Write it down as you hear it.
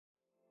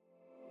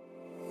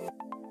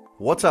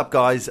What's up,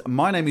 guys?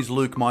 My name is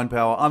Luke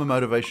Mindpower. I'm a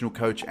motivational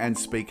coach and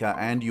speaker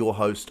and your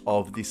host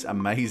of this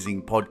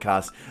amazing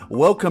podcast.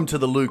 Welcome to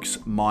the Luke's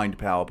Mind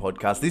Power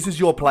podcast. This is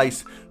your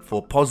place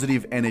for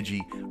positive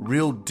energy,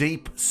 real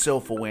deep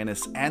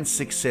self-awareness, and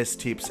success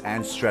tips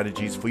and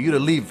strategies for you to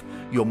live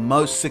your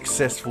most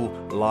successful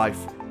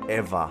life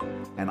ever.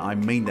 And I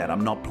mean that.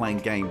 I'm not playing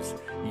games.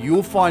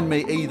 You'll find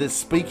me either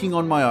speaking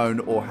on my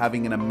own or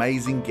having an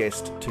amazing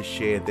guest to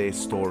share their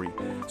story.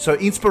 So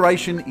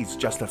inspiration is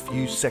just a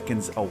few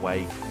seconds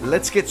away.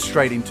 Let's get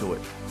straight into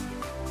it.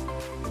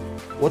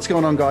 What's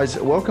going on, guys?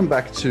 Welcome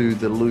back to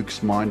the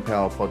Luke's Mind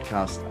Power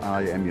podcast.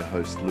 I am your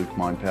host, Luke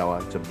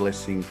Mindpower. It's a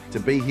blessing to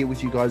be here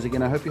with you guys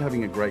again. I hope you're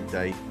having a great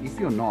day. If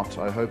you're not,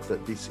 I hope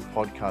that this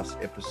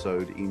podcast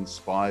episode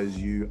inspires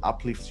you,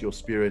 uplifts your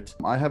spirit.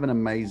 I have an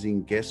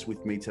amazing guest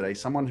with me today,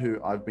 someone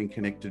who I've been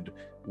connected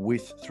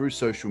with through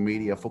social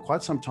media for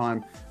quite some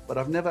time, but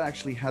I've never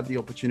actually had the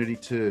opportunity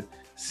to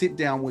sit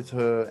down with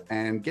her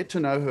and get to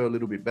know her a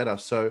little bit better.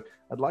 So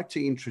I'd like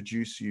to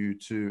introduce you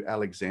to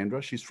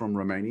Alexandra. She's from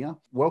Romania.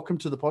 Welcome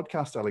to the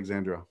podcast,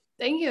 Alexandra.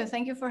 Thank you.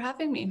 Thank you for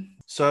having me.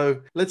 So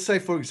let's say,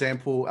 for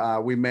example,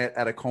 we met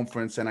at a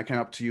conference and I came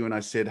up to you and I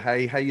said,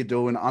 hey, how you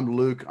doing? I'm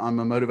Luke. I'm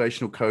a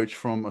motivational coach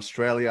from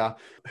Australia.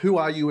 Who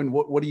are you and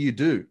what do you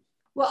do?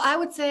 Well, I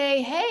would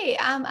say, hey,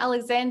 I'm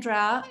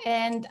Alexandra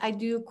and I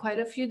do quite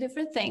a few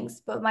different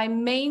things, but my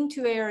main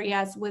two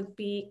areas would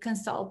be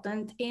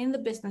consultant in the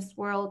business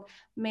world,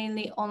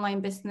 mainly online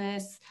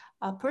business,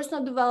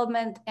 personal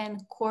development,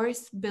 and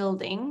course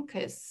building,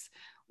 because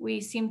we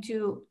seem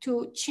to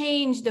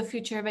change the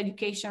future of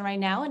education right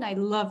now. And I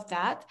love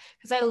that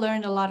because I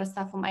learned a lot of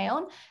stuff on my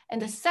own.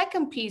 And the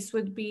second piece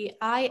would be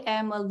I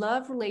am a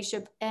love,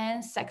 relationship,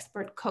 and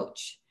sexpert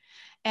coach.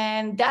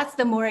 And that's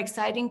the more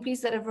exciting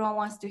piece that everyone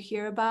wants to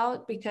hear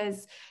about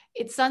because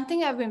it's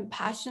something I've been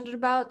passionate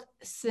about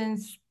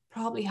since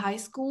probably high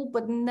school,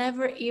 but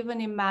never even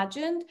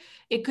imagined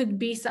it could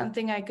be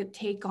something I could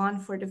take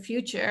on for the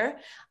future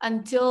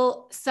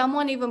until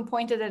someone even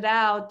pointed it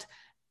out.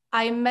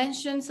 I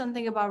mentioned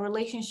something about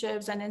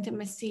relationships and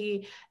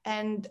intimacy,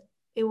 and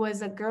it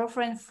was a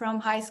girlfriend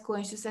from high school,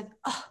 and she said,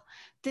 "Oh,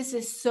 this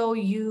is so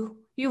you.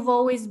 You've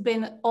always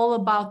been all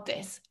about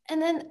this."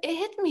 And then it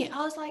hit me.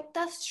 I was like,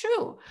 that's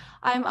true.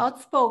 I'm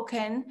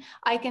outspoken.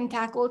 I can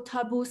tackle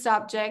taboo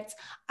subjects.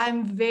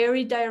 I'm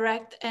very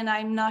direct and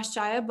I'm not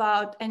shy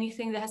about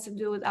anything that has to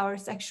do with our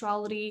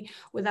sexuality,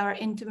 with our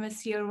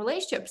intimacy or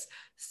relationships.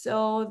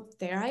 So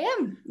there I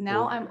am.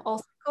 Now I'm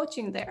also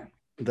coaching there.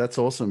 That's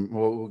awesome.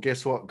 Well,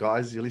 guess what,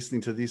 guys? You're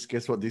listening to this.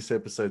 Guess what this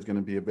episode is going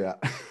to be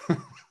about?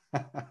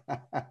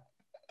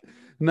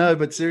 No,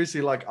 but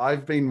seriously, like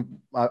I've been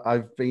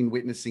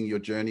witnessing your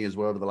journey as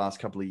well over the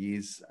last couple of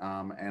years,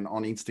 and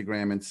on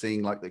Instagram and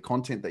seeing like the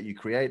content that you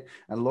create,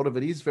 and a lot of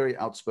it is very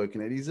outspoken.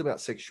 It is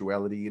about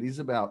sexuality. It is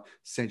about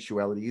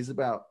sensuality. It is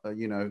about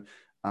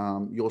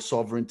your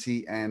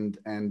sovereignty and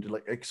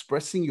like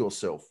expressing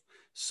yourself.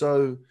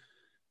 So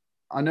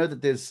I know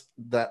that there's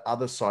that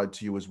other side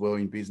to you as well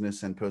in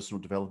business and personal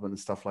development and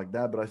stuff like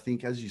that. But I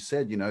think, as you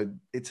said,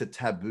 it's a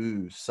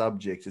taboo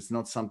subject. It's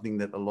not something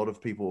that a lot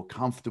of people are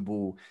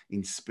comfortable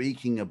in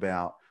speaking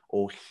about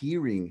or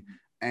hearing.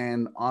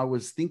 And I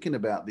was thinking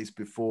about this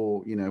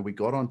before, we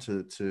got on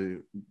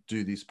to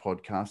do this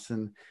podcast.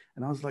 And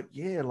I was like,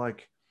 yeah,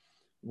 like,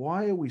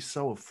 why are we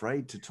so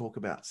afraid to talk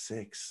about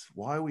sex?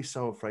 Why are we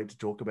so afraid to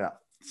talk about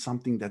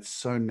something that's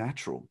so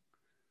natural?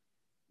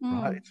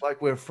 Right? It's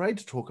like we're afraid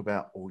to talk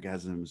about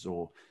orgasms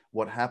or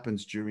what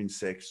happens during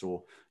sex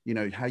or,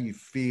 how you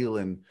feel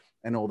and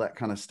all that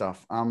kind of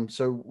stuff.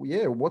 So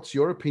yeah, what's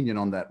your opinion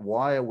on that?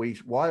 Why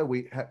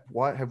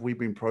have we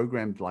been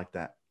programmed like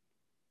that?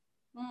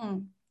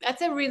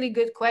 That's a really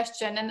good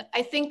question. And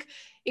I think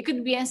it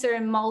could be answered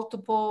in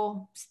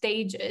multiple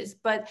stages.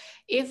 But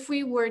if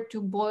we were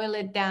to boil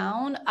it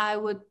down, I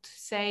would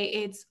say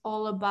it's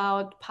all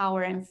about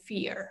power and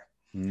fear.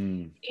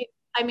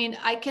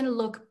 I can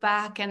look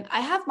back and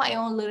I have my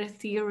own little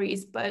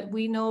theories, but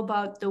we know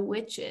about the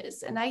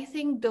witches. And I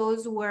think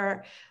those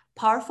were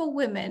powerful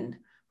women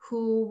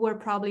who were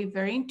probably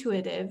very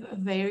intuitive,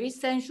 very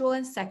sensual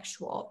and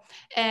sexual.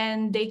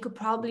 And they could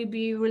probably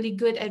be really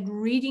good at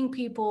reading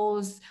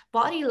people's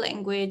body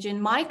language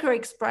and micro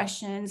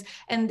expressions.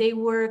 And they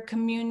were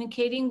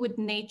communicating with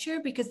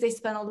nature because they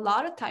spent a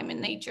lot of time in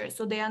nature.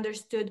 So they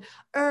understood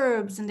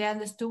herbs and they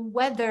understood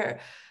weather.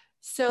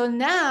 So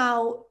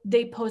now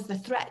they pose the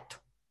threat.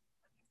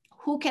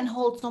 Who can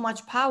hold so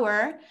much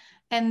power?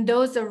 And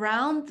those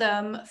around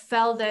them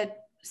felt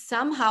that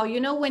somehow,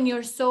 when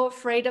you're so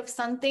afraid of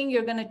something,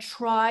 you're going to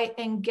try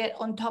and get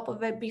on top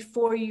of it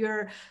before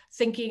you're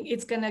thinking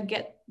it's going to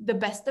get the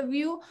best of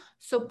you.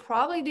 So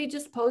probably they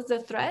just posed a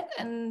threat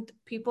and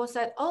people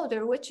said, oh,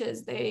 they're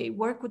witches. They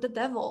work with the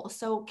devil.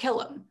 So kill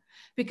them.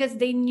 Because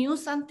they knew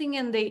something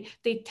and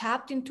they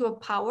tapped into a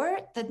power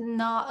that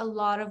not a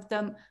lot of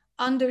them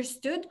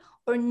understood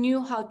or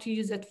knew how to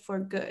use it for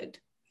good.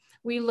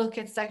 We look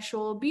at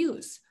sexual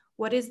abuse.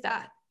 What is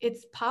that?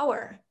 It's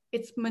power.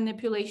 It's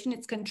manipulation.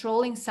 It's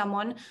controlling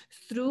someone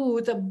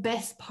through the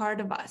best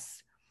part of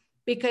us.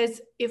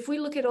 Because if we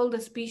look at all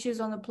the species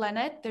on the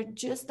planet, they're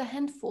just a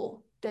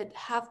handful that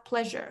have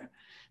pleasure,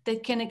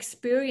 that can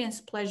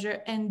experience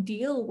pleasure and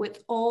deal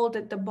with all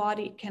that the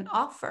body can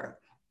offer.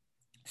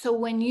 So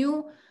when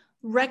you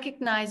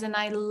recognize, and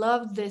I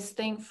love this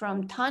thing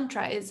from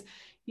Tantra, is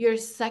your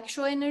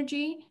sexual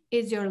energy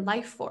is your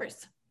life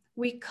force.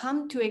 We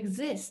come to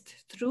exist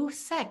through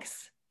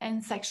sex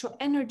and sexual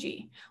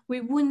energy.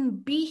 We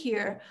wouldn't be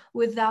here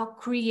without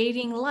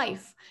creating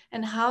life.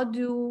 And how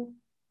do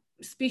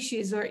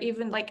species or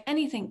even like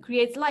anything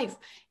creates life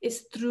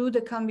is through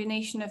the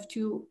combination of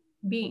two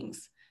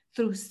beings,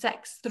 through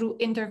sex, through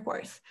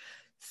intercourse.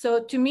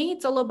 So to me,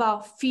 it's all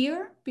about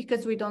fear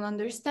because we don't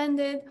understand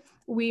it.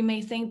 We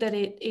may think that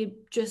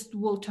it just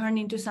will turn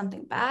into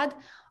something bad,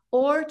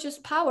 or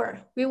just power.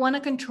 We want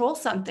to control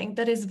something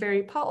that is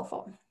very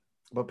powerful.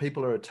 But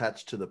people are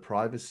attached to the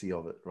privacy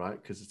of it,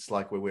 right? Because it's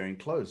like we're wearing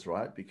clothes,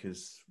 right?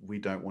 Because we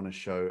don't want to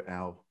show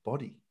our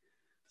body.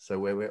 So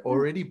we're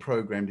already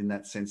programmed in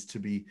that sense to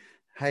be,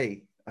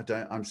 hey,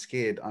 I'm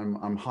scared.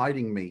 I'm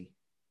hiding me.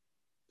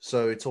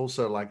 So it's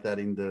also like that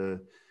in the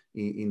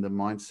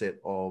mindset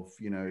of,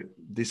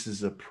 this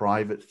is a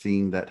private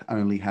thing that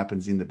only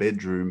happens in the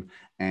bedroom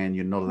and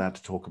you're not allowed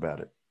to talk about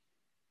it.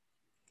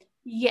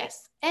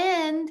 Yes.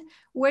 And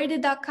where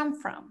did that come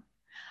from?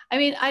 I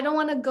mean, I don't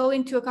want to go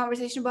into a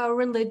conversation about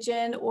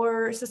religion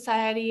or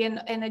society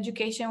and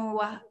education and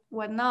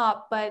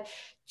whatnot, but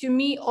to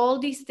me, all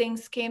these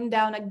things came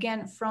down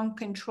again from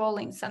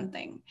controlling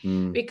something.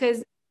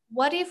 Because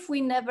what if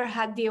we never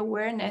had the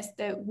awareness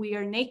that we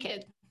are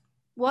naked?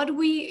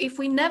 If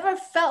we never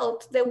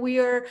felt that we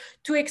are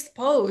too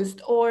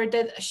exposed or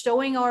that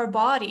showing our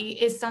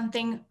body is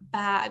something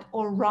bad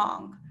or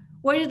wrong?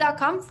 Where did that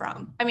come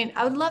from? I mean,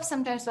 I would love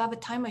sometimes to have a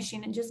time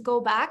machine and just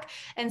go back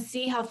and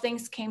see how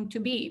things came to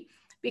be.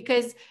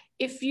 Because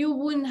if you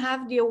wouldn't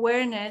have the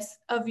awareness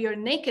of your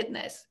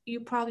nakedness, you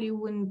probably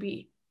wouldn't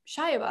be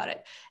shy about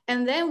it.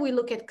 And then we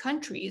look at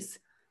countries,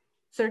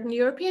 certain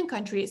European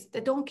countries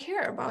that don't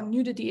care about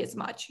nudity as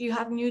much. You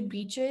have nude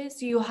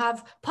beaches, you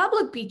have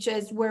public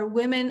beaches where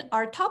women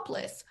are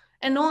topless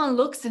and no one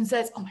looks and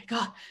says, oh my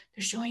God,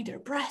 they're showing their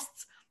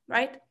breasts,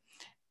 right?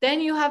 Then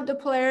you have the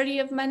polarity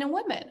of men and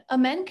women. A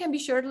man can be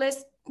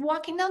shirtless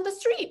walking down the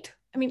street.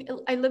 I mean,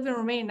 I live in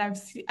Romania,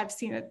 I've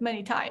seen it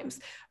many times,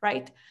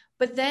 right?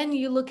 But then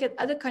you look at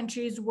other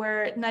countries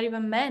where not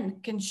even men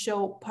can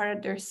show part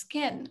of their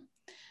skin.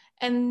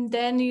 And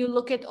then you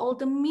look at all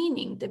the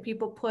meaning that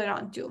people put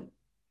onto.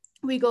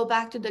 We go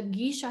back to the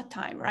geisha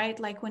time, right?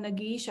 Like when a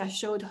geisha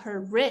showed her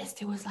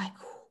wrist, it was like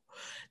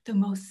the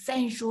most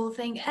sensual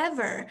thing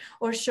ever,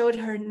 or showed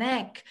her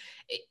neck.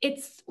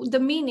 It's the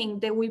meaning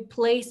that we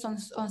place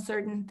on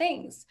certain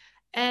things.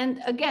 And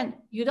again,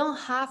 you don't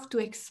have to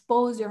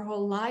expose your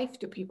whole life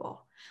to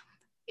people.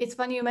 It's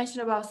funny you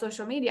mentioned about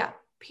social media.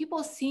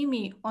 People see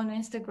me on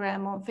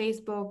Instagram, on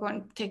Facebook,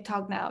 on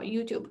TikTok now,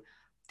 YouTube.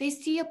 They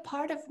see a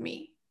part of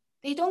me.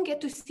 They don't get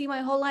to see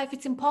my whole life.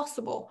 It's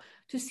impossible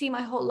to see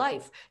my whole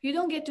life. You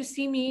don't get to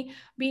see me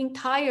being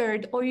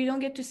tired, or you don't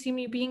get to see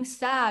me being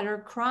sad or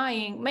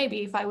crying,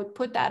 maybe if I would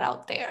put that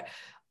out there.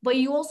 But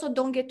you also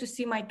don't get to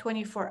see my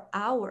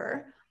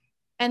 24-hour.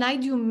 And I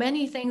do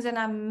many things and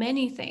I'm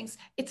many things.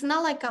 It's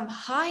not like I'm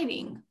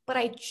hiding, but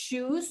I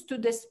choose to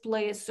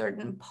display a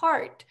certain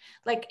part.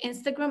 Like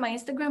Instagram, my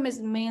Instagram is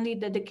mainly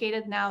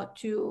dedicated now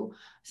to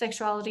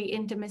sexuality,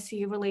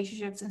 intimacy,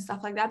 relationships, and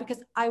stuff like that,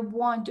 because I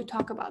want to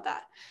talk about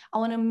that. I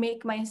want to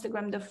make my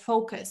Instagram the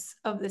focus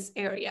of this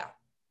area.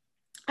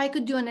 I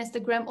could do an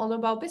Instagram all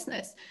about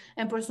business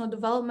and personal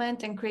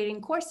development and creating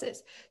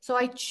courses. So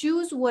I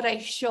choose what I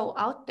show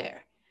out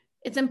there.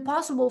 It's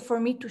impossible for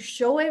me to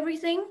show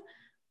everything,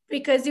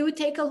 because it would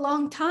take a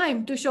long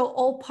time to show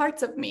all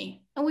parts of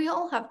me. And we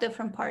all have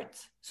different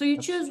parts. So you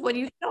choose what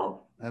you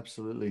show.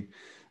 Absolutely.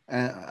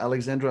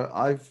 Alexandra,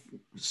 I've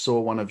saw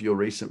one of your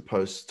recent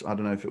posts. I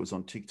don't know if it was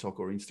on TikTok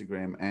or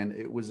Instagram, and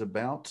it was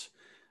about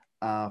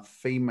a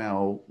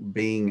female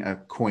being a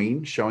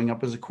queen, showing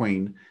up as a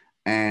queen,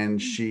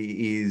 and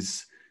she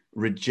is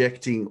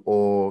rejecting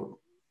or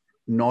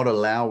not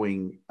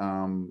allowing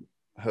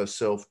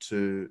herself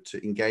to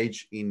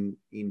engage in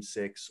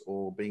sex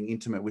or being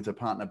intimate with a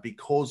partner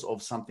because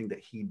of something that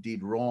he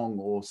did wrong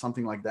or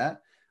something like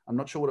that. I'm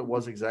not sure what it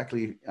was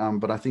exactly,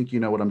 but I think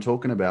you know what I'm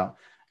talking about.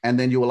 And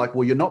then you were like,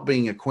 well, you're not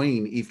being a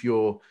queen if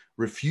you're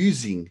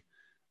refusing,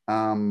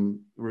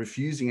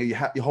 you're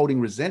holding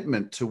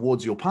resentment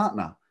towards your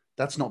partner.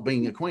 That's not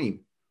being a queen.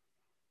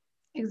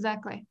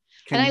 Exactly.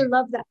 And I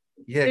love that.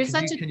 Yeah,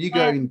 can you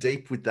go in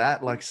deep with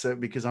that? Like, so,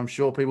 because I'm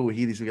sure people will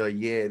hear this and go,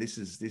 yeah, this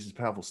is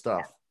powerful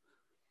stuff.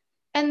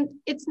 And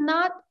it's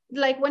not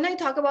like, when I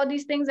talk about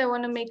these things, I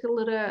want to make a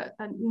little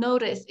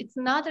notice. It's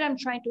not that I'm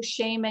trying to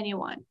shame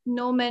anyone,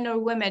 no men or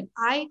women.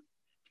 I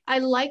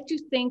like to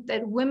think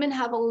that women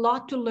have a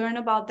lot to learn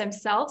about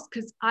themselves,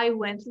 because I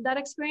went through that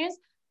experience,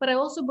 but I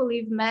also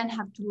believe men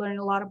have to learn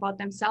a lot about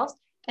themselves.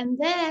 And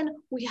then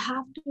we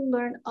have to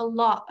learn a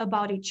lot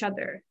about each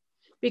other.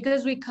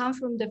 because we come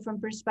from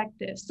different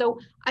perspectives. So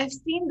I've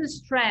seen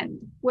this trend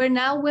where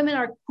now women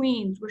are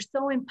queens. We're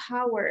so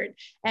empowered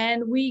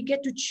and we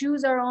get to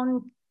choose our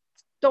own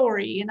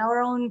story and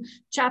our own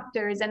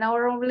chapters and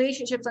our own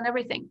relationships and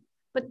everything.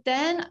 But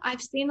then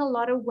I've seen a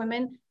lot of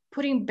women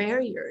putting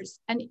barriers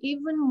and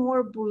even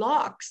more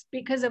blocks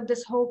because of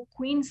this whole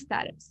queen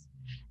status.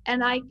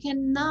 And I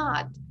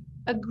cannot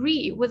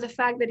agree with the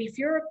fact that if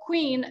you're a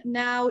queen,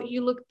 now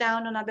you look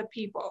down on other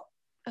people.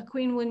 A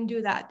queen wouldn't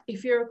do that.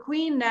 If you're a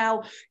queen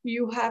now,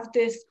 you have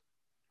this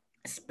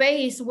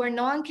space where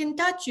no one can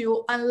touch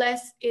you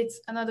unless it's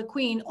another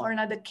queen or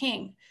another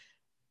king.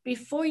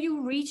 Before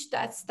you reach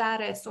that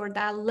status or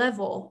that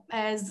level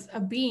as a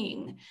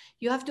being,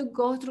 you have to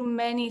go through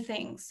many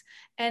things.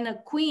 And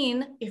a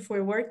queen, if we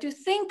were to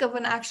think of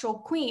an actual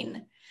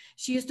queen,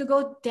 she used to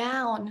go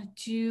down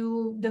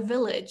to the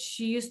village.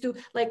 She used to,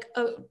 like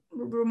a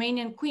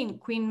Romanian queen,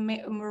 Queen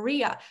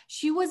Maria,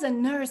 she was a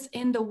nurse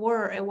in the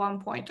war at one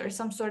point or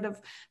some sort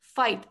of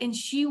fight. And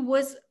she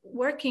was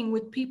working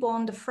with people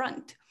on the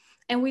front.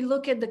 And we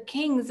look at the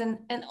kings and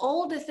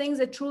all the things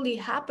that truly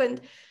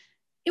happened.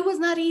 It was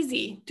not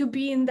easy to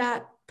be in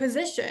that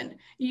position.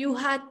 You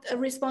had a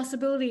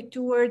responsibility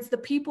towards the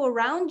people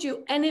around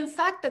you. And in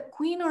fact, the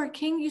queen or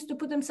king used to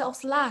put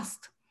themselves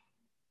last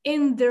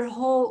in their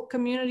whole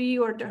community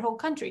or their whole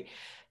country.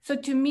 So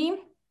to me,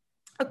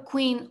 a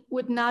queen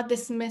would not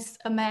dismiss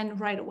a man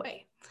right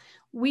away.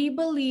 We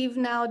believe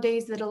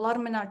nowadays that a lot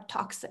of men are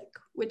toxic,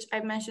 which I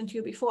mentioned to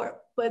you before,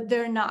 but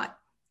they're not.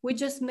 We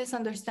just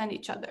misunderstand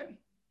each other.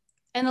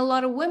 And a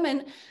lot of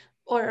women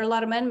or a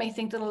lot of men may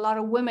think that a lot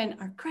of women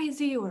are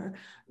crazy or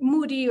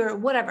moody or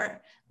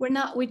whatever. We're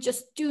not, we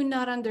just do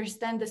not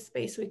understand the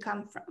space we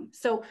come from.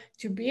 So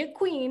to be a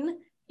queen,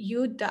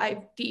 you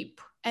dive deep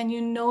and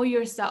you know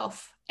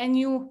yourself and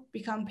you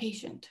become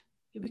patient.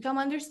 You become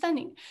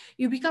understanding.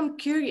 You become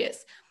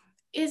curious.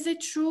 Is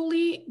it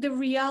truly the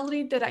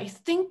reality that I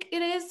think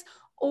it is?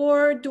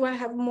 Or do I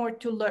have more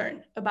to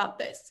learn about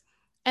this?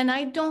 And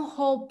I don't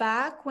hold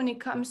back when it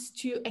comes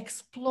to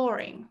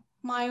exploring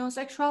my own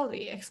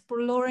sexuality,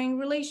 exploring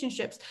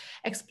relationships,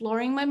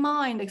 exploring my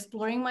mind,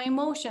 exploring my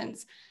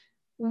emotions.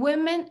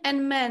 Women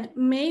and men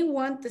may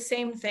want the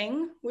same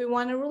thing. We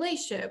want a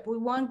relationship, we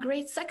want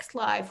great sex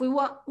life, we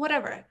want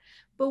whatever,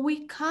 but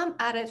we come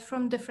at it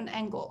from different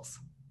angles.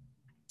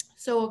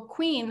 So a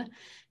queen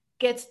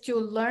gets to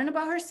learn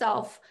about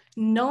herself,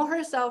 know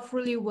herself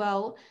really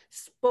well,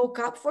 spoke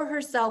up for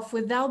herself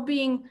without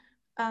being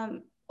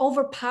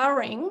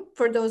overpowering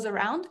for those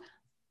around,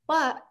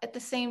 but at the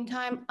same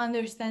time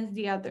understands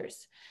the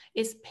others,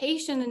 is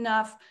patient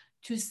enough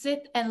to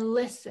sit and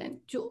listen,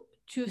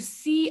 to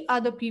see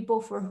other people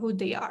for who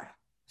they are.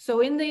 So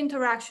in the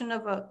interaction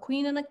of a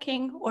queen and a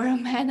king or a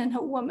man and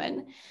a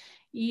woman,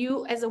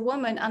 you as a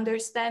woman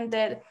understand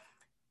that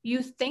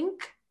you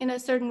think in a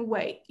certain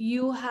way,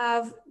 you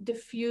have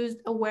diffused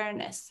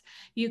awareness.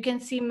 You can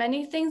see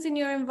many things in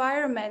your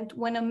environment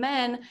when a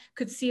man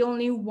could see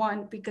only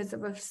one because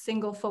of a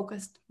single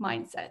focused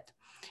mindset.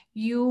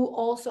 You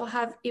also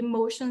have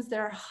emotions that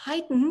are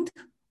heightened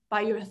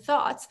by your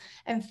thoughts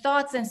and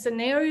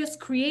scenarios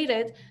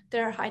created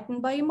that are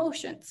heightened by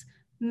emotions.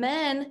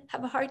 Men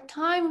have a hard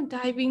time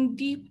diving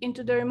deep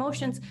into their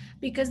emotions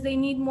because they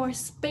need more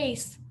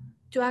space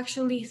to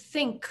actually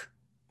think,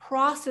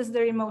 process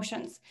their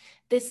emotions,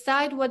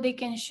 decide what they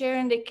can share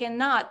and they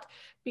cannot,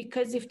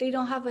 because if they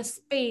don't have a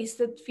space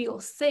that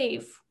feels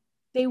safe,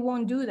 they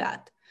won't do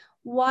that.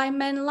 Why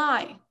men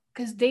lie?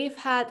 Because they've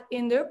had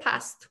in their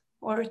past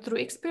or through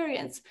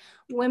experience,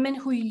 women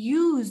who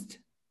used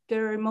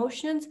their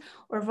emotions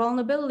or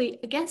vulnerability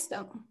against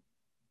them.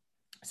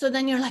 So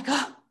then you're like,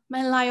 oh,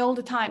 men lie all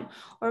the time,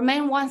 or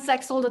men want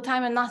sex all the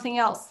time and nothing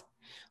else.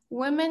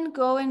 Women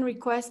go and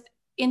request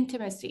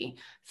intimacy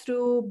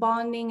through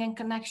bonding and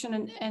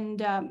connection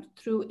and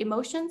through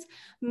emotions.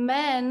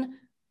 Men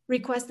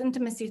request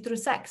intimacy through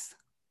sex.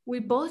 We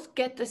both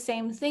get the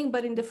same thing,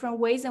 but in different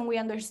ways, and we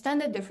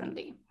understand it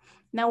differently.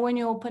 Now, when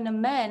you open a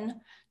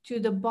man to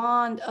the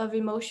bond of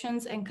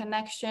emotions and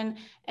connection,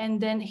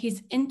 and then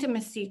his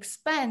intimacy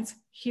expands,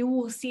 he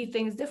will see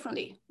things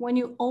differently. When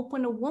you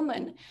open a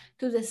woman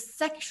to the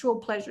sexual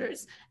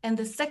pleasures and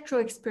the sexual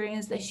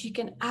experience that she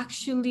can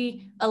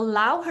actually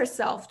allow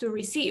herself to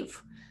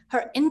receive,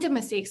 her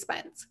intimacy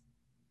expands.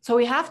 So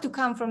we have to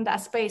come from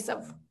that space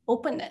of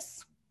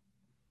openness.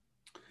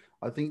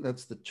 I think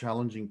that's the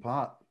challenging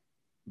part.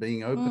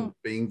 Being open,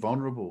 being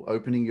vulnerable,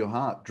 opening your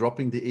heart,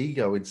 dropping the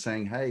ego and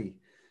saying, hey,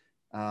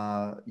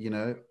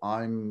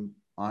 I'm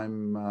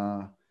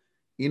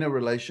in a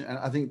relation. And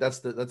I think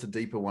that's a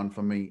deeper one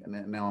for me.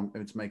 And now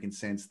it's making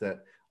sense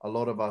that a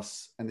lot of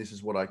us, and this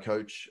is what I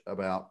coach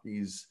about,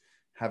 is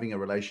having a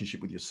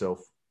relationship with yourself,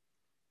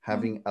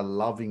 having a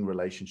loving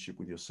relationship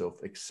with yourself,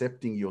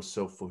 accepting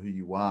yourself for who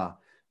you are,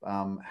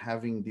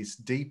 having this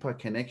deeper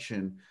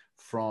connection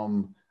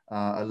from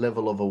a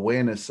level of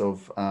awareness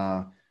of,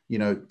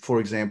 for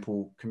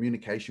example,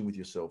 communication with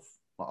yourself.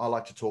 I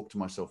like to talk to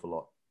myself a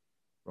lot,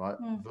 right?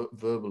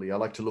 Verbally. I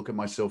like to look at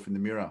myself in the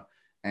mirror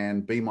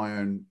and be my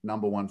own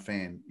number one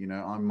fan.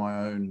 I'm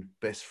my own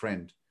best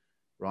friend,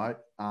 right?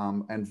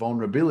 And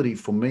vulnerability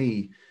for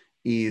me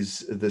is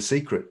the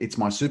secret. It's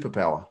my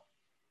superpower,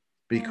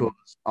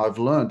 because I've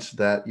learned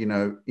that,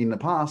 in the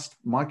past,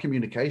 my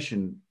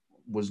communication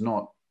was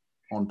not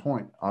on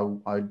point.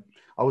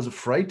 I was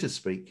afraid to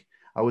speak.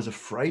 I was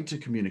afraid to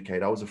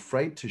communicate. I was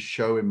afraid to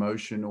show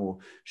emotion or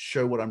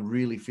show what I'm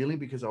really feeling,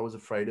 because I was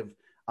afraid of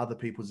other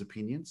people's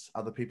opinions,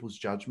 other people's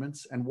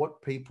judgments, and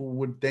what people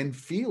would then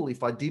feel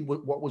if I did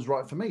what was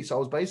right for me. So I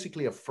was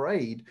basically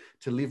afraid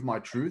to live my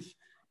truth.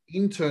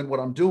 In turn, what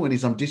I'm doing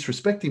is I'm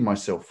disrespecting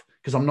myself,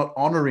 because I'm not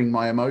honoring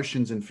my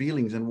emotions and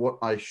feelings and what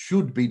I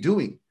should be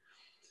doing.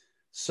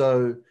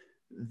 So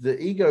the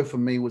ego for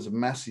me was a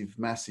massive,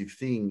 massive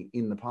thing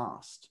in the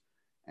past.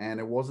 And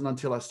it wasn't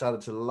until I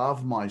started to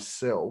love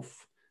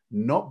myself,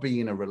 not be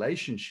in a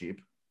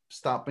relationship,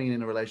 start being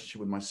in a relationship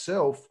with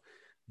myself,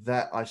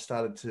 that I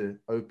started to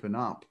open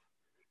up,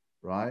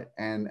 right?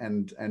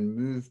 And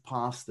move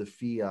past the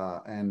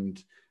fear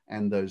and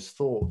those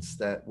thoughts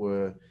that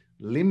were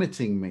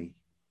limiting me,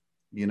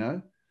 you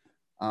know?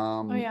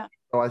 Oh yeah.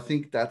 So I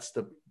think that's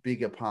the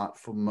bigger part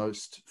for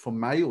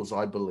males,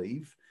 I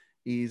believe,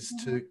 is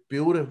to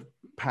build a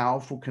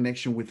powerful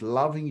connection with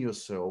loving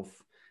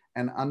yourself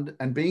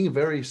and being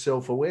very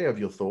self-aware of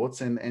your thoughts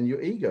and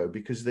your ego,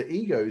 because the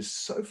ego is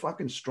so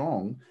fucking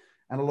strong.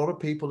 And a lot of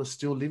people are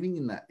still living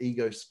in that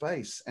ego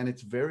space, and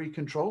it's very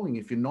controlling.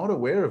 If you're not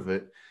aware of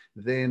it,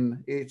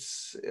 then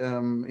it's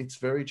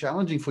very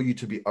challenging for you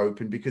to be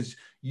open, because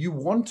you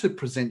want to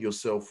present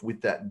yourself with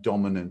that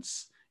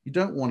dominance. You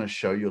don't want to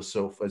show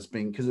yourself as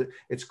being, because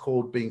it's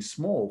called being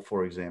small,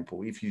 for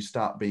example, if you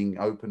start being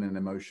open and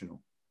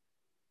emotional.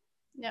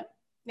 Yeah.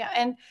 Yeah.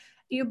 And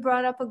you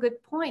brought up a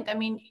good point. I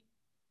mean,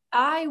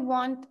 I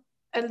want,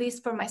 at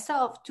least for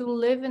myself, to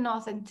live in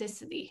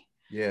authenticity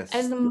as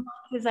Yes. much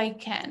as I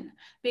can.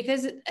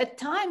 Because at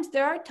times,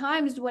 there are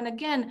times when,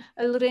 again,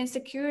 a little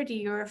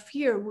insecurity or a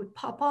fear would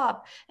pop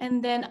up,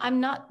 and then I'm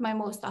not my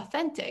most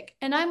authentic.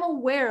 And I'm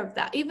aware of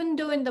that, even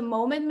though in the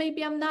moment,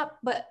 maybe I'm not,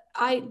 but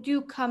I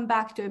do come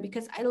back to it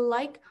because I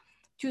like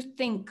to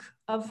think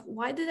of,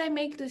 why did I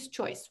make this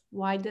choice?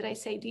 Why did I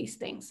say these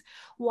things?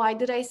 Why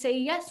did I say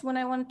yes when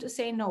I wanted to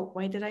say no?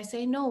 Why did I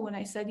say no when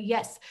I said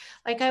yes?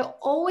 Like, I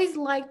always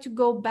like to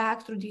go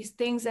back through these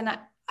things. And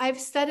I've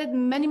said it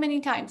many, many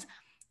times.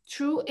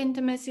 True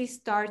intimacy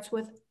starts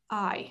with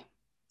I.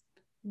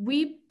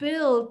 We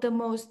build the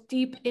most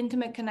deep,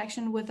 intimate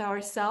connection with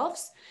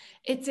ourselves.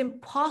 It's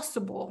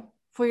impossible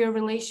for your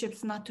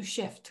relationships not to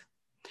shift.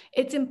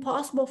 It's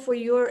impossible for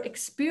your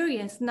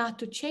experience not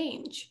to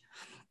change.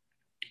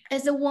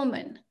 As a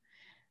woman,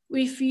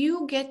 if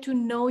you get to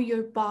know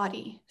your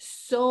body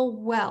so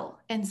well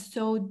and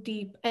so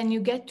deep, and you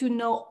get to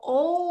know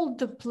all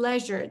the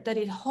pleasure that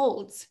it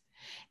holds,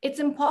 it's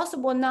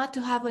impossible not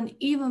to have an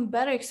even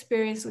better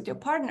experience with your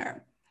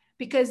partner,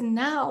 because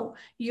now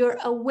you're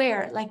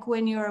aware. Like,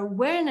 when your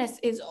awareness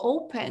is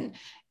open,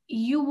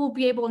 you will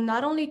be able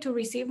not only to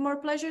receive more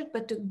pleasure,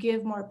 but to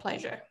give more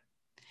pleasure.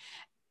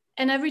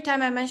 And every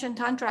time I mention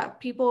Tantra,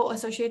 people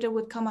associate it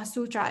with Kama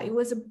Sutra. It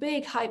was a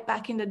big hype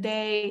back in the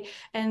day,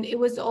 and it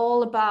was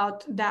all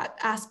about that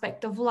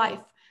aspect of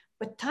life.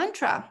 But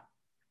Tantra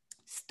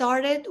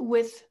started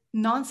with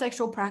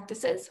non-sexual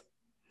practices,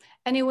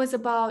 and it was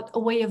about a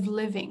way of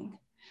living,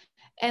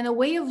 and a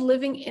way of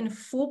living in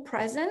full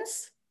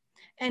presence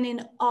and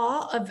in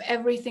awe of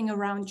everything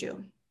around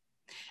you.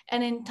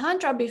 And in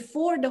Tantra,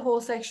 before the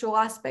whole sexual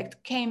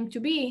aspect came to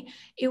be,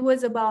 it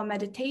was about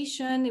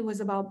meditation, it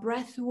was about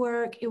breath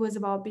work, it was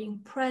about being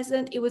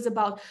present, it was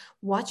about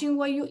watching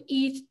what you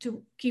eat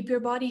to keep your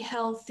body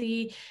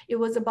healthy, it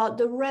was about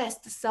the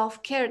rest, the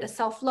self-care, the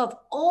self-love,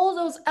 all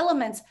those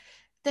elements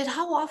that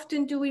how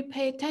often do we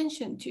pay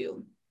attention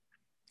to?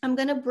 I'm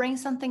going to bring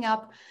something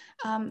up.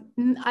 I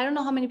don't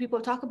know how many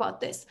people talk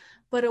about this,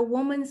 but a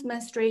woman's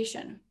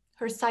menstruation,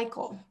 her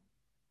cycle.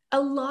 A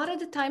lot of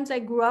the times I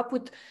grew up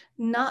with,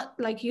 not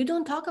like, you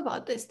don't talk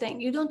about this thing.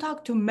 You don't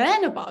talk to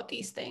men about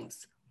these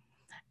things.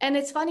 And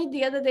it's funny,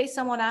 the other day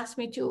someone asked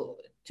me to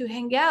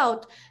hang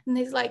out, and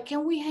he's like,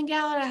 can we hang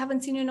out? I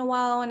haven't seen you in a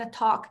while. I want to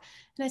talk.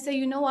 And I say,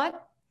 you know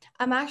what?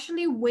 I'm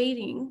actually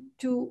waiting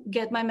to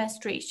get my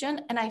menstruation,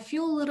 and I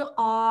feel a little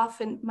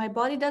off and my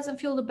body doesn't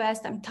feel the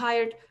best. I'm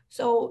tired.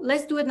 So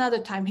let's do it another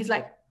time. He's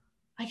like,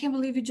 I can't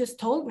believe you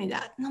just told me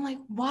that. And I'm like,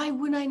 why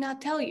would I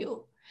not tell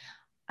you?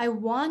 I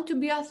want to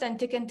be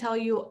authentic and tell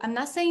you, I'm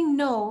not saying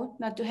no,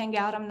 not to hang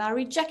out. I'm not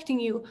rejecting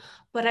you,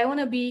 but I want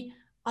to be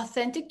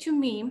authentic to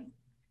me.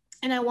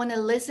 And I want to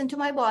listen to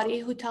my body,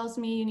 who tells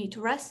me you need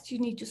to rest, you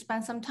need to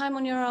spend some time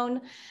on your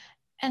own.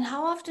 And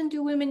how often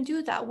do women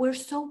do that? We're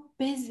so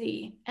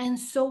busy and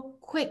so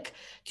quick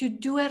to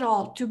do it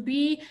all, to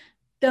be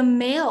the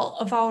male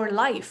of our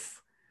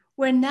life,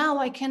 where now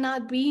I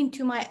cannot be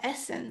into my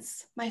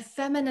essence, my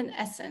feminine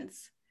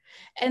essence.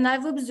 And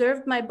I've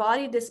observed my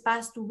body this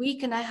past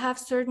week, and I have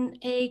certain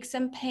aches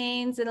and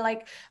pains and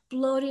like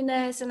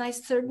bloatiness, and I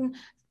certain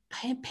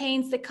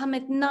pains that come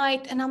at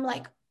night. And I'm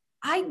like,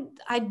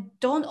 I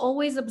don't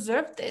always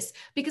observe this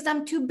because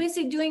I'm too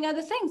busy doing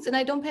other things and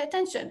I don't pay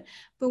attention.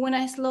 But when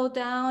I slow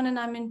down and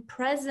I'm in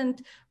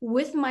present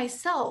with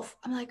myself,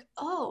 I'm like,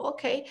 oh,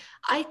 okay,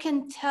 I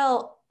can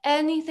tell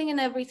anything and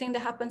everything that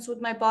happens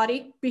with my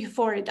body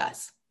before it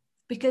does,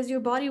 because your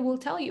body will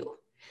tell you.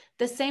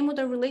 The same with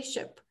a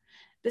relationship,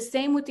 the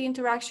same with the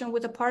interaction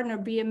with a partner,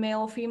 be it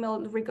male or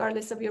female,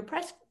 regardless of your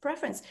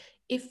preference.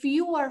 If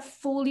you are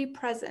fully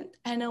present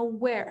and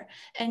aware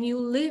and you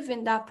live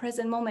in that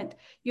present moment,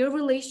 your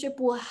relationship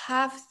will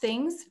have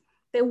things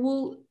that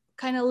will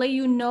kind of let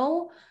you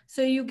know,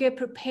 so you get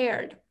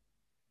prepared.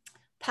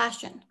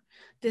 Passion,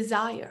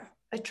 desire,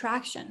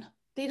 attraction,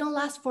 they don't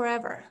last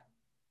forever.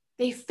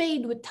 They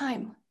fade with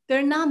time.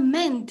 They're not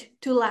meant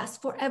to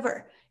last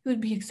forever. It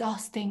would be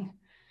exhausting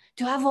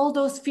to have all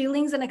those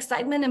feelings and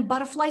excitement and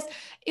butterflies.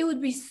 It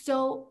would be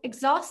so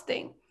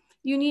exhausting.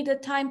 You need a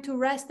time to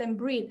rest and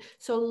breathe.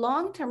 So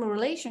long-term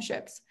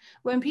relationships,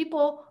 when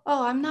people,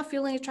 oh, I'm not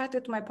feeling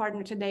attracted to my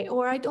partner today,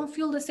 or I don't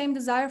feel the same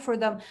desire for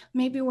them,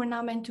 maybe we're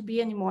not meant to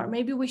be anymore.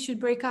 Maybe we should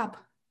break up.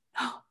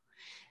 No,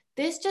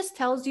 this just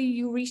tells you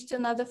you reached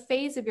another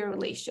phase of your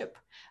relationship,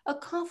 a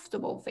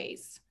comfortable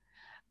phase,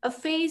 a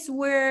phase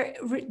where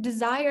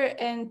desire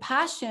and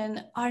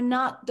passion are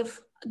not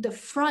the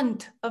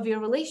front of your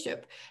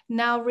relationship.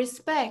 Now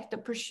respect,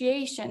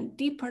 appreciation,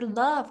 deeper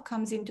love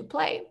comes into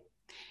play.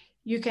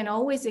 You can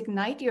always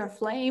ignite your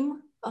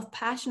flame of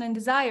passion and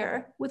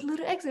desire with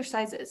little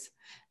exercises.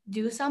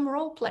 Do some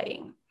role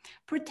playing.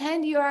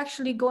 Pretend you're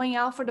actually going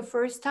out for the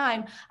first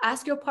time.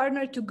 Ask your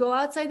partner to go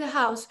outside the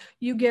house.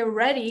 You get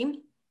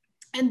ready,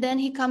 and then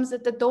he comes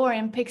at the door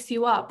and picks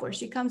you up, or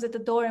she comes at the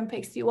door and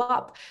picks you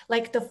up,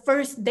 like the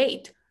first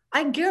date.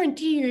 I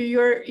guarantee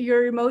you,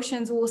 your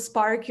emotions will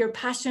spark, your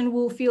passion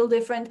will feel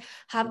different.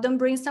 Have them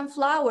bring some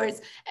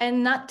flowers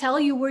and not tell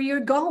you where you're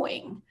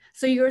going,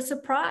 so you're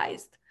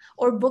surprised.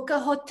 Or book a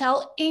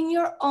hotel in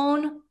your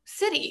own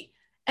city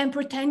and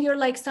pretend you're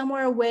like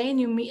somewhere away and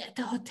you meet at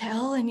the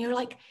hotel, and you're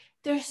like,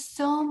 there's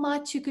so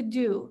much you could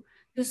do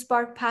to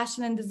spark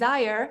passion and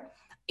desire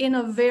in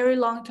a very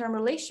long-term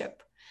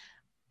relationship.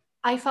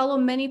 I follow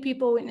many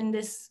people in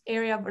this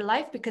area of her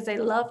life because I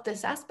love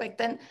this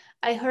aspect. And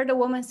I heard a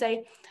woman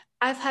say,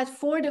 I've had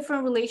 4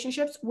 different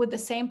relationships with the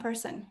same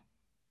person.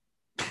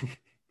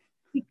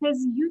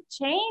 Because you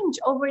change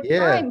over Yeah,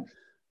 time.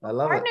 I Your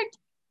love it. partner,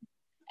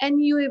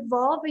 and you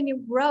evolve and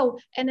you grow.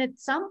 And at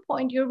some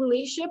point, your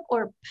relationship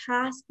or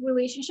past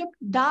relationship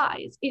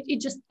dies. It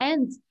just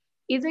ends.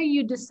 Either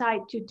you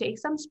decide to take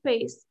some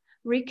space,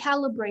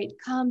 recalibrate,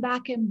 come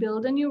back and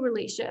build a new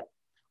relationship,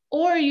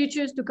 or you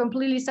choose to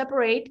completely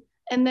separate,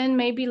 and then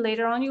maybe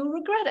later on you'll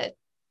regret it.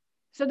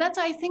 So that's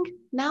why I think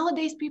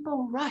nowadays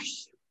people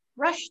rush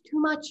too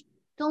much,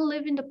 don't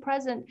live in the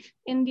present,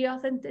 in the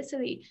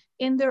authenticity,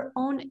 in their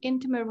own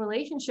intimate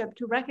relationship,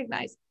 to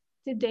recognize,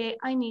 today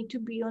I need to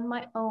be on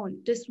my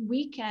own. This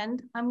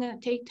weekend, I'm going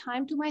to take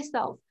time to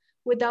myself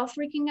without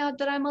freaking out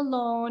that I'm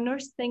alone or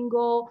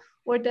single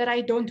or that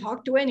I don't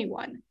talk to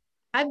anyone.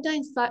 I've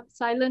done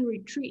silent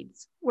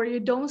retreats where you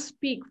don't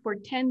speak for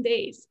 10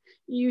 days.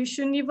 You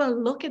shouldn't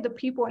even look at the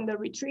people in the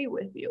retreat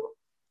with you.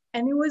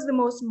 And it was the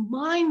most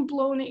mind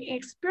blowing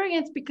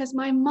experience because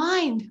my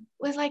mind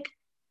was like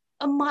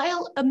a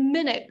mile a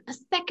minute, a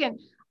second.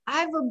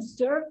 I've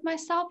observed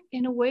myself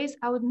in ways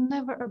I would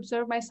never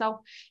observe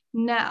myself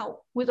now,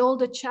 with all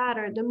the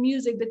chatter, the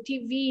music, the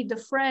TV, the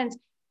friends.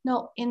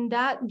 No, in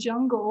that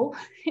jungle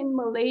in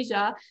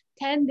Malaysia,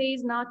 10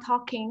 days not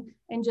talking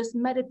and just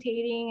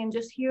meditating and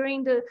just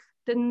hearing the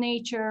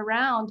nature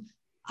around,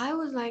 I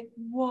was like,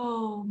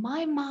 whoa,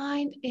 my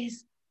mind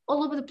is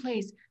all over the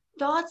place.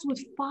 Thoughts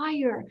with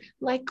fire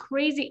like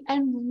crazy,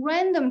 and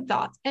random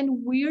thoughts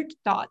and weird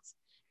thoughts.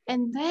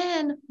 And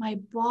then my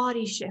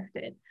body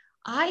shifted.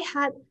 I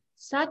had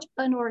such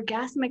an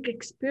orgasmic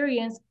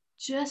experience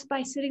just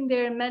by sitting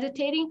there and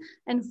meditating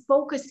and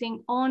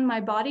focusing on my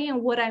body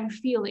and what I'm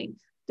feeling,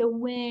 the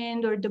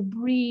wind or the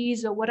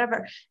breeze or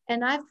whatever.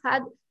 And I've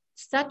had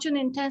such an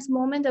intense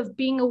moment of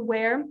being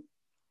aware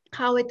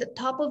how at the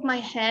top of my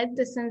head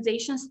the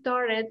sensation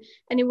started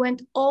and it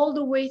went all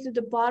the way to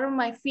the bottom of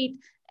my feet,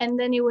 and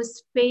then it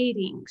was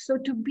fading. So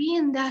to be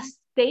in that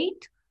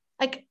state,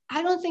 like,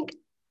 I don't think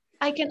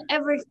I can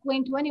ever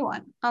explain to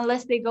anyone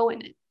unless they go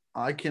in it.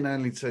 I can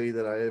only tell you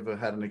that I ever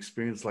had an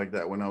experience like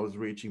that when I was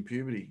reaching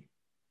puberty.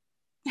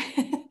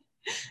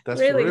 That's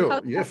for Really? real.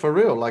 How? Yeah, for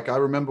real. Like I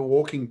remember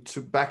walking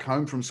to back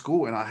home from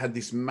school and I had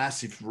this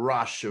massive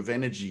rush of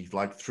energy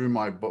like through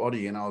my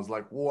body, and I was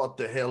like, what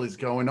the hell is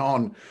going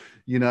on?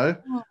 You know?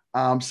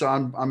 So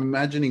I'm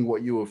imagining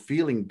what you were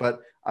feeling, but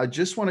I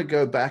just want to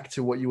go back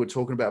to what you were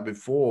talking about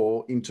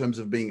before in terms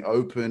of being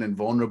open and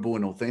vulnerable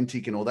and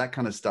authentic and all that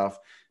kind of stuff.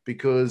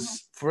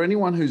 Because for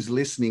anyone who's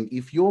listening,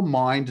 if your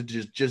mind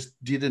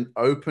just didn't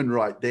open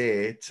right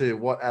there to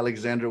what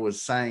Alexandra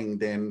was saying,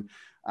 then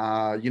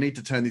you need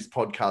to turn this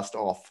podcast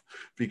off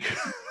because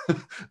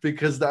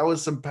because that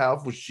was some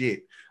powerful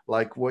shit,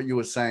 like what you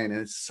were saying,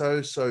 and it's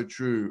so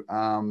true.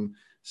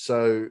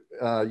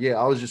 Yeah,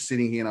 I was just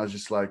sitting here and I was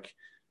just like,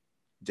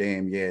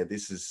 damn, yeah,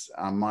 this is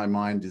my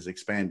mind is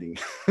expanding.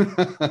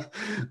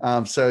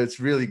 So it's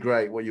really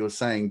great what you're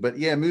saying. But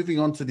yeah, moving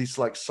on to this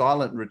like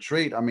silent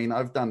retreat. I mean,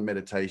 I've done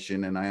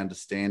meditation and I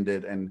understand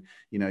it, and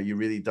you know, you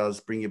really does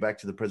bring you back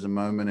to the present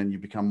moment, and you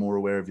become more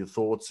aware of your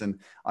thoughts. And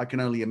I can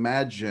only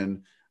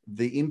imagine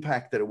the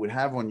impact that it would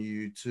have on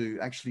you to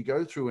actually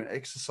go through an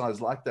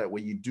exercise like that,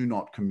 where you do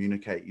not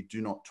communicate, you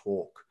do not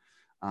talk,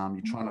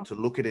 you try not to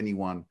look at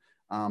anyone.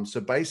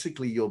 So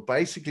basically,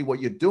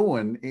 what you're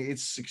doing.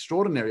 It's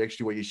extraordinary,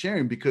 actually, what you're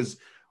sharing, because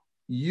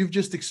you've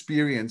just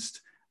experienced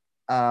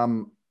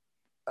an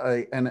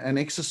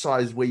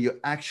exercise where you're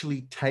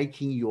actually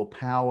taking your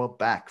power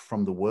back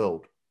from the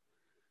world.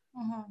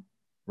 Mm-hmm.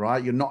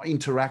 Right? You're not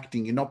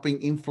interacting. You're not being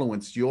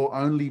influenced. You're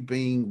only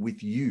being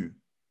with you.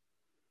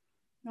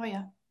 Oh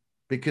yeah.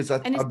 Because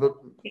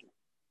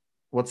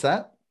what's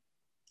that?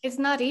 It's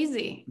not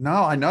easy. No,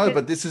 I know,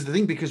 but this is the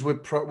thing, because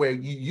we're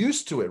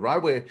used to it, right?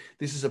 Where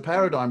this is a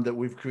paradigm that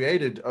we've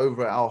created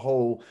over our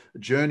whole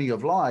journey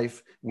of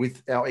life,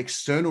 with our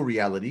external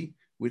reality,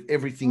 with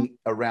everything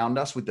around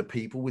us, with the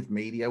people, with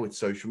media, with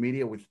social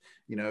media, with,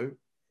 you know,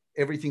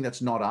 everything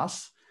that's not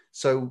us.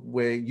 So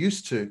we're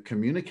used to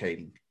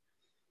communicating,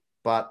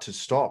 but to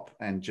stop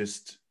and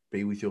just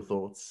be with your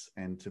thoughts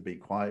and to be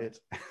quiet.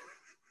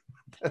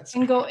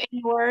 And go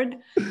inward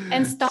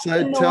and stop So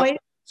the noise.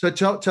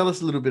 tell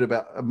us a little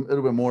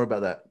bit more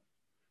about that.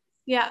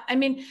 Yeah, I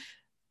mean,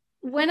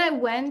 when I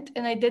went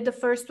and I did the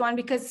first one,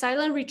 because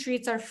silent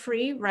retreats are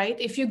free, right?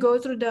 If you go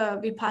through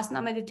the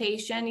Vipassana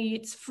meditation,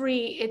 it's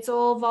free. It's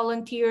all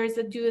volunteers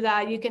that do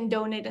that. You can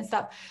donate and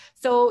stuff.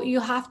 So you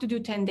have to do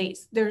 10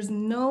 days. There's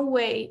no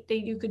way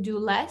that you could do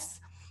less,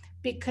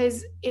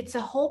 because it's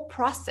a whole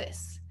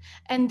process.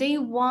 And day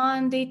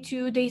 1, day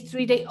 2, day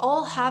 3, they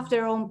all have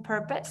their own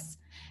purpose.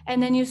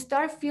 And then you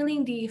start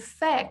feeling the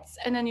effects,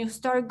 and then you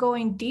start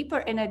going deeper.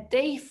 And at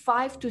day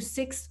 5 to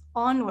 6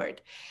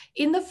 onward,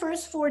 in the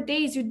first 4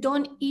 days, you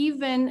don't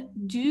even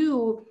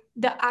do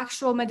the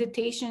actual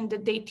meditation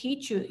that they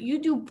teach you. You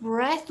do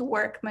breath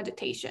work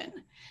meditation.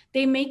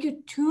 They make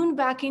you tune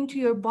back into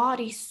your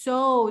body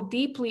so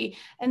deeply,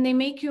 and they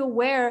make you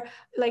aware.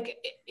 Like,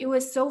 it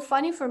was so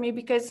funny for me,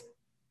 because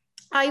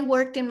I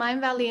worked in Mind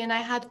Valley and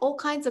I had all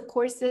kinds of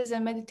courses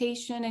and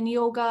meditation and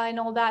yoga and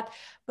all that.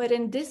 But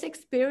in this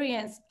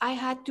experience, I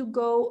had to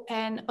go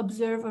and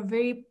observe a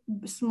very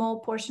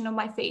small portion of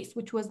my face,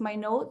 which was my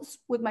nose,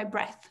 with my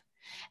breath.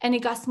 And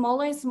it got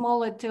smaller and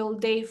smaller till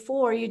day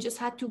 4. You just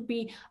had to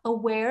be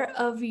aware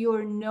of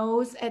your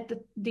nose at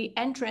the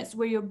entrance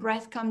where your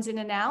breath comes in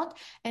and out,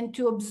 and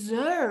to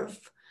observe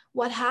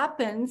what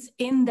happens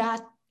in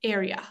that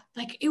area.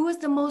 Like, it was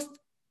the most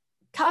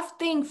tough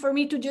thing for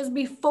me to just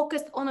be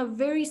focused on a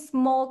very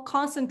small,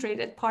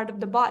 concentrated part of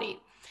the body.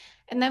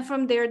 And then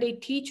from there, they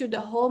teach you the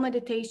whole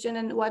meditation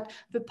and what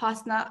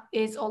Vipassana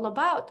is all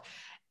about.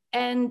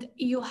 And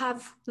you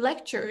have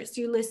lectures,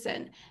 you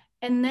listen.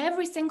 And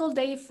every single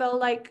day felt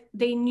like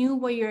they knew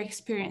what you're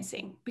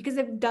experiencing, because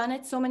they've done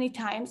it so many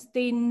times.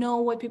 They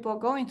know what people are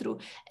going through.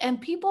 And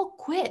people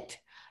quit.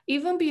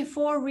 Even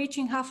before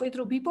reaching halfway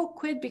through, people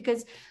quit,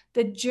 because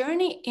the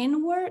journey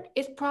inward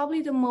is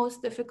probably the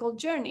most difficult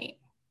journey.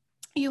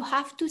 You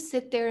have to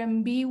sit there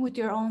and be with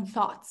your own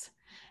thoughts.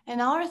 And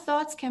our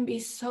thoughts can be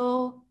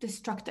so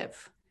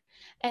destructive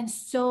and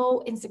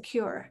so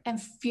insecure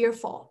and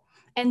fearful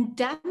and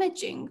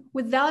damaging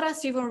without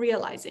us even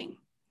realizing.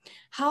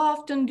 How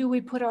often do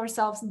we put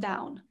ourselves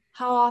down?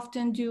 How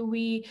often do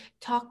we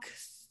talk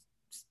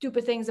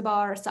stupid things about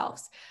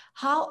ourselves?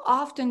 How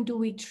often do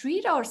we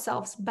treat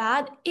ourselves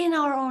bad in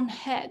our own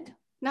head?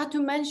 Not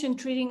to mention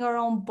treating our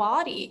own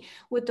body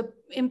with the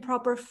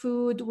improper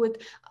food, with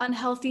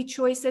unhealthy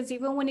choices,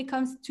 even when it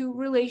comes to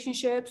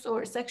relationships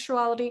or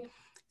sexuality.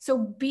 So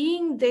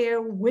being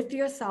there with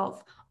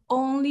yourself,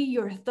 only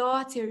your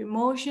thoughts, your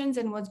emotions,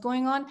 and what's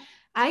going on.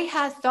 I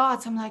had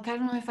thoughts. I'm like, I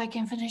don't know if I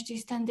can finish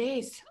these 10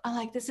 days. I'm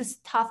like, this is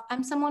tough.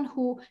 I'm someone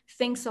who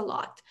thinks a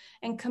lot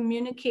and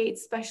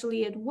communicates,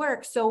 especially at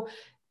work. So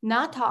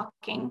not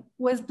talking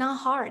was not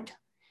hard,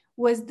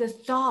 was the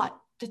thought,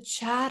 the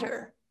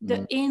chatter,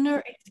 the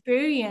inner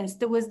experience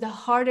that was the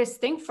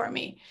hardest thing for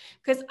me.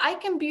 Because I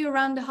can be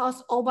around the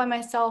house all by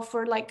myself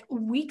for like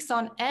weeks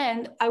on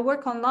end. I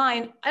work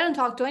online. I don't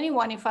talk to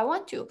anyone if I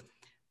want to.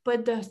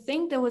 But the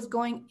thing that was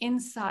going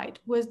inside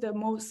was the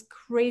most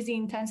crazy,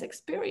 intense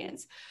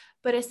experience.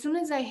 But as soon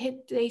as I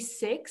hit day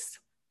 6,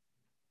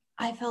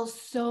 I felt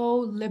so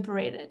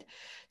liberated,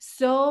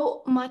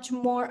 so much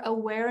more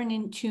aware and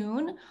in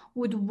tune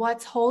with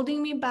what's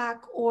holding me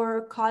back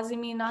or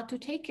causing me not to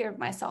take care of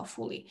myself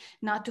fully,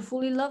 not to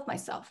fully love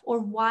myself, or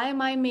why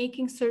am I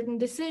making certain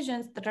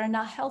decisions that are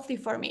not healthy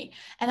for me?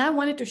 And I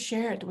wanted to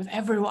share it with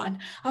everyone.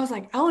 I was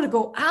like, I want to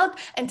go out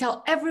and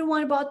tell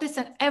everyone about this,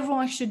 and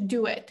everyone should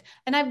do it.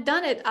 And I've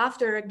done it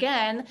after,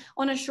 again,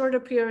 on a shorter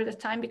period of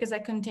time, because I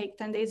couldn't take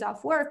 10 days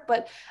off work.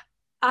 But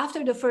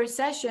after the first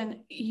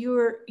session,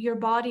 your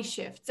body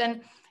shifts, and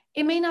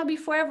it may not be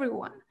for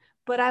everyone,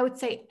 but I would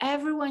say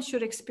everyone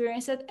should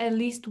experience it at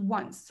least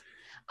once.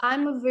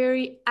 I'm a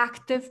very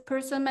active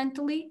person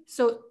mentally,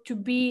 so to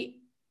be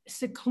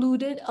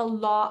secluded a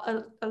lot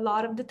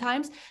of the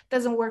times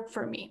doesn't work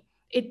for me.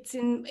 It's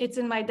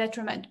in my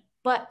detriment.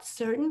 But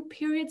certain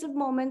periods of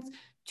moments,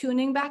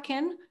 tuning back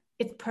in,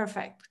 it's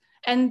perfect.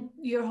 And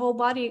your whole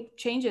body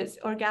changes.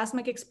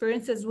 Orgasmic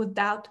experiences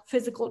without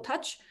physical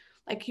touch,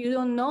 like you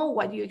don't know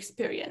what you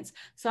experience.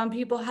 Some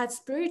people had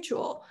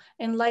spiritual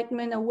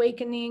enlightenment,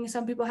 awakening.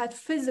 Some people had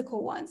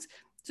physical ones.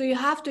 So you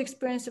have to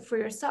experience it for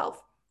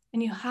yourself,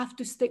 and you have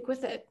to stick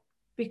with it,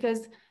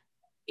 because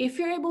if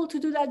you're able to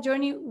do that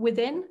journey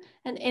within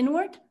and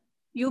inward,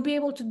 you'll be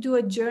able to do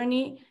a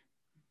journey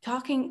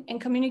talking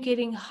and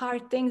communicating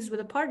hard things with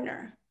a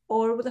partner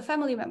or with a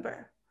family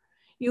member.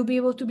 You'll be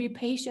able to be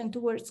patient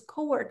towards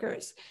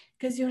coworkers,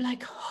 because you're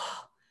like,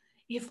 oh,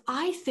 if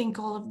I think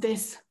all of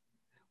this,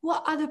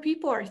 what other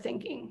people are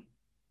thinking?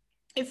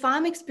 If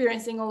I'm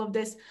experiencing all of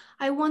this,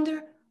 I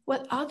wonder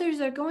what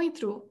others are going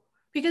through,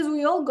 because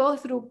we all go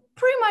through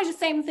pretty much the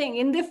same thing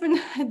in different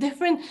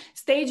different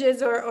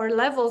stages or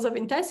levels of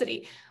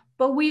intensity.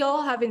 But we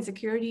all have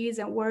insecurities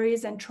and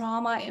worries and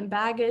trauma and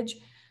baggage.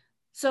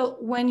 So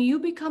when you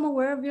become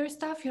aware of your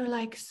stuff, you're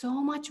like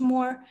so much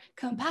more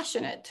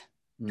compassionate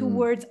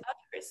towards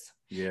others,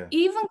 Yeah.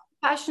 even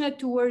compassionate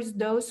towards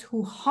those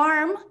who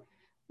harm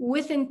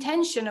with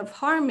intention of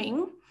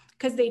harming,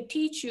 because they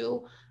teach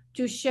you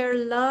to share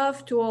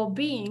love to all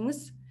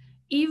beings,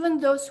 even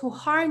those who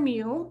harm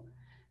you,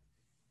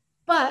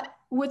 but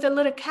with a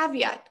little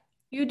caveat.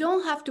 You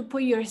don't have to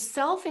put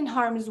yourself in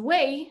harm's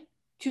way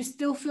to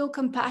still feel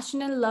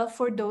compassion and love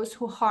for those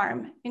who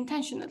harm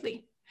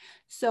intentionally.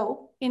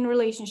 So, in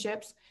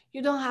relationships,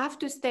 you don't have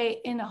to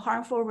stay in a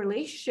harmful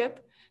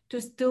relationship to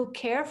still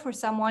care for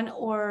someone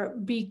or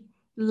be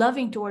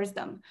loving towards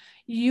them.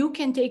 You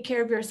can take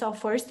care of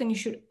yourself first, and you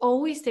should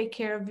always take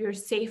care of your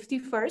safety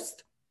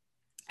first.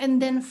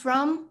 And then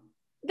from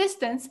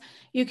distance,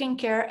 you can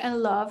care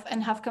and love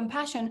and have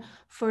compassion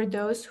for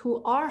those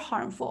who are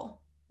harmful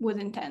with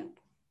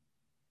intent.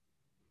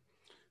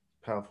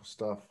 Powerful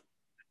stuff.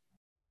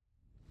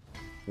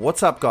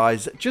 What's up,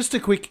 guys? Just a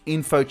quick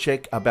info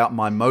check about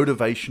my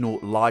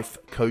motivational life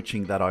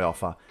coaching that I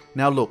offer.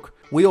 Now, look,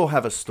 we all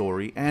have a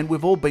story and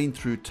we've all been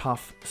through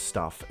tough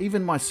stuff,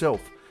 even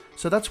myself.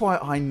 So that's why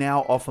I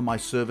now offer my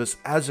service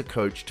as a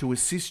coach to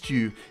assist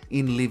you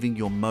in living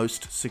your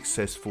most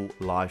successful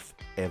life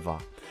ever.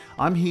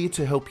 I'm here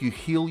to help you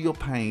heal your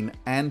pain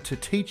and to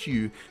teach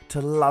you to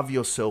love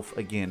yourself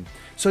again.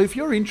 So if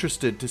you're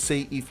interested to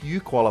see if you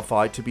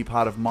qualify to be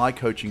part of my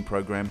coaching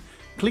program,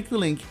 click the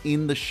link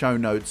in the show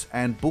notes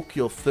and book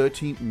your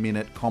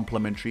 30-minute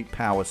complimentary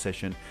power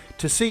session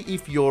to see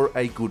if you're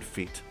a good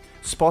fit.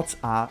 Spots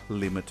are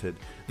limited.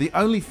 The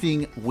only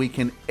thing we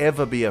can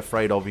ever be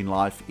afraid of in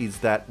life is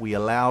that we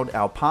allowed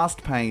our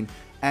past pain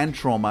and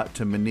trauma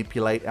to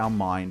manipulate our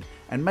mind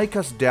and make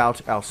us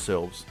doubt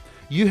ourselves.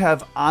 You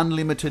have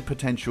unlimited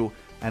potential,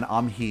 and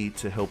I'm here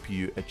to help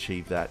you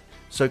achieve that.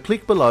 So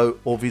click below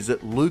or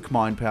visit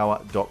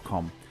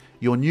lukemindpower.com.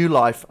 Your new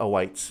life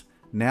awaits.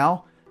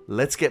 Now,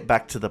 let's get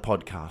back to the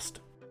podcast.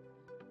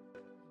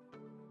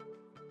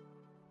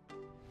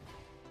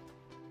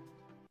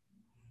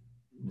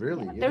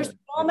 Really? Yeah. There's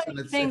so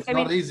many things. It's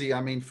not easy.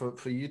 I mean,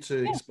 for you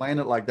to explain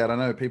it like that, I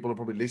know people are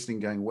probably listening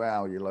going,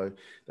 wow,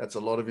 that's a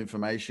lot of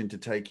information to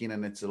take in.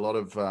 And it's a lot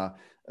of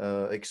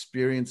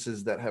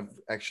experiences that have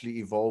actually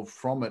evolved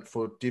from it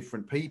for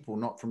different people,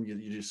 not from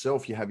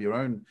yourself. You have your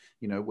own,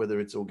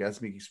 whether it's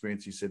orgasmic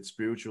experience, you said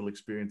spiritual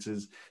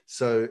experiences.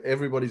 So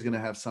everybody's going to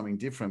have something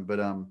different. But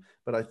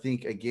I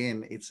think,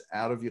 again, it's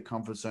out of your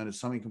comfort zone.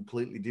 It's something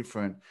completely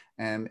different.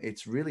 And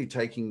it's really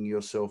taking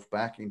yourself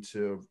back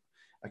into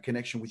a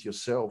connection with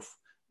yourself,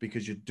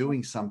 because you're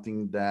doing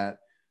something that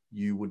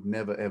you would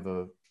never,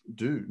 ever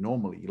do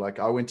normally. Like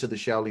I went to the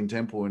Shaolin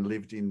Temple and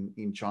lived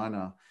in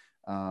China,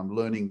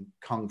 learning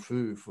Kung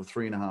Fu for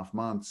 3.5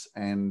 months.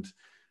 And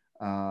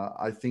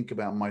I think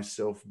about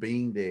myself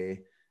being there,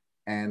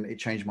 and it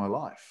changed my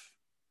life.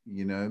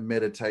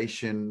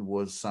 Meditation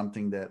was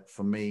something that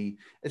for me,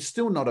 it's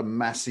still not a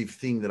massive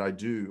thing that I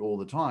do all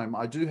the time.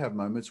 I do have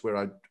moments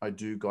where I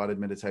do guided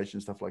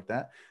meditation, stuff like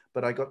that.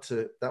 But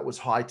that was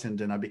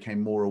heightened, and I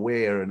became more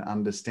aware and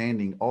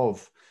understanding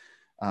of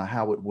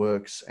how it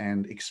works,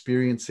 and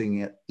experiencing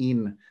it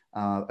in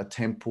a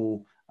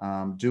temple,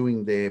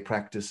 doing their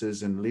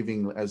practices and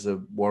living as a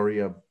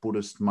warrior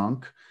Buddhist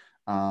monk,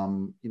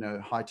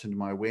 heightened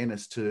my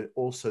awareness to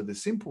also the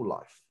simple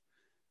life.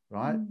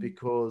 Right?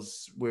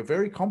 Because we're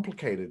very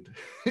complicated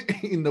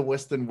in the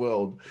Western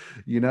world,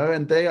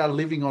 and they are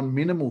living on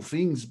minimal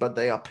things, but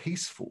they are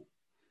peaceful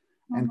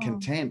and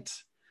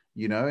content,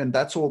 and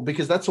that's all,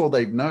 because that's all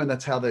they've known.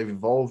 That's how they've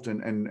evolved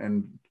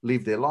and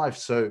lived their life.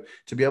 So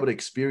to be able to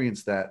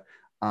experience that,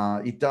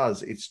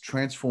 it's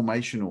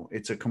transformational.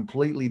 It's a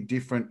completely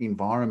different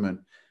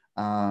environment.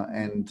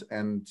 And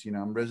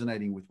I'm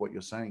resonating with what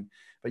you're saying,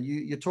 but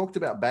you talked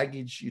about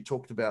baggage. You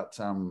talked about,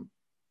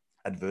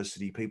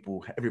 adversity.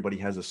 Everybody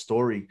has a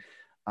story.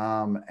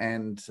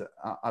 And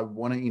I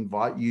want to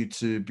invite you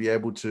to be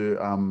able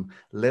to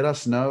let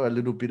us know a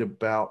little bit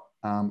about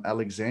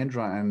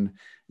Alexandra and,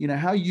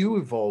 how you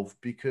evolved,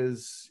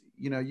 because,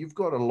 you've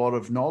got a lot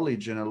of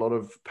knowledge and a lot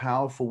of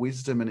powerful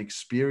wisdom and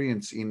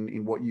experience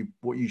in what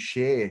you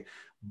share,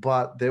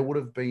 but there would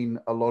have been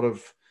a lot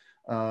of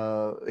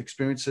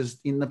experiences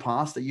in the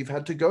past that you've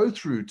had to go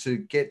through to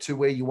get to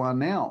where you are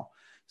now.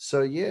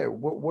 So yeah,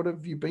 what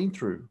have you been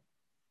through?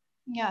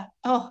 Yeah.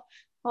 Oh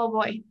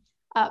boy.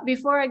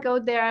 Before I go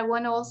there, I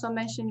want to also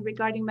mention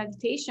regarding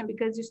meditation,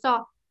 because you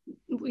saw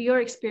your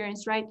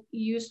experience, right?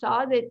 You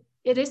saw that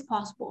it is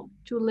possible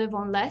to live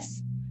on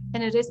less,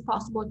 and it is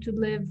possible to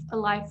live a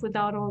life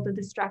without all the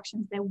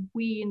distractions that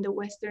we in the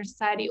Western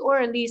society, or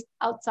at least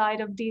outside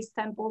of these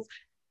temples,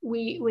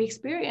 we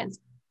experience.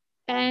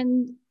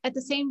 And at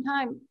the same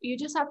time, you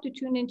just have to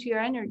tune into your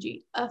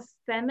energy. A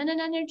feminine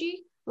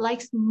energy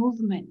likes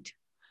movement.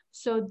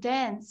 So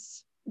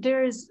dance,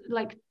 there's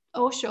like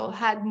Osho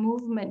had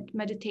movement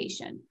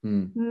meditation.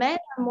 Men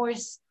are more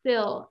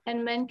still,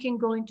 and men can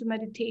go into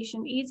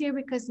meditation easier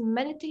because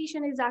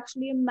meditation is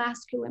actually a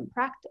masculine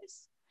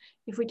practice.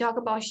 If we talk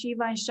about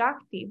Shiva and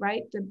Shakti,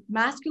 right? The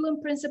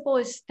masculine principle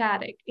is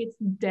static, it's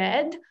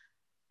dead.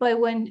 But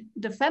when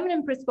the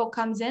feminine principle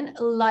comes in,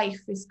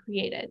 life is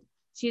created.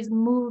 She's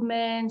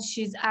movement,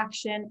 she's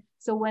action.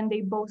 So when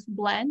they both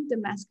blend, the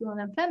masculine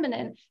and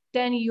feminine,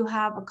 then you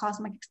have a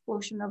cosmic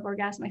explosion of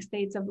orgasmic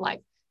states of life.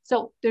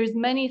 So there's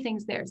many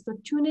things there. So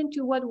tune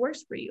into what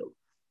works for you.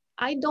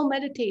 I don't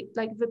meditate.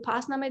 Like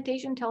Vipassana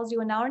meditation tells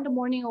you an hour in the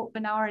morning or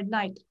an hour at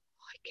night.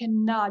 I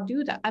cannot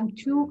do that. I'm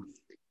too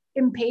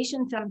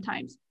impatient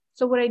sometimes.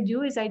 So what I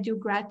do is I do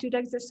gratitude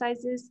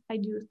exercises, I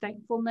do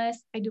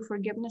thankfulness, I do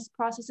forgiveness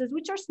processes,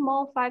 which are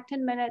small, 5-10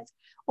 minutes,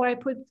 or I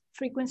put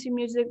frequency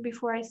music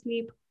before I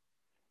sleep.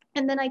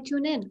 And then I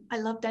tune in. I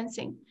love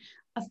dancing.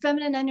 A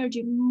feminine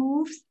energy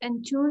moves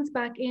and tunes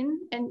back in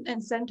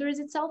and centers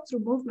itself through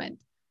movement.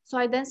 So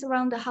I dance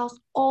around the house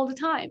all the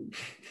time.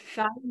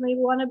 Guys may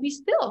want to be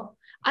still.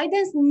 I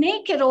dance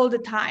naked all the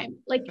time.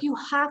 Like you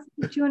have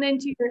to tune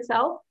into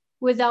yourself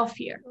without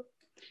fear.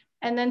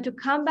 And then to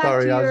come back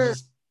Sorry, to I was your...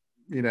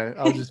 just,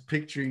 I was just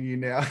picturing you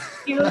now.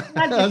 You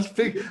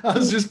I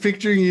was just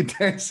picturing you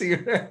dancing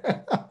around.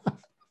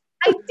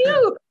 I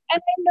do.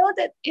 And I know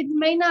that it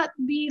may not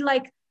be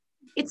like,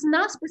 it's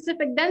not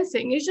specific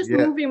dancing. It's just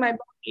moving my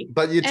body.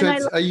 But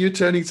are you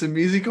turning some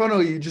music on, or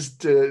are you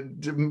just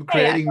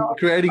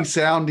creating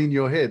sound in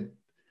your head?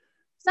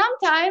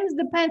 Sometimes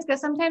depends,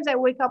 because sometimes I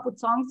wake up with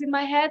songs in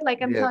my head.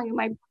 Like I'm telling you,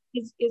 my body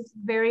is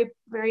very,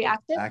 very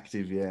active.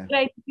 Active, yeah.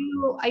 But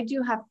I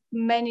do have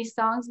many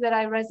songs that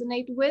I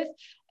resonate with,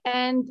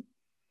 and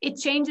it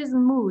changes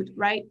mood,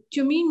 right?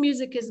 To me,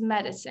 music is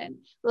medicine.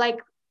 Like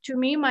to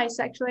me, my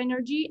sexual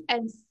energy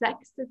and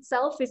sex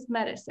itself is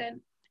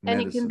medicine. And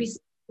it can be,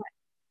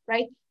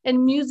 right?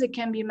 And music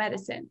can be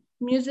medicine.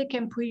 Music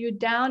can put you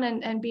down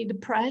and be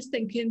depressed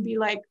and can be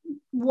like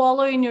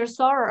wallow in your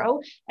sorrow.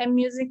 And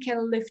music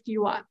can lift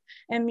you up.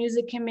 And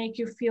music can make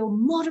you feel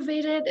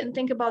motivated and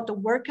think about the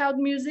workout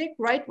music,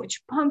 right?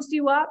 Which pumps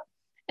you up.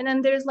 And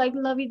then there's like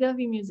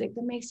lovey-dovey music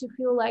that makes you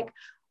feel like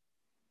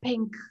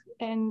pink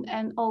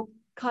and all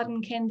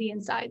cotton candy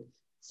inside.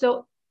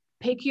 So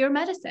pick your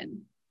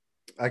medicine.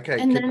 Okay,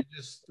 and can you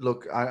just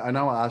look, I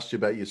know I asked you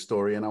about your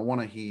story and I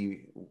want to hear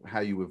how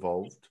you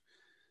evolved,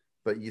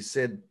 but you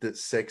said that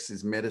sex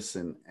is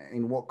medicine.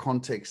 In what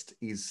context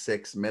is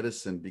sex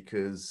medicine?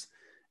 Because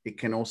it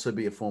can also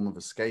be a form of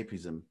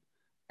escapism.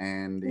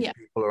 And if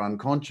people are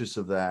unconscious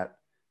of that,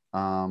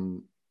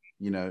 can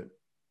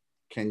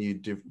you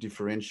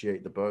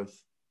differentiate the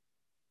both?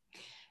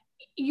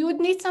 You would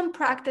need some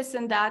practice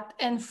in that.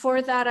 And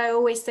for that, I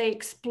always say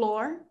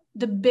explore.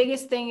 The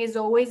biggest thing is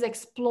always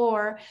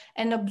explore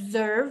and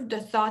observe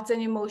the thoughts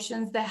and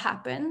emotions that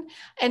happen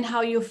and how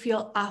you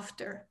feel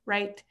after,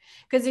 right?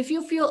 Because if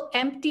you feel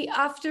empty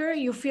after,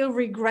 you feel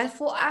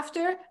regretful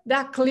after,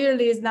 that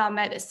clearly is not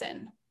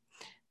medicine.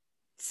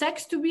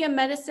 Sex to be a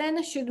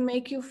medicine should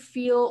make you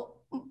feel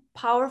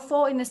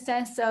powerful in the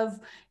sense of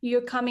you're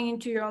coming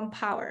into your own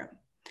power.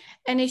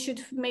 And it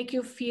should make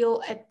you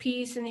feel at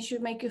peace, and it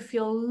should make you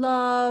feel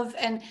love,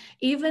 and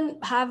even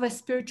have a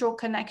spiritual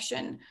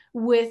connection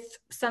with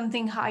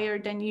something higher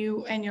than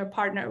you and your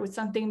partner, with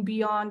something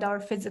beyond our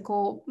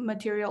physical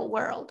material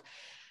world.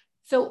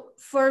 So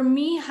for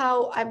me,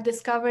 how I've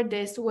discovered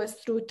this was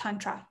through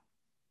Tantra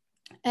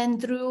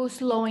and through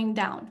slowing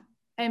down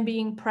and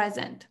being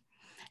present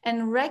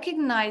and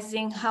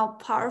recognizing how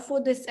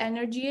powerful this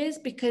energy is,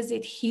 because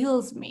it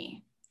heals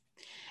me.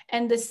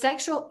 And the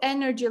sexual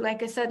energy,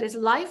 like I said, is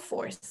life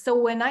force. So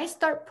when I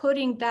start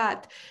putting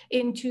that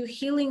into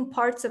healing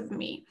parts of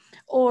me,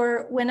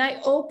 or when I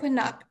open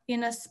up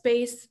in a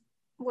space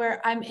where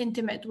I'm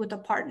intimate with a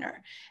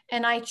partner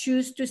and I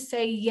choose to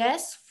say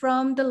yes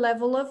from the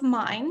level of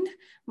mind,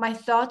 my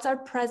thoughts are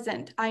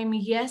present. I'm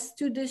yes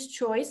to this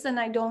choice and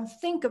I don't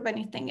think of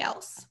anything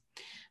else.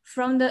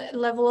 From the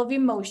level of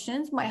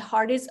emotions, my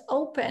heart is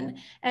open.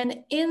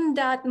 And in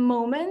that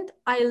moment,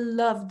 I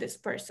love this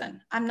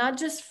person. I'm not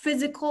just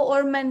physical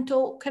or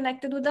mental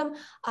connected with them.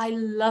 I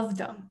love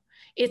them.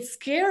 It's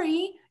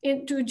scary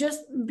to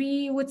just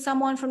be with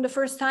someone from the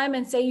first time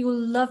and say you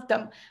love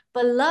them.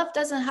 But love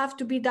doesn't have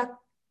to be that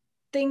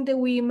thing that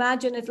we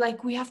imagine is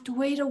like, we have to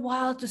wait a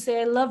while to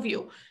say, I love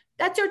you.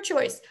 That's your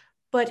choice.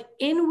 But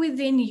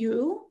within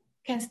you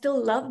can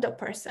still love the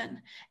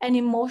person and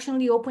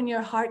emotionally open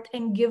your heart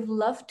and give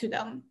love to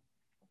them.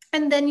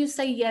 And then you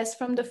say yes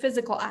from the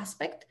physical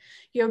aspect.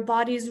 Your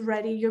body's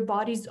ready, your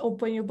body's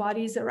open, your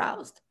body's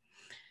aroused.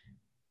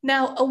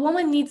 Now, a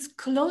woman needs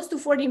close to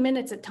 40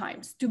 minutes at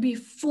times to be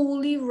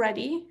fully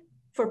ready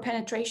for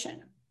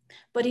penetration.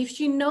 But if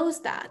she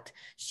knows that,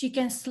 she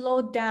can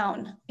slow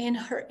down in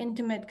her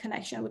intimate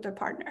connection with her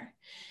partner.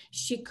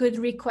 She could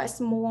request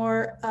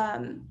more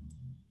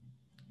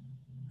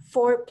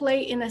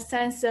foreplay in a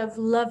sense of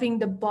loving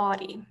the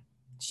body.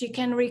 She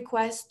can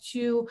request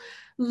to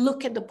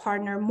look at the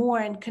partner more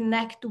and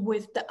connect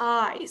with the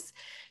eyes.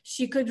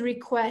 She could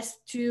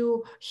request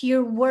to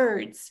hear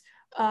words,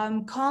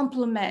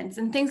 compliments,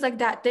 and things like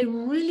that. They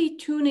really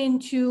tune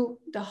into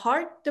the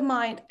heart, the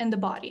mind, and the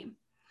body.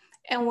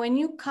 And when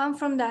you come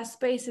from that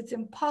space, it's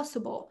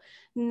impossible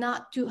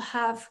not to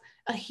have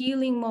a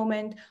healing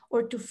moment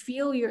or to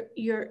feel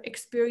your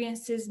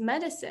experiences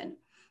medicine,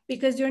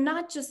 because you're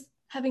not just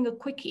having a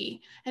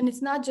quickie and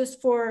it's not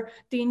just for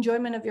the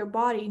enjoyment of your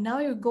body. Now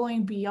you're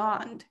going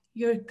beyond.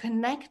 You're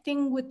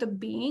connecting with the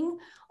being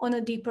on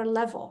a deeper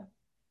level.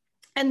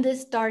 And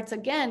this starts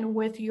again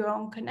with your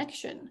own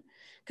connection,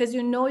 because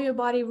you know your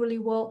body really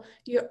well.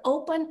 You're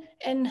open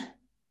and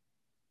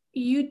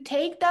you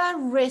take that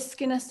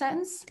risk in a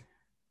sense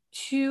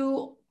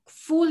to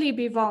fully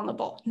be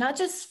vulnerable, not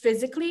just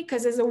physically,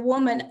 because as a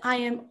woman, I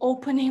am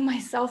opening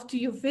myself to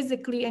you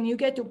physically and you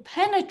get to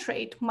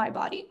penetrate my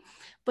body,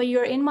 but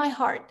you're in my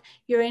heart,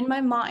 you're in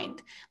my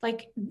mind.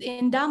 Like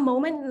in that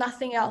moment,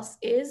 nothing else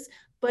is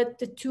but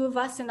the two of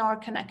us and our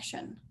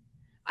connection.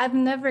 I've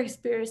never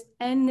experienced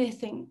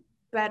anything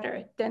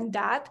better than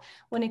that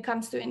when it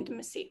comes to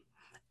intimacy.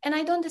 And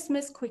I don't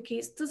dismiss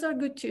quickies. Those are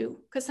good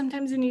too, because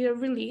sometimes you need a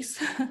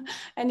release.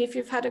 And if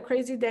you've had a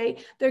crazy day,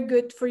 they're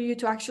good for you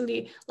to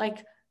actually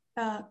like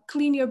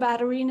clean your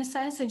battery in a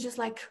sense and just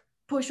like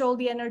push all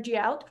the energy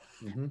out.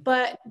 Mm-hmm.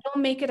 But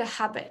don't make it a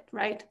habit,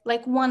 right?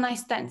 Like one night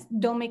stands,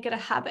 don't make it a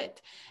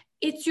habit.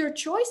 It's your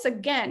choice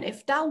again.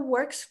 If that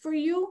works for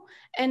you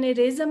and it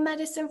is a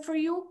medicine for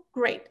you,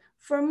 great.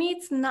 For me,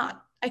 it's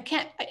not. I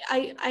can't,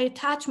 I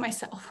attach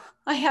myself.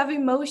 I have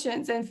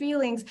emotions and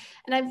feelings,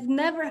 and I've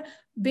never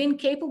been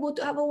capable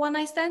to have a one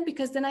night stand,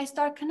 because then I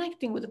start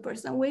connecting with the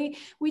person. We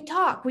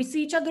talk, we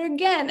see each other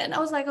again. And I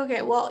was like,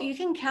 okay, well, you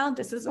can count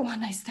this as a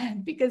one night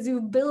stand because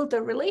you build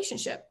a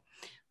relationship,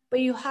 but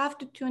you have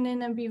to tune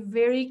in and be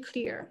very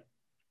clear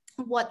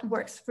what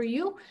works for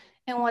you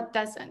and what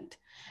doesn't.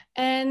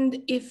 And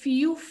if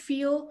you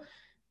feel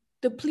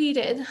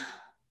depleted,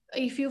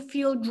 if you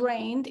feel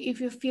drained,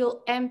 if you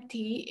feel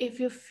empty, if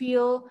you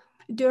feel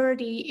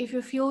dirty, if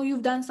you feel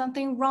you've done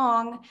something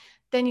wrong,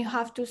 then you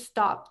have to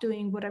stop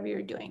doing whatever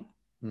you're doing.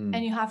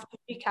 And you have to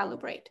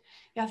recalibrate.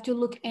 You have to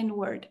look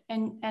inward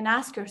and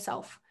ask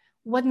yourself,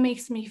 what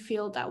makes me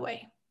feel that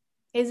way?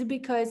 Is it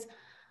because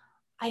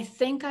I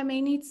think I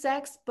may need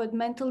sex, but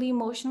mentally,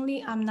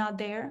 emotionally, I'm not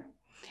there?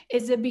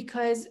 Is it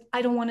because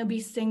I don't want to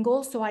be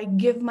single, so I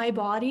give my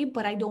body,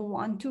 but I don't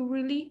want to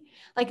really?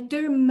 Like,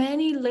 there are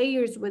many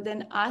layers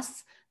within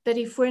us that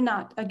if we're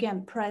not,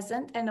 again,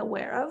 present and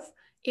aware of,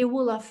 it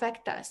will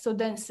affect us. So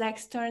then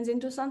sex turns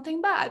into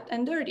something bad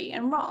and dirty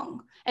and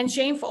wrong and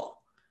shameful.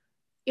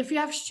 If you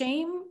have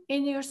shame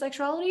in your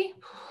sexuality,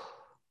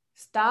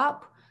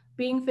 stop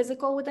being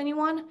physical with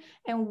anyone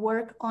and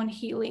work on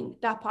healing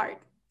that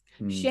part.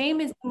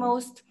 Shame is the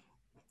most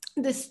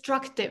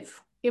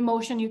destructive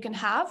emotion you can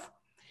have,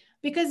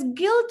 because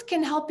guilt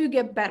can help you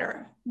get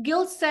better.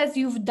 Guilt says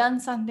you've done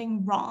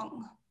something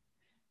wrong.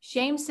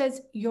 Shame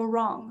says you're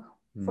wrong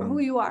for who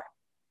you are,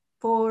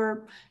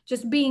 for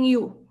just being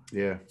you.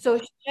 Yeah. So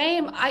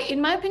shame,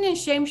 in my opinion,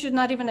 shame should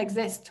not even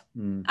exist.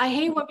 I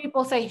hate when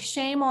people say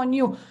shame on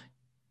you.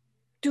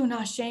 Do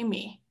not shame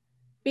me,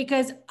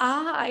 because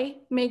I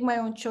make my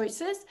own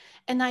choices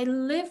and I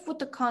live with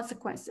the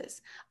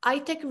consequences. I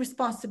take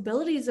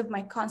responsibilities of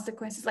my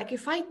consequences. Like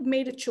if I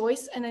made a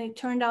choice and then it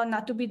turned out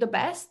not to be the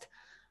best,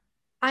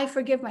 I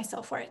forgive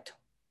myself for it.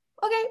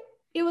 Okay,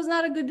 it was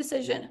not a good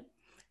decision,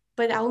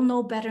 but I'll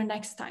know better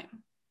next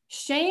time.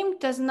 Shame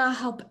does not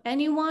help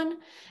anyone,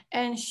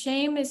 and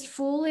shame is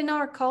full in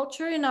our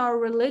culture, in our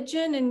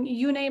religion, and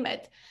you name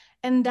it.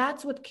 And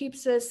that's what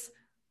keeps us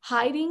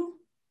hiding,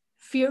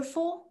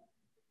 fearful,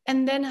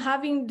 and then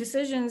having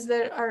decisions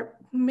that are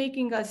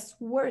making us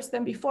worse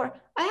than before.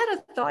 I had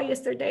a thought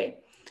yesterday.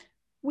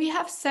 We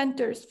have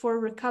centers for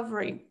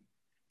recovery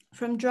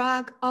from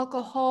drug,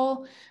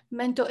 alcohol,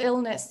 mental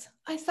illness.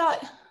 I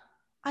thought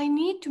I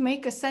need to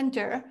make a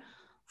center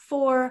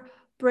for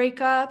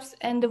breakups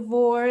and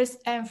divorce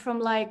and from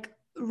like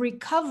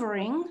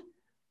recovering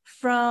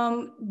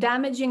from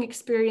damaging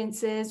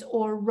experiences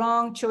or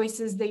wrong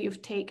choices that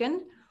you've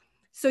taken.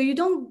 So you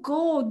don't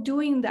go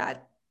doing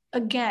that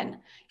again.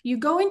 You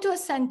go into a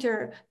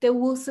center that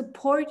will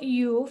support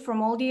you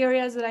from all the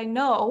areas that I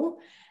know,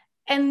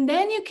 And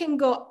then you can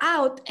go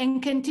out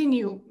and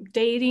continue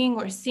dating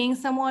or seeing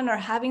someone or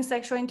having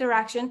sexual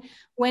interaction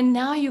when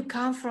now you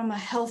come from a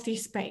healthy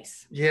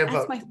space. Yeah,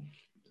 That's but my.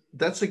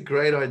 that's a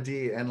great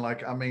idea. And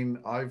like, I mean,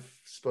 I've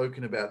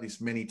spoken about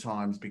this many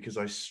times because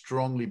I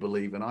strongly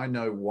believe, and I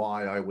know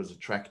why I was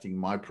attracting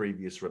my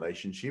previous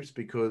relationships,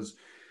 because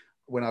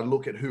when I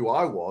look at who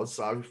I was,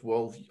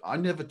 I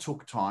never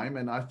took time.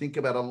 And I think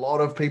about a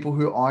lot of people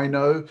who I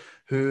know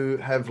who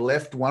have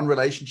left one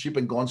relationship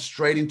and gone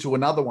straight into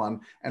another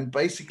one. And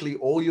basically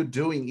all you're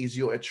doing is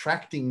you're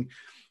attracting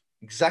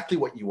exactly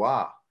what you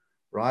are,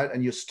 right?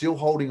 And you're still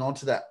holding on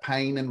to that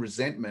pain and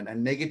resentment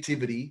and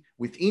negativity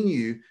within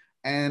you.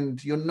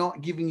 And you're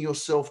not giving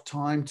yourself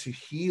time to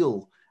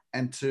heal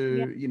and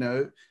Yeah.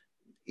 to,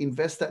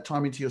 invest that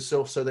time into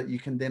yourself so that you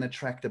can then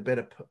attract a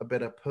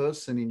better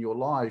person in your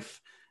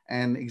life.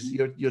 And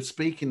you're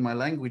speaking my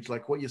language.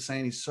 Like what you're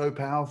saying is so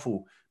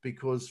powerful,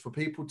 because for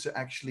people to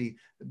actually,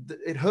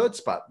 it hurts,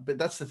 but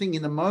that's the thing.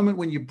 In the moment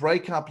when you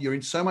break up, you're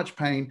in so much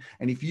pain,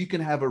 and if you can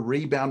have a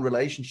rebound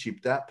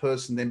relationship, that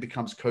person then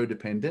becomes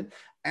codependent,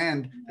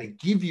 and they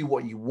give you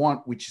what you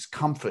want, which is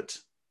comfort.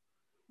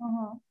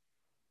 Uh-huh.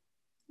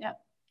 Yeah.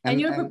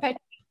 And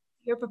And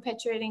you're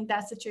perpetuating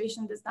that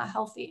situation that's not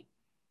healthy.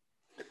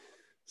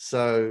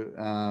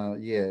 so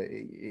yeah,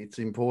 it's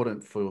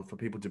important for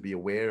people to be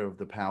aware of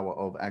the power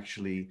of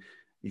actually,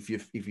 if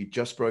you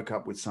just broke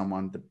up with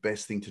someone, the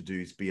best thing to do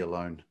is be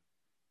alone.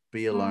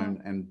 Be Mm.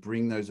 alone and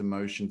bring those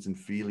emotions and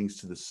feelings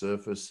to the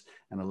surface,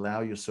 and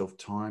allow yourself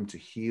time to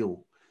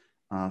heal,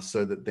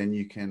 so that then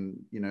you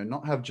can,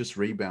 not have just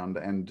rebound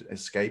and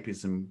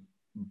escapism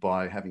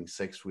by having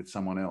sex with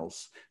someone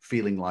else,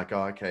 feeling like,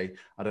 oh, okay,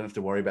 I don't have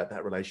to worry about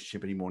that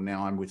relationship anymore.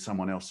 Now I'm with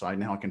someone else. So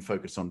now I can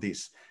focus on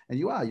this. And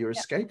you're Yeah.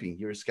 escaping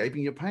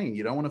your pain.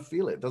 You don't want to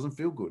feel it. It doesn't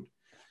feel good.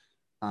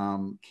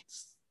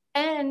 It's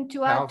And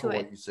to add to powerful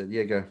what it, you said.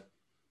 Yeah, go.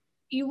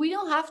 we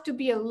don't have to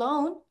be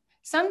alone.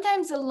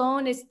 Sometimes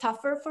alone is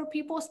tougher for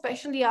people,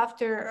 especially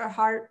after a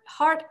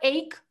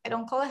heartache. I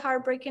don't call it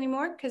heartbreak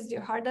anymore because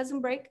your heart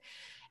doesn't break.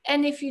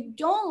 And if you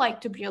don't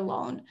like to be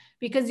alone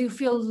because you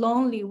feel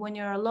lonely when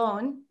you're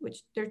alone, which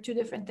they're two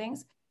different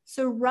things,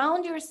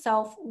 surround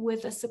yourself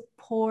with a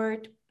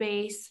support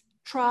base,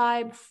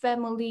 tribe,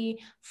 family,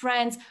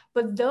 friends,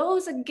 but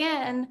those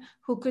again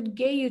who could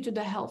get you to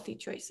the healthy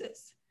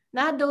choices.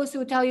 Not those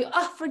who tell you,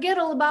 oh, forget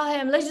all about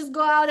him. Let's just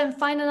go out and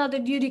find another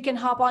dude you can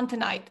hop on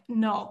tonight.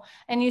 No.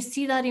 And you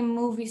see that in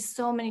movies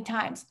so many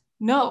times.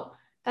 No,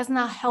 that's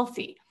not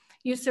healthy.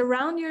 You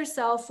surround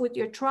yourself with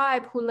your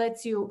tribe who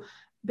lets you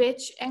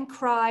bitch and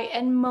cry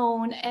and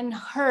moan and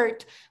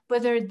hurt,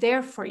 but they're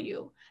there for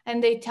you.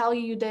 And they tell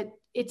you that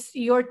it's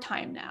your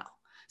time now.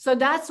 So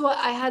that's what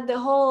I had the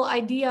whole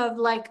idea of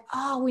like,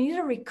 oh, we need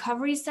a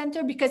recovery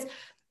center because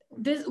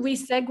this we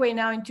segue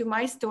now into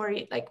my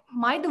story. Like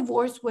my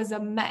divorce was a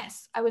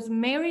mess. I was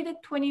married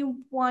at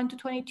 21 to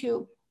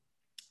 22.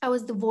 I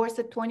was divorced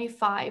at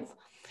 25.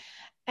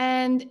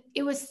 And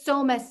it was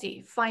so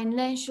messy,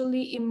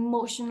 financially,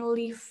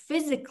 emotionally,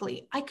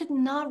 physically. I could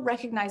not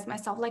recognize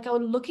myself. Like I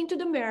would look into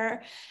the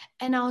mirror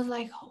and I was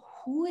like,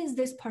 who is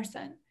this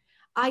person?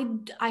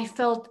 I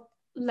felt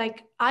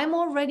like I'm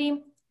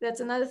already,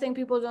 that's another thing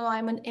people don't know,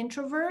 I'm an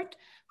introvert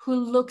who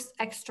looks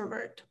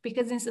extrovert,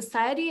 because in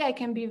society I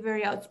can be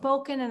very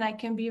outspoken and I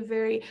can be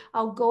very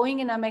outgoing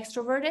and I'm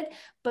extroverted,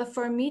 but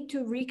for me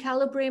to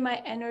recalibrate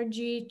my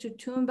energy, to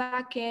tune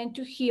back in,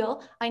 to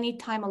heal, I need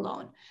time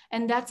alone.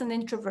 And that's an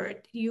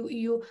introvert.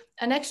 You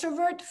An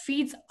extrovert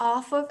feeds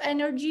off of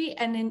energy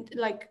and then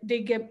like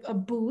they get a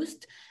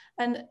boost.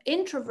 An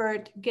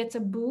introvert gets a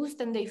boost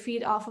and they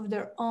feed off of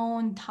their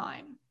own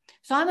time.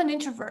 So I'm an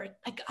introvert,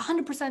 like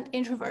 100%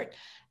 introvert.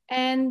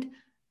 And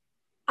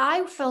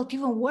I felt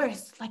even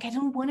worse. Like I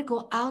don't want to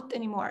go out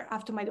anymore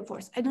after my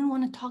divorce. I don't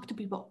want to talk to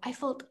people. I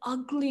felt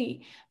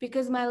ugly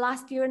because my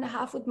last year and a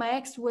half with my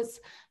ex was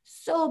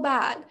so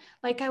bad.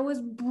 Like I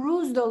was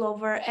bruised all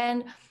over,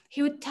 and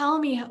he would tell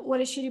me what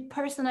a shitty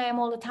person I am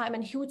all the time,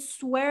 and he would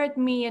swear at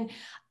me, and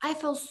I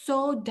felt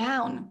so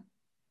down.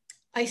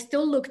 I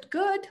still looked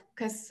good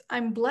because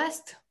I'm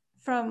blessed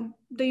from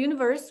the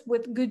universe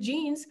with good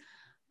genes,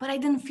 but I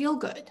didn't feel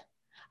good.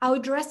 I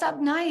would dress up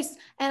nice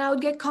and I would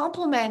get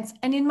compliments.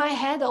 And in my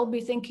head, I'll be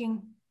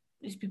thinking,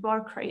 these people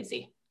are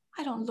crazy.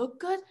 I don't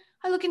look good.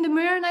 I look in the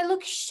mirror and I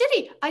look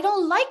shitty. I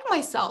don't like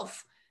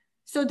myself.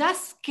 So that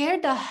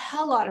scared the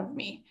hell out of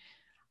me.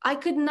 I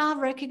could not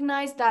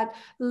recognize that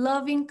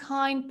loving,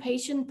 kind,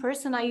 patient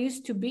person I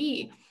used to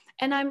be.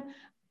 And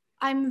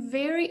I'm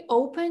very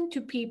open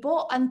to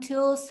people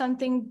until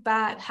something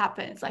bad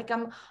happens. Like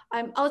I'm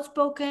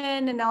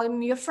outspoken and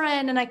I'm your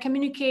friend and I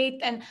communicate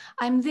and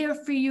I'm there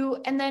for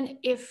you. And then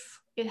if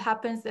it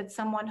happens that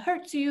someone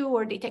hurts you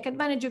or they take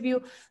advantage of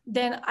you,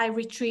 then I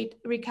retreat,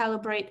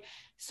 recalibrate.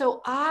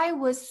 So I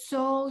was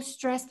so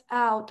stressed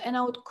out and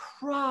I would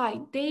cry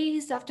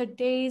days after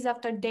days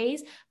after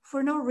days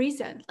for no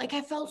reason. Like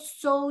I felt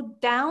so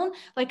down,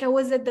 like I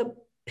was at the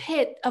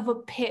pit of a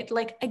pit.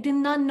 Like I did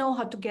not know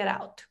how to get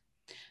out.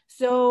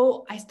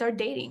 So I start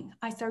dating,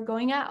 I start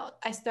going out,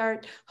 I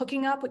start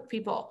hooking up with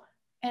people.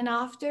 And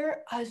after,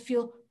 I would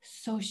feel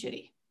so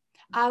shitty.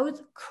 I would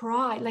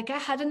cry. Like I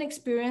had an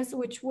experience,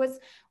 which was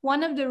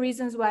one of the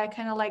reasons why I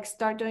kind of like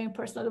start doing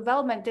personal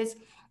development is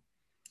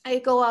I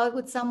go out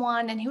with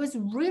someone and he was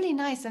really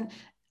nice. And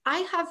I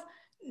have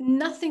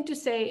nothing to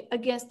say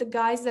against the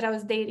guys that I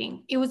was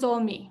dating. It was all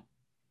me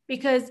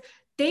because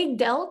they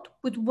dealt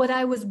with what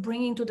I was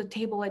bringing to the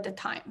table at the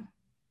time.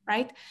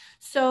 Right.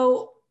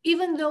 So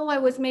even though I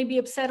was maybe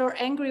upset or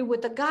angry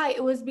with the guy,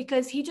 it was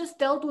because he just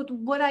dealt with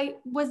what I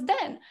was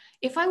then.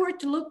 If I were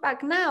to look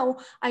back now,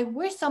 I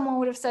wish someone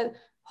would have said,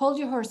 hold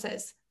your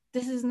horses.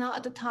 This is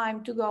not the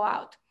time to go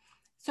out.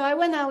 So I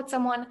went out with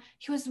someone,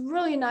 he was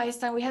really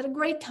nice and we had a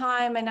great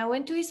time and I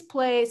went to his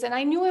place and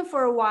I knew him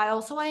for a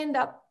while. So I ended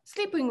up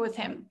sleeping with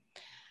him.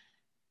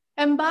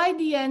 And by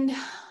the end,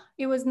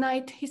 it was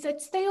night. He said,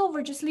 stay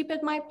over, just sleep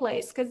at my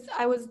place. Because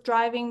I was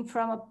driving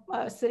from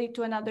a city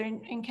to another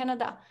in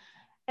Canada.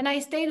 And I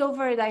stayed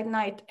over that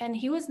night and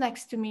he was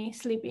next to me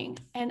sleeping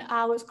and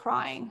I was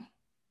crying.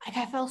 Like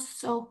I felt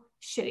so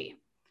shitty.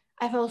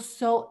 I felt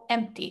so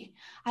empty.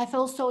 I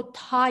felt so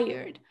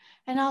tired.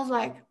 And I was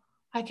like,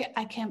 I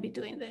can't be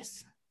doing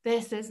this.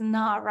 This is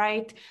not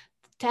right.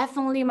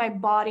 Definitely my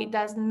body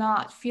does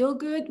not feel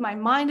good. My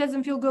mind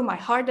doesn't feel good. My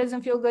heart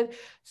doesn't feel good.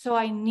 So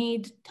I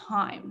need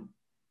time.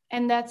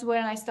 And that's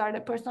when I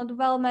started personal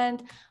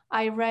development.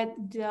 I read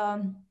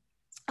the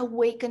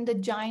Awaken the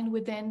Giant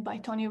Within by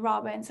Tony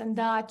Robbins, and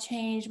that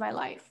changed my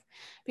life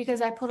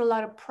because I put a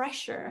lot of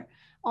pressure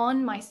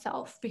on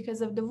myself because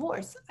of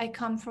divorce. I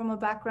come from a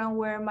background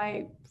where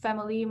my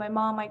family, my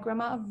mom, my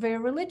grandma are very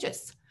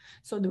religious.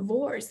 So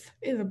divorce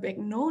is a big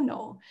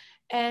no-no.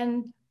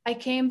 And I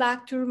came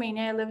back to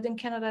Romania. I lived in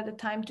Canada at the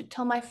time to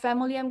tell my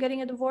family I'm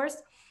getting a divorce.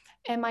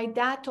 And my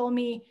dad told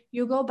me,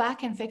 you go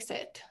back and fix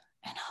it.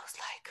 And I was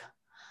like,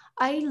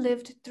 I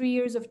lived 3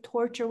 years of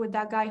torture with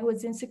that guy who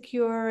was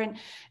insecure and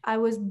I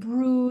was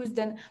bruised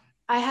and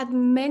I had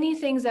many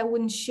things I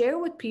wouldn't share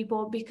with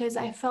people because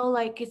I felt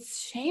like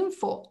it's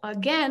shameful.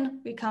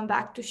 Again, we come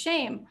back to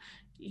shame.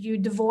 You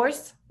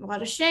divorced,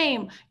 what a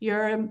shame.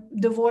 You're a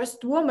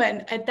divorced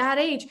woman at that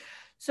age.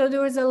 So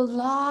there was a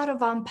lot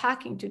of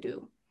unpacking to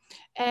do.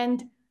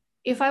 And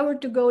if I were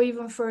to go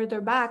even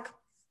further back,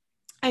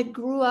 I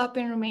grew up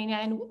in Romania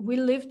and we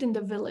lived in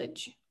the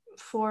village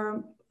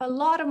for a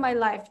lot of my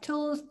life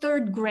till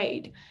third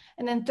grade.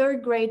 And then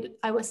third grade,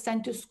 I was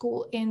sent to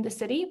school in the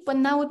city, but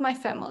not with my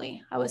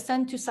family. I was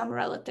sent to some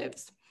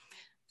relatives.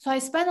 So I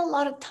spent a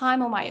lot of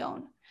time on my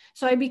own.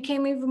 So I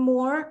became even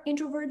more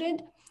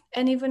introverted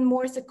and even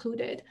more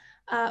secluded.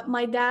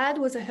 My dad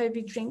was a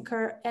heavy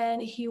drinker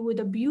and he would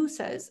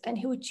abuse us and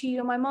he would cheat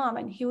on my mom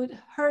and he would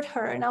hurt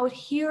her and I would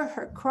hear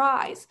her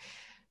cries.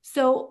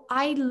 So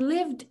I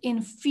lived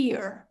in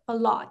fear a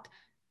lot.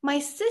 My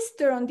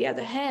sister, on the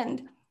other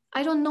hand,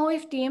 I don't know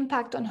if the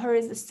impact on her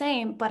is the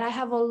same, but I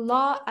had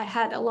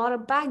a lot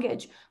of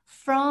baggage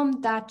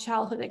from that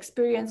childhood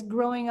experience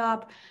growing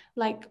up,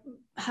 like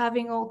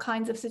having all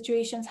kinds of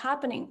situations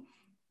happening.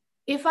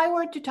 If I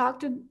were to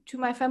talk to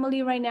my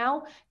family right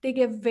now, they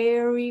get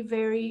very,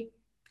 very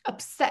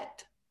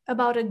upset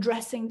about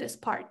addressing this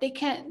part. They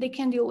can't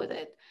deal with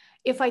it.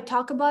 If I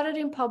talk about it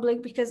in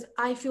public, because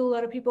I feel a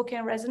lot of people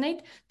can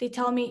resonate, they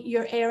tell me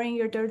you're airing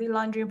your dirty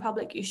laundry in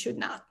public. You should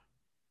not.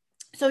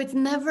 So it's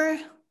never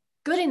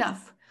good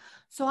enough.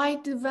 So I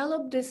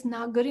developed this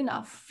not good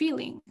enough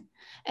feeling.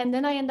 And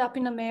then I end up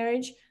in a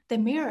marriage that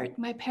mirrored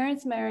my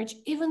parents' marriage,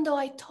 even though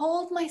I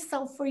told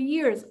myself for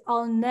years,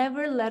 I'll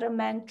never let a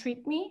man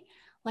treat me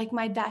like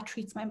my dad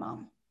treats my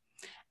mom.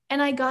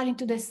 And I got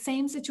into the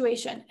same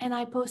situation and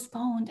I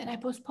postponed and I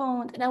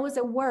postponed. And I was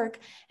at work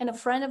and a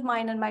friend of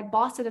mine and my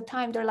boss at the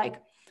time, they're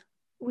like,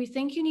 we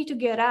think you need to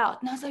get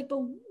out. And I was like,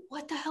 but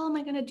what the hell am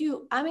I going to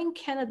do? I'm in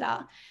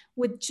Canada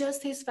with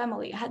just his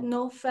family. I had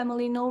no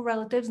family, no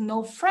relatives,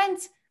 no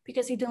friends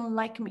because he didn't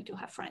like me to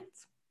have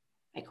friends.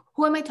 Like,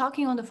 who am I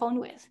talking on the phone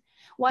with?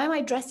 Why am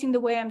I dressing the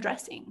way I'm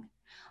dressing?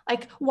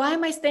 Like, why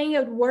am I staying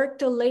at work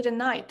till late at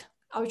night?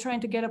 I was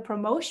trying to get a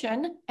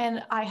promotion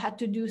and I had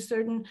to do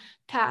certain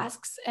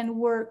tasks and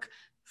work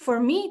for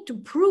me to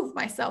prove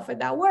myself at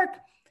that work.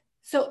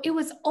 So it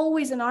was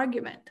always an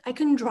argument. I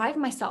couldn't drive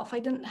myself. I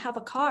didn't have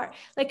a car.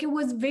 Like it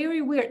was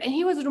very weird. And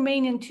he was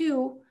Romanian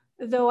too,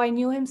 though I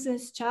knew him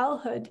since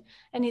childhood.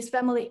 And his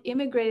family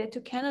immigrated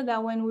to Canada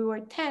when we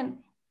were 10.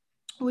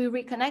 We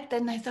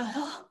reconnected and I thought,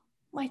 oh,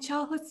 my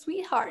childhood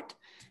sweetheart.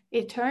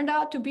 It turned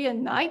out to be a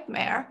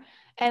nightmare.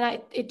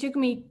 And it took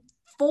me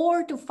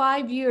 4 to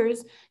 5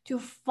 years to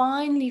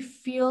finally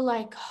feel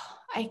like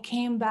I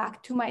came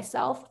back to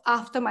myself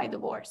after my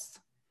divorce.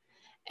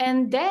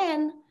 And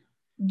then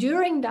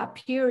during that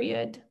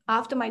period,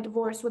 after my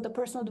divorce, with the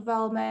personal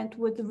development,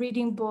 with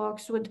reading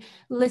books, with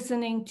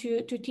listening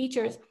to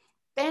teachers,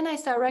 then I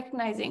start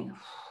recognizing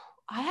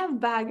I have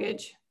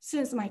baggage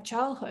since my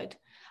childhood.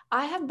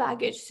 I have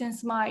baggage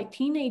since my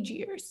teenage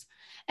years.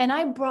 And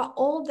I brought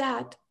all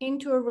that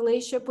into a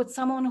relationship with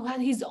someone who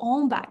had his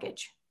own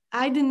baggage.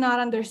 I did not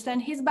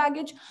understand his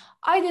baggage.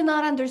 I did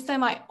not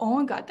understand my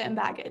own goddamn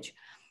baggage.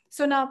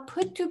 So now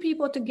put two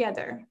people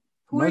together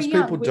who are Most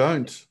people young.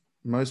 don't.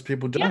 Most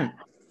people Yeah, don't.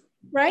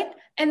 right?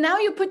 And now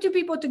you put two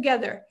people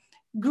together,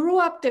 grew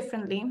up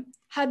differently,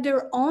 had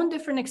their own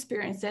different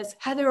experiences,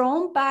 had their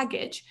own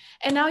baggage,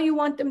 and now you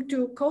want them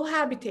to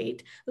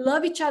cohabitate,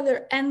 love each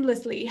other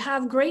endlessly,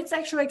 have great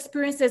sexual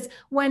experiences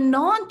when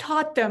no one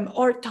taught them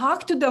or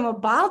talked to them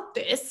about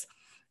this.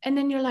 And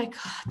then you're like,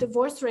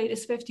 divorce rate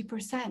is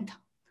 50%.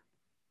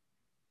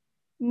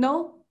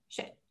 No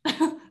shit.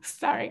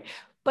 Sorry.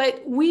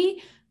 But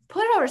we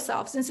put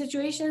ourselves in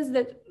situations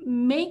that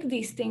make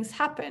these things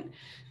happen.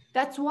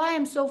 That's why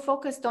I'm so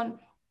focused on,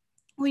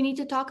 we need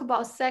to talk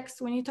about sex,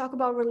 we need to talk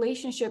about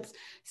relationships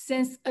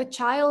since a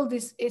child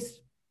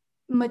is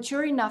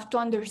mature enough to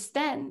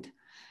understand.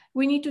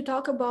 We need to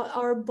talk about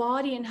our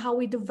body and how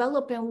we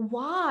develop and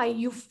why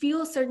you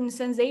feel certain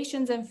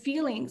sensations and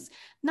feelings,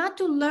 not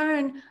to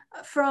learn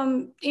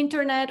from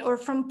internet or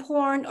from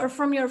porn or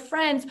from your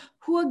friends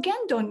who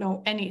again don't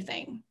know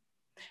anything.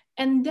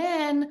 And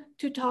then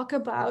to talk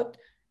about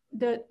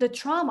the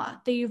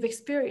trauma that you've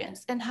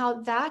experienced and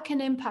how that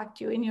can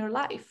impact you in your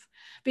life,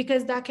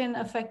 because that can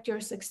affect your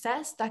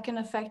success, that can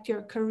affect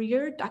your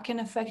career, that can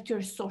affect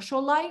your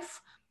social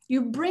life.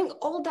 You bring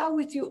all that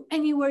with you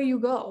anywhere you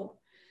go.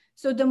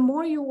 So the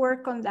more you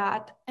work on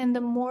that and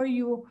the more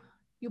you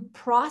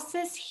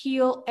process,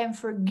 heal, and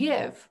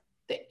forgive,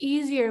 the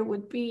easier it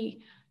would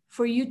be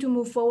for you to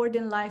move forward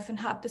in life and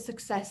have the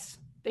success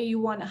that you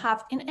want to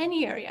have in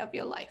any area of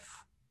your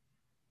life.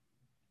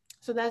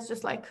 So that's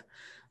just like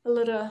a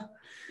little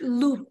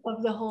loop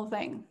of the whole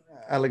thing.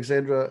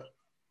 Alexandra,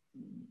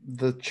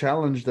 the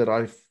challenge that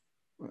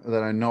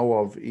I know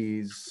of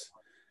is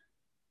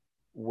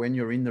when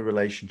you're in the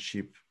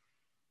relationship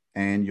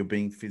and you're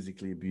being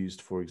physically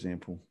abused, for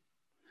example.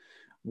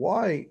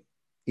 Why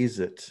is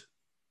it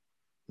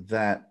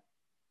that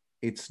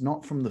it's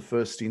not from the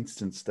first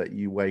instance that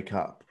you wake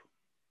up?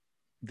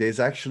 There's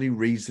actually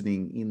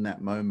reasoning in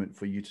that moment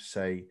for you to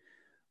say,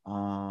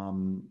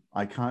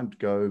 I can't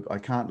go, I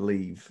can't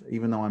leave,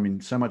 even though I'm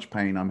in so much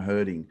pain, I'm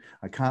hurting.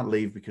 I can't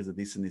leave because of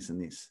this and this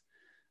and this.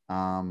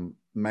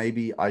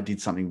 Maybe I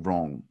did something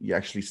wrong. You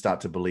actually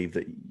start to believe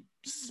that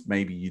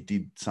maybe you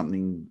did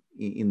something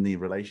in the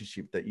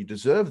relationship that you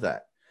deserve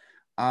that.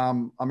 I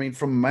mean,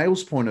 from a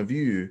male's point of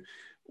view,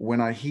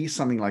 when I hear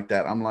something like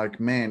that, I'm like,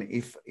 man,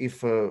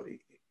 if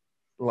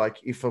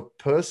a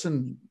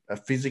person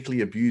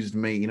physically abused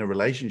me in a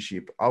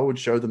relationship, I would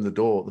show them the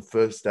door the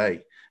first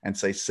day and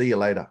say, see you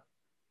later.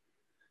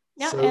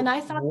 Yeah, So and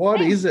I thought what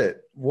the same. is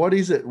it? What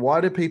is it?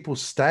 Why do people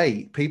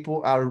stay?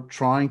 People are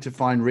trying to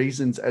find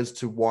reasons as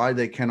to why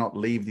they cannot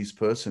leave this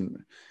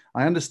person.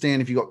 I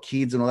understand if you got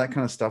kids and all that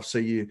kind of stuff,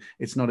 so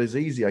it's not as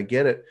easy. I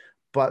get it.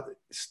 But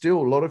still,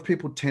 a lot of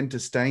people tend to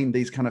stay in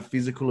these kind of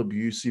physical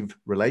abusive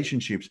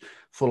relationships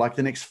for like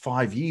the next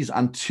 5 years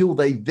until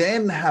they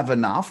then have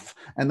enough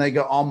and they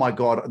go, oh my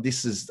God,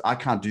 I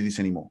can't do this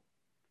anymore.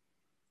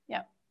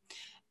 Yeah.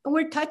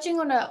 We're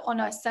touching on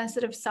a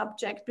sensitive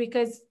subject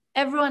because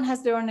everyone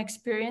has their own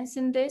experience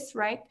in this,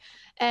 right?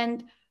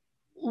 And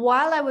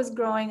while I was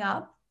growing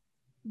up,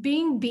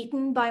 being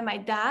beaten by my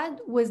dad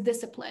was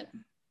discipline.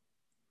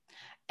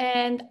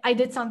 And I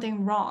did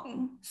something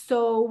wrong.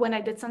 So when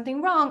I did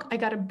something wrong, I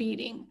got a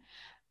beating.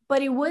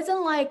 But it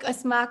wasn't like a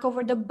smack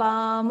over the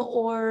bum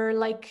or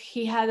like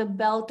he had a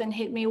belt and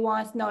hit me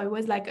once. No, it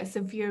was like a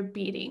severe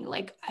beating.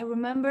 Like I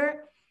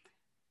remember,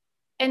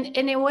 and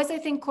it was, I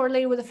think,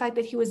 correlated with the fact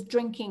that he was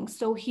drinking.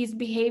 So his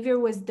behavior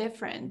was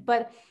different.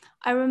 But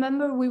I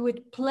remember we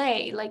would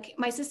play, like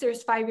my sister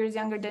is 5 years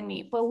younger than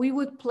me, but we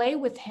would play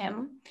with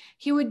him.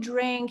 He would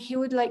drink, he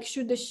would like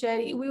shoot the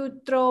shit, we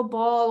would throw a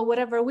ball,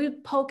 whatever, we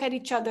would poke at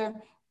each other.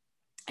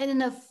 And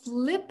in a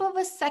flip of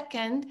a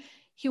second,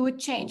 he would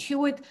change. He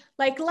would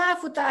like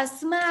laugh with us,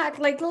 smack,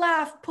 like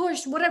laugh,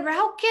 push, whatever,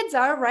 how kids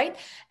are, right?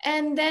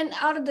 And then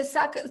out of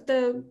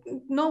the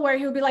nowhere,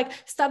 he would be like,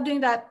 stop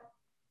doing that.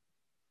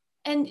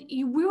 And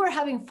we were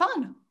having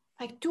fun.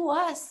 Like to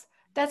us,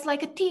 that's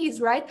like a tease,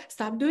 right?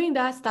 Stop doing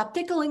that, stop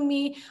tickling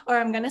me, or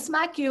I'm gonna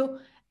smack you.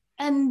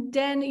 And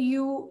then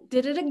you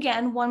did it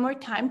again one more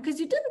time because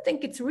you didn't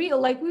think it's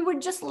real. Like we were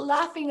just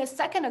laughing a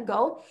second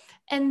ago,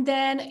 and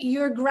then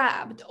you're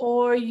grabbed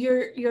or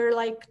you're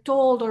like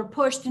told or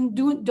pushed and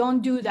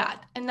don't do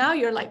that. And now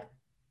you're like,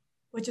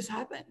 what just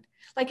happened?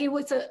 Like it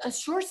was a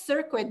short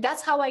circuit.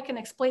 That's how I can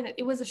explain it.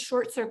 It was a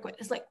short circuit.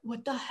 It's like,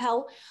 what the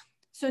hell?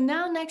 So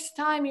now next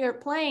time you're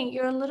playing,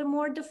 you're a little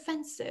more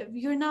defensive.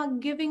 You're not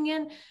giving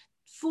in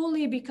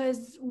fully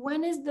because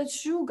when is the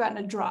shoe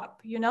gonna drop,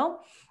 you know?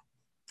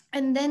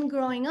 And then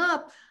growing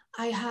up,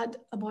 I had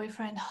a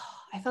boyfriend.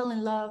 I fell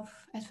in love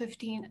at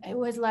 15. It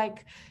was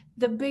like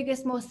the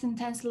biggest, most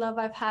intense love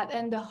I've had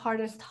and the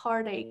hardest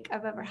heartache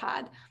I've ever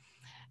had.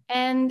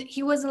 And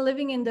he wasn't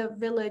living in the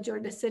village or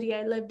the city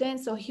I lived in,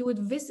 so he would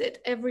visit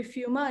every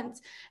few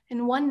months.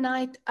 And one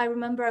night, I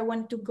remember I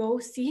went to go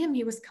see him.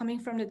 He was coming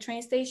from the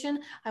train station.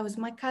 I was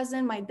with my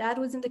cousin. My dad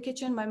was in the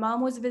kitchen. My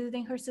mom was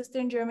visiting her sister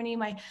in Germany.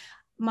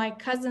 My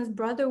cousin's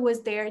brother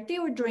was there. They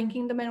were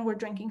drinking. The men were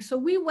drinking. So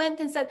we went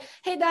and said,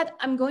 hey, Dad,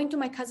 I'm going to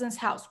my cousin's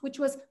house, which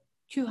was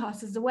 2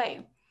 houses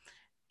away.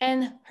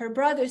 And her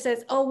brother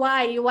says, oh,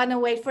 why? You want to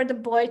wait for the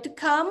boy to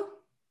come?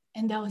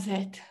 And that was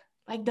it.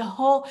 Like the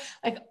whole,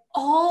 like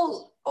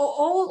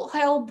all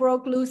hell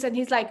broke loose. And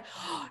he's like,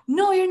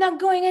 no, you're not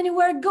going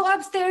anywhere. Go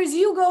upstairs.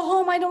 You go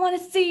home. I don't want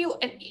to see you.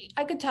 And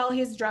I could tell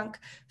he's drunk.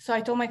 So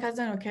I told my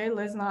cousin, okay,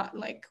 let's not,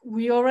 like,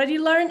 we already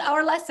learned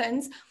our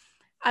lessons.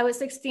 I was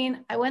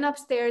 16. I went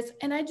upstairs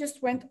and I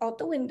just went out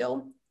the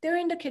window. They're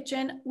in the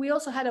kitchen. We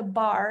also had a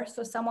bar.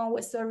 So someone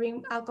was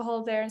serving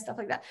alcohol there and stuff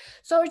like that.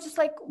 So I was just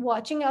like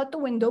watching out the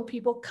window,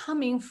 people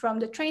coming from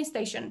the train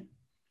station.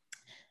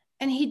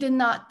 And he did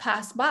not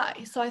pass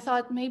by. So I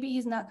thought maybe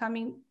he's not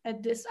coming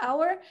at this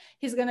hour.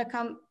 He's going to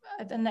come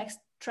at the next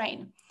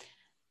train.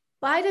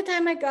 By the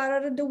time I got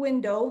out of the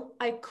window,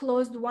 I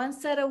closed one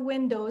set of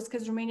windows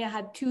because Romania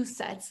had two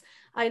sets.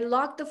 I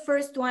locked the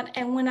first one.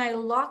 And when I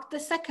locked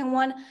the second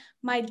one,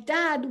 my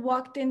dad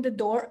walked in the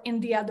door in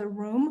the other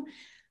room.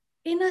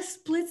 In a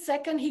split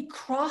second, he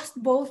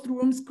crossed both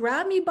rooms,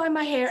 grabbed me by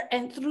my hair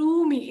and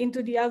threw me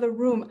into the other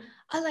room.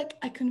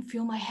 I couldn't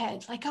feel my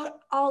head. Like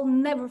I'll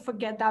never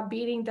forget that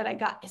beating that I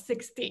got at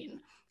 16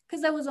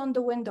 because I was on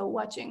the window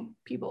watching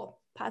people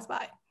pass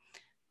by.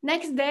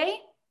 Next day,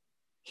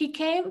 he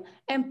came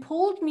and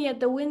pulled me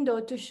at the window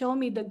to show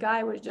me the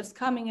guy was just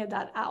coming at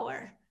that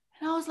hour.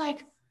 And I was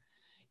like,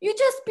 you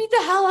just beat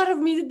the hell out of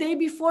me the day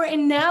before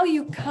and now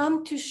you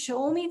come to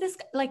show me this?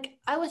 Like,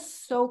 I was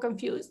so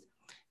confused.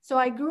 So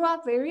I grew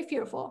up very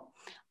fearful.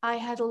 I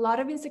had a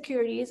lot of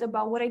insecurities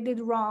about what I did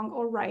wrong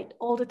or right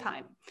all the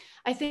time.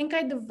 I think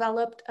I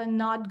developed a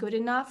not good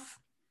enough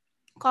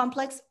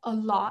complex a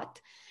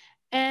lot.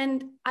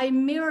 And I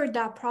mirrored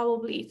that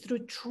probably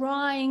through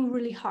trying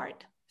really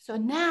hard. So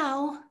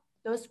now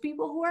those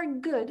people who are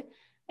good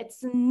at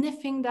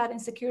sniffing that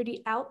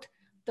insecurity out,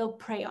 they'll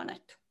prey on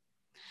it.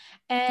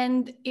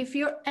 And if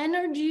your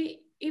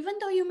energy, even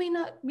though you may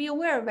not be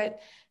aware of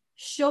it,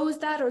 shows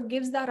that or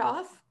gives that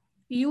off,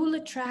 you will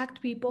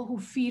attract people who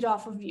feed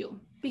off of you.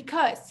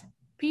 Because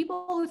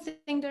people who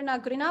think they're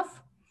not good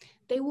enough,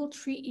 they will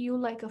treat you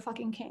like a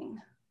fucking king.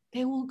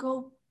 They will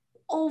go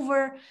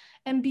over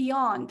and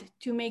beyond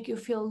to make you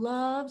feel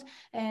loved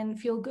and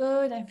feel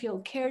good and feel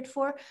cared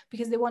for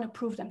because they want to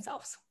prove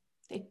themselves.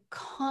 They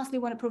constantly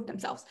want to prove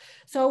themselves.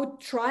 So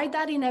try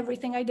that in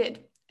everything I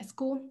did at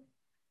school,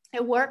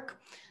 at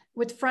work,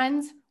 with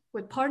friends,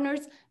 with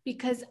partners,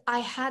 because I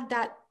had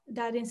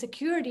that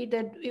insecurity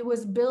that it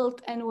was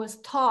built and was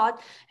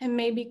taught and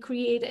maybe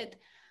created.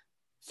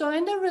 So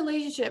in the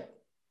relationship,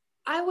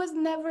 I was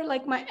never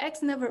like, my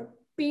ex never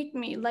beat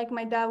me like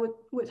my dad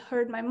would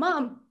hurt my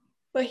mom,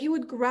 but he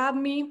would grab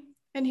me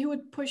and he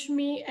would push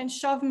me and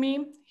shove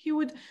me. He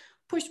would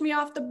push me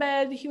off the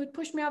bed. He would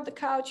push me off the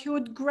couch. He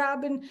would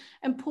grab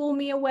and pull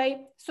me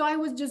away. So I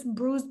was just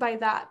bruised by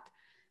that.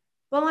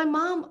 But my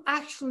mom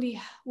actually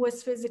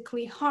was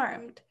physically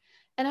harmed.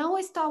 And I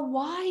always thought,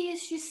 why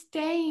is she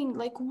staying?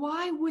 Like,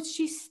 why would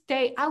she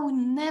stay? I would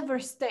never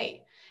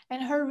stay.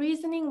 And her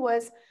reasoning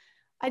was,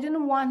 I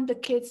didn't want the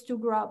kids to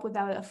grow up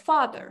without a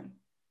father.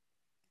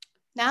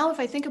 Now, if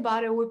I think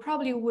about it, we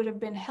probably would have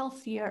been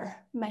healthier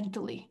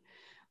mentally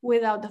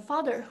without the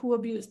father who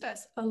abused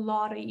us a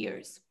lot of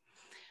years.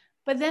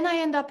 But then I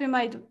end up in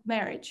my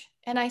marriage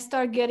and I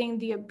start getting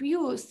the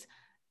abuse.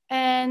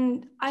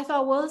 And I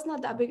thought, well, it's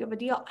not that big of a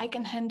deal. I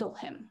can handle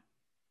him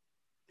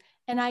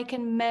and I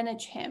can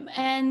manage him.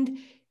 And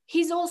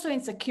he's also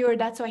insecure.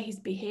 That's why he's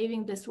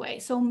behaving this way.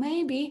 So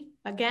maybe,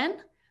 again,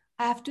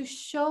 I have to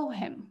show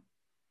him.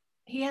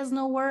 He has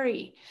no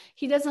worry.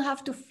 He doesn't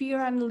have to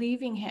fear I'm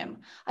leaving him.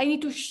 I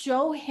need to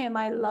show him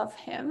I love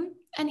him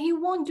and he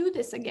won't do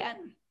this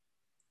again.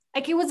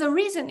 Like, it was a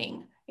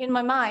reasoning in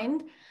my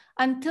mind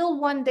until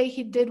one day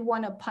he did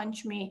want to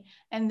punch me.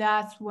 And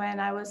that's when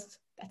that's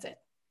it.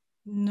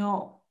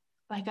 No,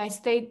 like, I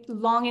stayed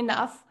long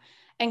enough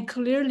and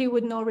clearly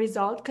with no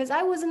result because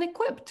I wasn't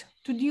equipped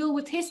to deal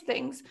with his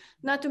things,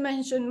 not to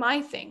mention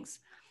my things.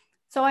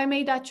 So I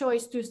made that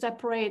choice to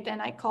separate,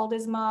 and I called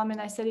his mom and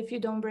I said, if you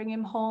don't bring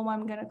him home,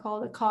 I'm going to call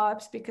the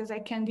cops because I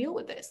can't deal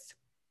with this.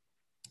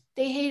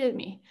 They hated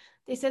me.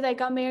 They said I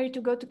got married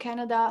to go to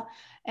Canada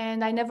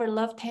and I never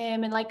loved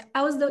him. And like,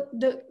 I was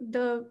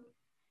the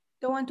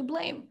one to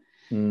blame.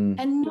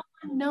 And no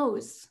one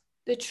knows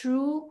the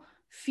true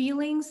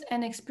feelings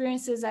and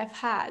experiences I've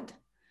had.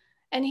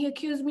 And he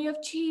accused me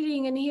of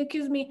cheating and he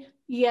accused me.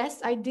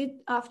 Yes, I did.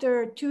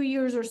 After 2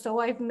 years or so,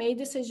 I've made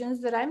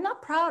decisions that I'm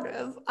not proud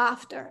of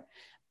after,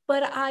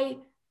 but I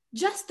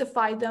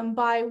justify them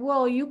by,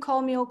 well, you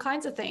call me all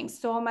kinds of things,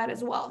 so I might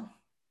as well.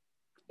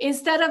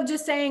 Instead of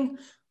just saying,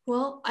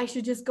 well, I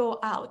should just go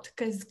out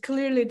because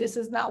clearly this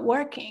is not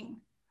working.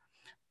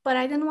 But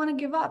I didn't want to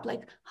give up.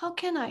 Like, how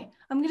can I?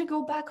 I'm going to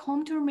go back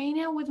home to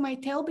Romania with my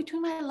tail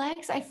between my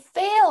legs. I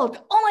failed.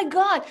 Oh my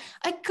God,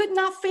 I could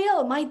not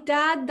fail. My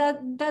dad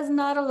does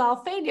not allow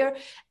failure.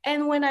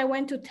 And when I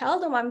went to tell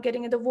them I'm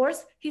getting a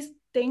divorce, his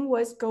thing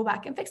was go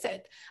back and fix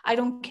it. I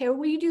don't care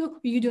what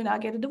you do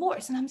not get a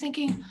divorce. And I'm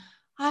thinking,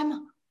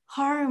 I'm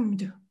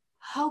harmed.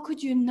 How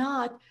could you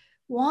not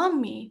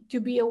want me to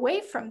be away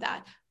from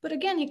that? But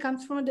again, he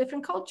comes from a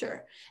different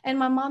culture. And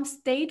my mom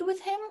stayed with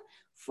him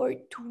for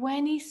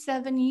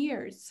 27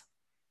 years.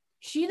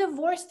 She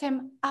divorced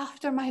him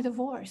after my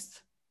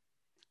divorce.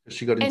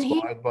 She got And he,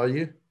 inspired by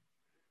you?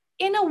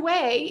 in a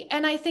way,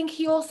 and I think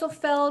he also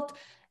felt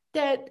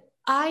that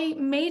I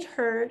made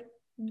her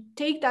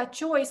take that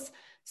choice.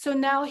 So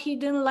now he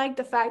didn't like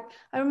the fact.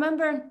 I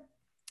remember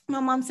my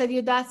mom said,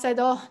 your dad said,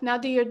 oh, now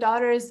that your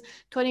daughter is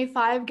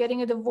 25,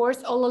 getting a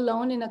divorce all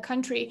alone in a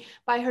country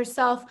by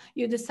herself,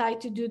 you decide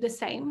to do the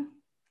same.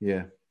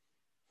 Yeah.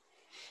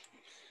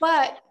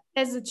 But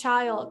as a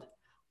child,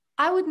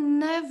 I would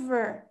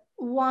never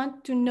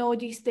want to know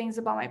these things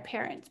about my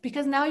parents,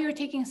 because now you're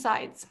taking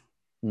sides.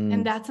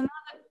 And that's another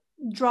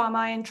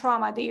drama and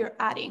trauma that you're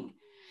adding.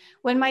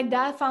 When my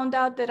dad found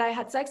out that I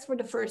had sex for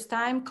the first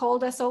time,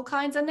 called us all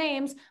kinds of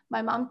names,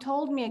 my mom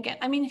told me again.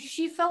 I mean,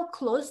 she felt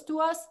close to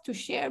us to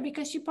share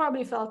because she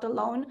probably felt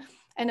alone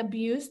and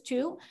abused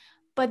too.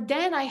 But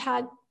then I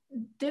had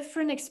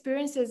different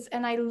experiences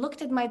and I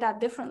looked at my dad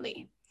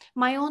differently.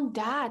 My own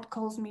dad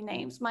calls me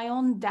names. My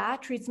own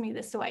dad treats me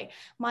this way.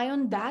 My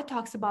own dad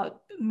talks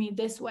about me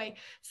this way.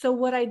 So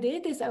what I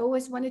did is I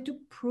always wanted to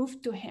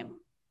prove to him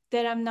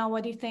that I'm not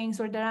what he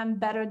thinks, or that I'm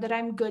better, that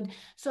I'm good.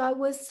 So I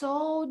was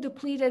so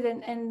depleted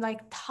and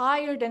like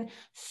tired and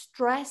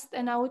stressed.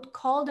 And I would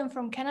call them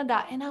from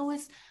Canada and I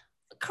was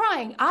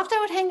crying. After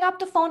I would hang up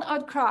the phone, I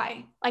would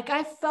cry. Like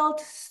I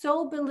felt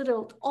so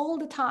belittled all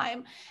the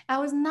time. I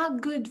was not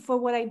good for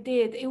what I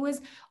did. It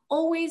was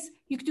always,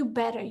 you could do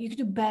better, you could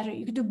do better,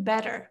 you could do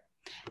better.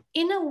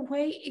 In a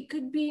way, it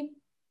could be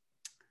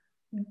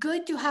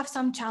good to have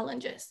some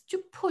challenges to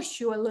push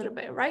you a little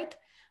bit, right?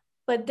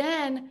 But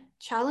then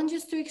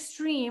challenges to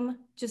extreme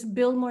just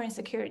build more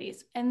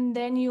insecurities. And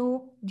then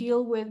you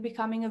deal with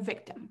becoming a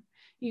victim.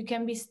 You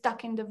can be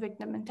stuck in the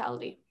victim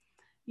mentality.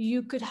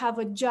 You could have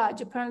a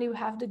judge. Apparently, we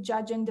have the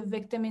judge and the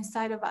victim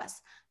inside of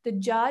us. The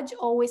judge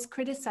always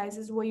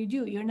criticizes what you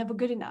do. You're never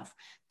good enough.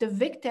 The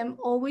victim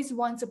always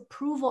wants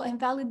approval and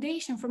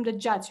validation from the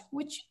judge,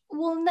 which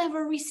will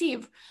never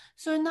receive.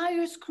 So now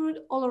you're screwed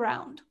all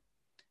around.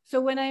 So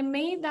when I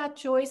made that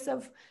choice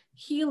of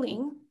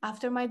healing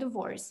after my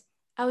divorce,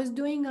 I was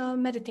doing a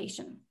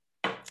meditation.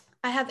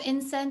 I have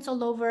incense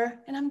all over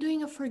and I'm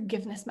doing a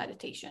forgiveness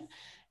meditation.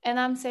 And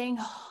I'm saying,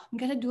 oh, I'm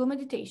going to do a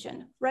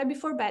meditation right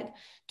before bed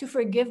to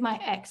forgive my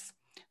ex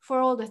for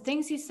all the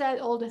things he said,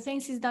 all the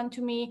things he's done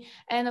to me.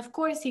 And of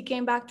course, he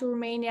came back to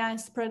Romania and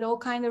spread all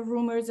kinds of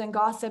rumors and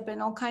gossip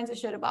and all kinds of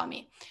shit about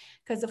me.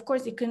 Because of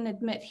course, he couldn't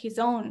admit his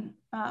own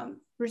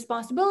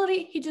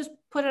responsibility. He just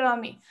put it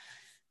on me.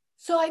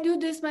 So I do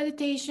this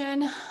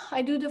meditation,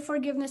 I do the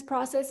forgiveness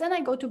process, and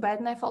I go to bed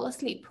and I fall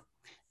asleep.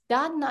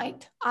 That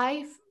night,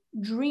 I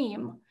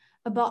dream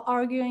about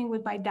arguing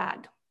with my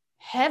dad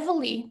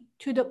heavily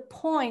to the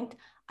point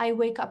I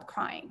wake up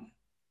crying.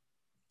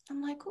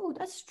 I'm like, oh,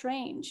 that's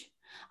strange.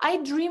 I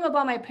dream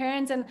about my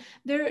parents and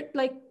they're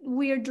like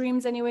weird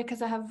dreams anyway,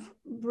 because I have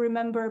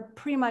remember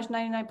pretty much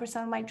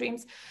 99% of my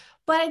dreams,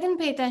 but I didn't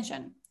pay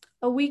attention.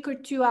 A week or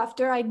two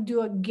after, I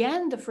do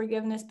again the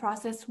forgiveness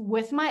process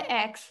with my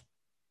ex.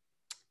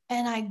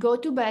 And I go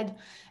to bed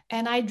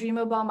and I dream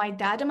about my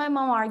dad and my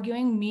mom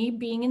arguing, me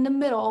being in the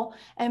middle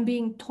and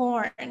being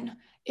torn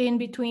in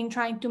between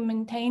trying to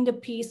maintain the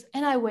peace.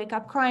 And I wake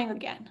up crying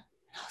again.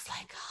 I was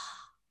like, oh,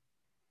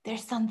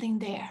 there's something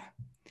there.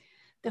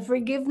 The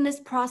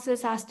forgiveness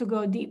process has to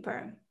go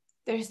deeper.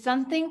 There's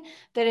something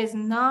that is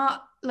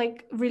not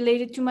like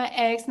related to my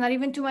ex, not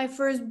even to my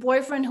first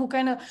boyfriend who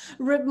kind of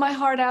ripped my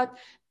heart out.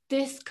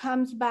 This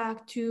comes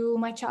back to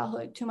my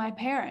childhood, to my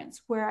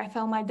parents, where I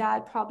felt my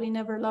dad probably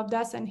never loved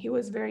us and he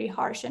was very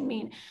harsh and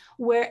mean.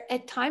 Where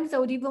at times I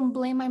would even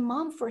blame my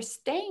mom for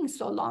staying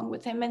so long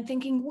with him and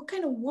thinking, what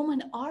kind of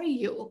woman are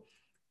you?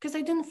 Because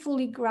I didn't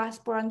fully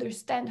grasp or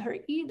understand her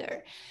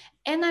either.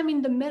 And I'm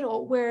in the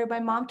middle where my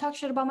mom talks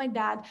shit about my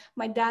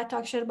dad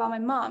talks shit about my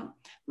mom.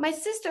 My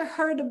sister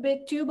heard a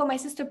bit too, but my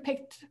sister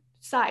picked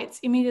sides.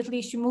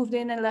 Immediately she moved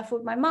in and left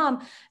with my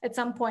mom at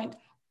some point.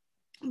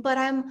 But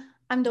I'm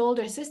the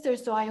older sister,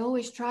 so I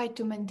always try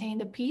to maintain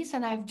the peace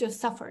and I've just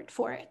suffered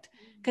for it.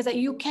 Because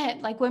you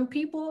can't, like when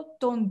people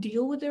don't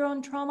deal with their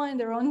own trauma and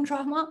their own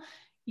drama,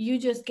 you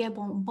just get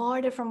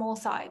bombarded from all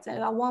sides. And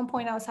at one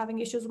point I was having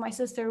issues with my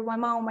sister, my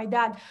mom, my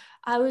dad.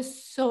 I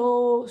was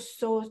so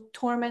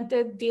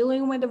tormented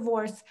dealing with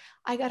divorce.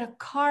 I got a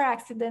car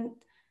accident.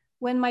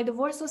 When my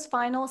divorce was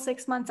final,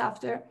 6 months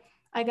after,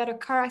 I got a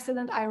car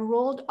accident. I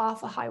rolled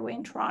off a highway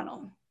in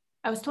Toronto.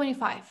 I was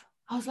 25.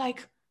 I was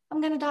like, I'm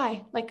gonna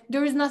die. Like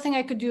there is nothing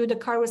I could do. The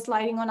car was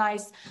sliding on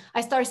ice.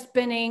 I started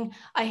spinning.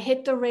 I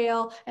hit the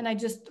rail and I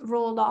just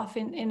rolled off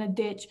in a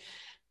ditch.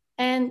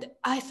 And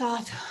I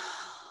thought,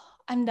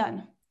 I'm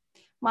done.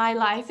 My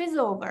life is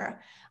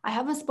over. I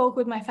haven't spoke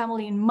with my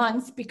family in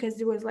months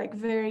because it was like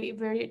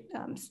very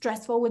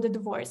stressful with the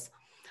divorce.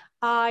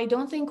 I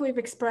don't think we've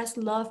expressed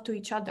love to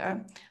each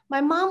other. My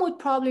mom would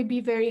probably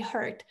be very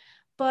hurt,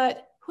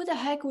 but who the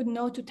heck would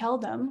know to tell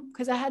them?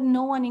 Because I had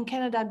no one in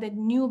Canada that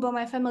knew about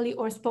my family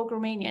or spoke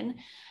Romanian.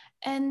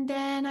 And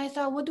then I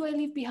thought, what do I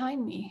leave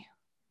behind me?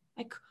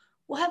 Like,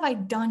 what have I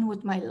done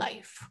with my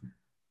life?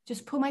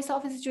 Just put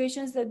myself in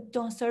situations that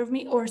don't serve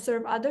me or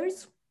serve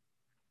others?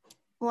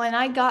 When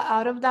I got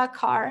out of that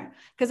car,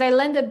 because I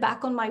landed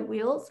back on my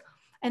wheels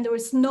and there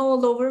was snow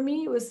all over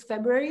me. It was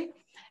February.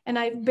 And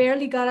I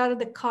barely got out of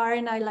the car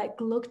and I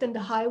like looked and the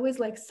highway's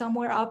like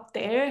somewhere up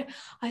there.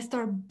 I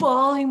started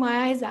bawling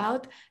my eyes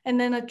out. And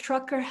then a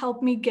trucker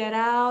helped me get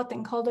out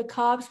and call the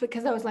cops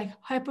because I was like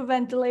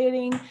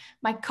hyperventilating.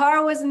 My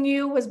car was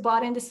new, was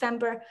bought in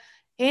December.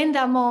 In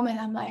that moment,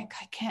 I'm like,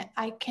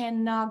 I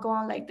cannot go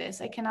on like this.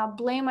 I cannot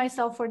blame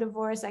myself for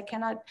divorce. I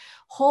cannot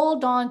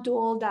hold on to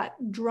all that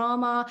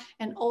drama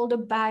and all the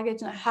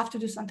baggage, and I have to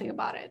do something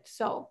about it.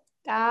 So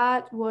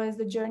that was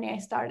the journey I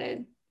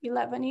started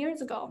 11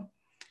 years ago.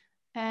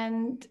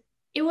 And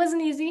it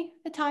wasn't easy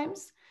at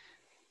times.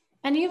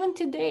 And even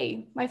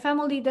today, my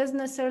family doesn't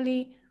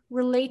necessarily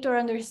relate or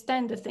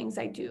understand the things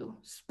I do,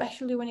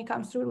 especially when it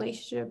comes to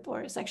relationship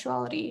or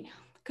sexuality,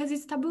 because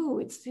it's taboo.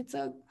 It's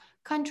a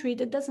country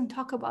that doesn't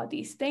talk about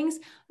these things,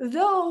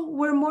 though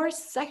we're more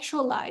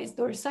sexualized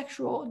or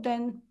sexual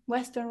than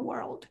Western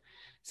world.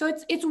 So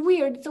it's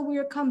weird. It's a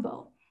weird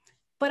combo.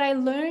 But I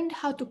learned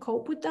how to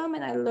cope with them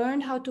and I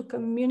learned how to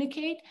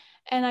communicate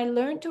and I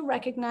learned to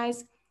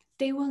recognize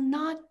they will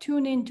not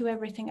tune into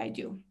everything I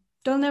do.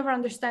 They'll never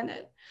understand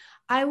it.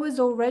 I was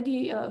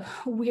already a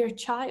weird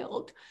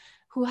child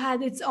who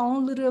had its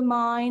own little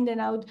mind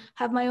and I would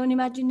have my own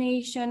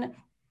imagination.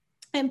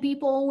 And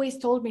people always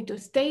told me to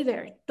stay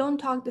there. Don't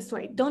talk this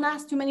way. Don't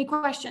ask too many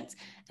questions.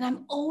 And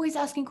I'm always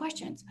asking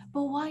questions.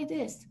 But why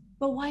this?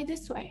 But why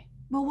this way?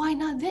 But why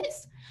not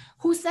this?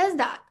 Who says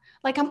that?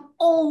 Like I'm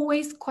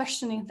always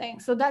questioning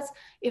things. So that's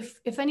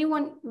if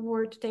anyone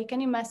were to take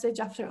any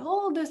message after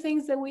all the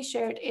things that we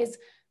shared is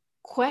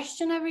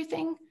question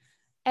everything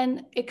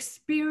and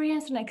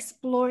experience and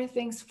explore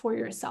things for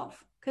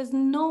yourself because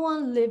no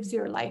one lives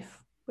your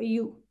life but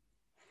you.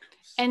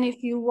 And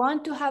if you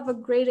want to have a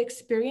great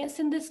experience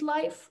in this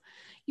life,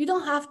 you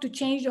don't have to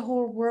change the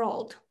whole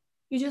world.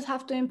 You just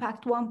have to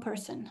impact one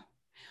person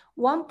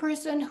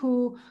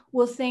who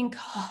will think,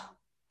 oh,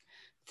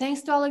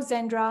 thanks to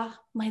Alexandra,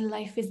 my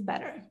life is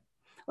better.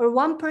 Or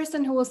one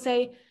person who will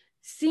say,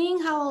 seeing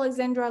how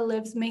Alexandra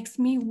lives makes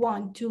me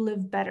want to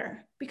live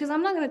better. Because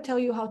I'm not going to tell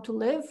you how to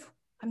live.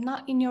 I'm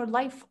not in your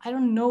life. I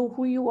don't know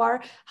who you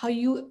are, how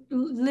you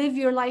live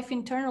your life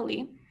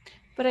internally.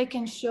 But I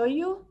can show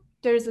you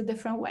there's a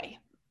different way.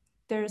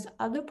 There's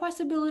other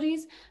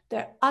possibilities.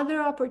 There are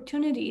other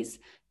opportunities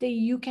that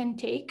you can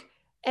take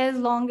as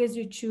long as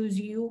you choose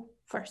you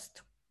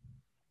first.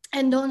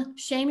 And don't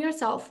shame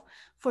yourself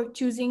for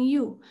choosing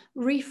you.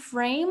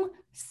 Reframe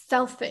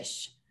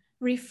selfish.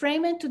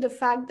 Reframe it to the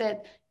fact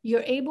that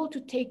you're able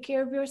to take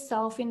care of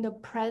yourself in the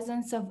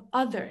presence of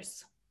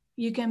others.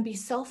 You can be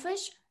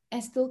selfish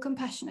and still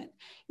compassionate.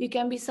 You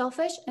can be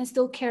selfish and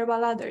still care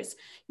about others.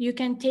 You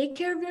can take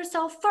care of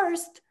yourself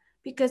first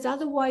because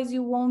otherwise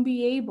you won't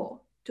be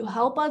able to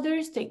help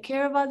others, take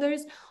care of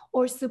others,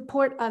 or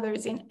support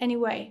others in any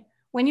way.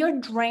 When you're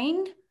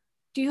drained,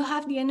 do you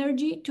have the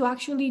energy to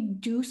actually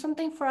do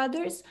something for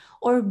others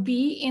or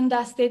be in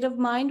that state of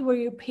mind where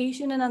you're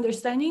patient and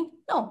understanding?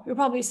 No, you're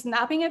probably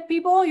snapping at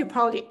people. You're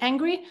probably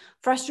angry,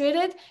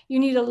 frustrated. You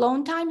need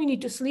alone time. You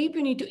need to sleep.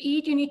 You need to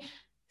eat.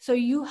 So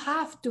you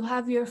have to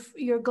have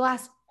your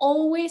glass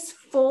always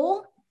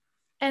full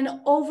and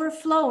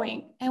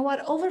overflowing. And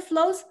what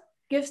overflows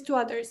gives to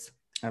others.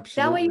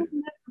 Absolutely. That way you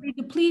will never be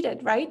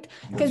depleted, right?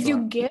 Because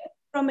you give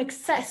from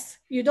excess.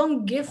 You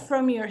don't give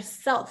from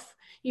yourself.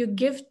 You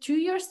give to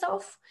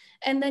yourself,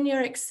 and then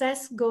your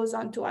excess goes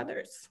on to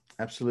others.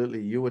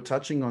 Absolutely. You were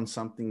touching on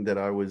something that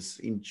I was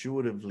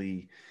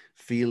intuitively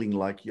feeling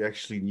like you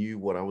actually knew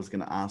what I was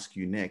going to ask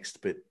you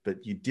next, but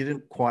you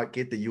didn't quite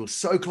get there. You were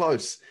so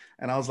close.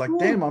 And I was like,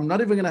 damn, I'm not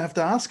even going to have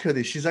to ask her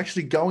this. She's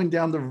actually going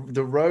down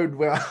the road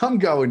where I'm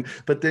going.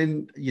 But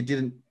then you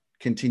didn't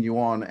continue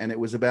on. And it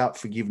was about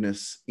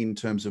forgiveness in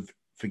terms of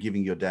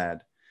forgiving your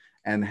dad.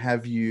 And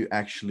have you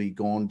actually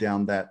gone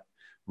down that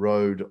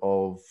road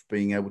of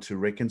being able to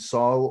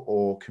reconcile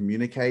or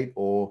communicate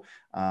or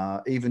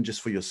even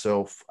just for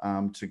yourself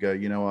to go,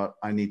 you know what,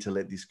 I need to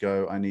let this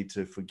go. I need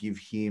to forgive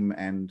him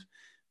and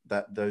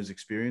those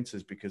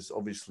experiences, because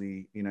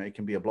obviously, you know, it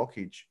can be a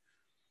blockage.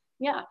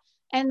 Yeah.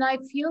 And I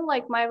feel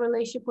like my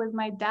relationship with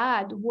my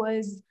dad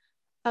was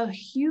a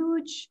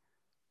huge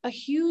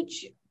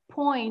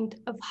point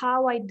of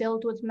how I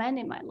dealt with men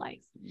in my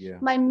life. Yeah.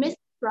 My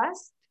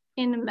mistrust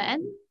in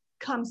men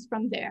comes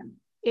from there.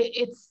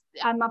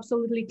 I'm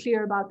absolutely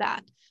clear about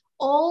that.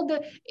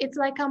 It's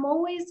like I'm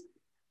always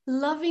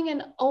loving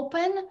and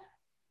open,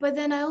 but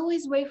then I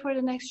always wait for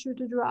the next shoe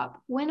to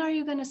drop. When are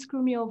you going to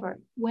screw me over?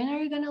 When are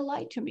you going to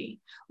lie to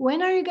me?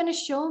 When are you going to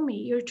show me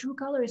your true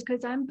colors?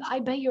 Because I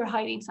bet you're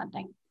hiding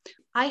something.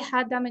 I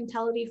had that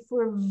mentality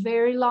for a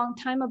very long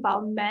time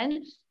about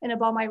men and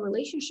about my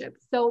relationship.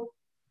 So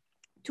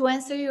to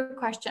answer your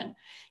question,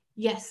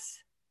 yes,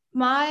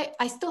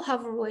 I still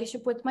have a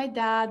relationship with my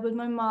dad, with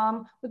my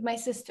mom, with my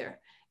sister.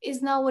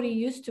 It's not what it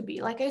used to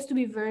be. Like I used to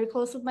be very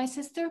close with my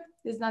sister.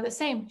 It's not the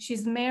same.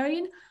 She's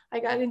married. I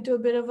got into a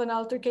bit of an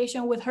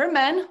altercation with her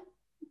man.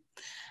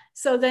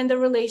 So then the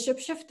relationship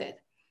shifted.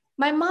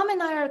 My mom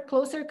and I are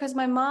closer because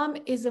my mom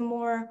is a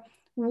more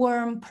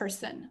warm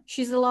person.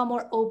 She's a lot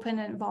more open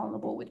and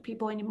vulnerable with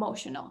people and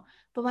emotional.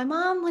 But my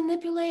mom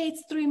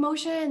manipulates through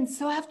emotions.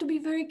 So I have to be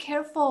very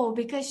careful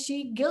because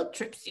she guilt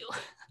trips you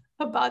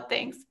about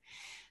things.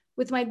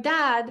 With my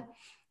dad,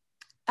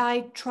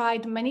 I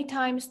tried many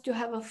times to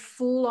have a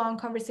full on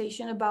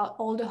conversation about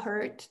all the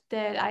hurt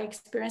that I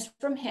experienced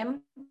from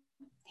him.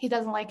 He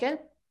doesn't like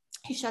it.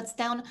 He shuts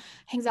down,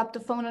 hangs up the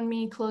phone on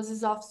me,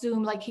 closes off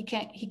Zoom, like he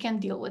can't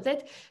deal with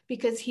it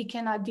because he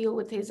cannot deal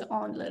with his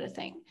own little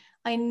thing.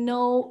 I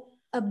know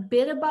a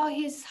bit about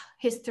his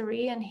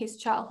history and his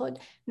childhood,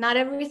 not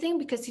everything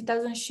because he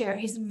doesn't share.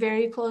 He's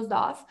very closed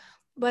off,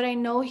 but I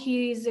know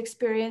he's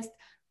experienced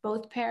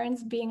both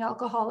parents being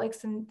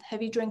alcoholics and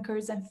heavy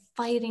drinkers and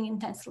fighting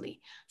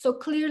intensely. So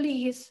clearly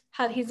he's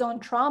had his own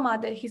trauma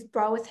that he's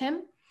brought with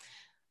him.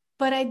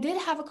 But I did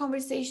have a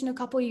conversation a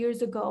couple of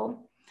years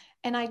ago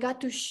and I got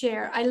to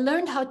share. I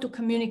learned how to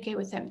communicate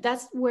with him.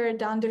 That's where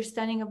the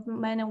understanding of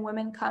men and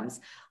women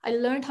comes. I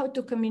learned how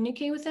to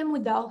communicate with him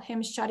without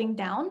him shutting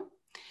down.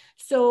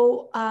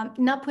 So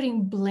not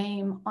putting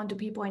blame onto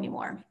people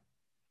anymore.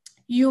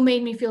 You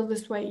made me feel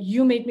this way.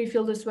 You made me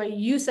feel this way.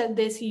 You said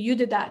this, you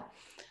did that.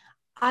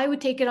 I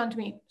would take it onto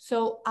me.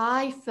 So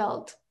I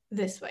felt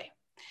this way.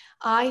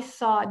 I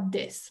thought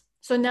this.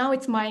 So now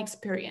it's my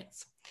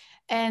experience.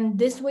 And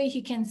this way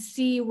he can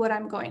see what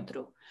I'm going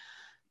through.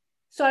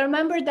 So I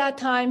remember that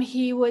time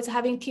he was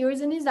having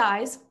tears in his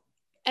eyes.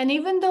 And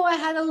even though I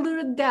had a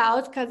little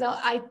doubt, because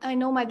I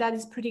know my dad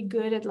is pretty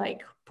good at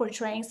like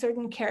portraying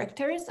certain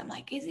characters, I'm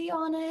like, is he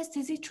honest?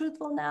 Is he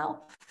truthful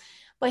now?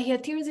 But he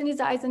had tears in his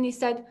eyes and he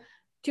said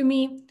to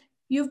me,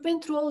 you've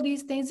been through all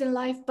these things in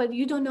life, but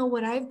you don't know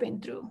what I've been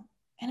through.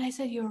 And I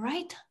said, you're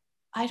right.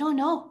 I don't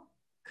know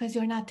because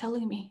you're not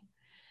telling me.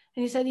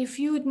 And he said, if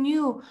you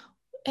knew,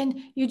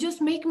 and you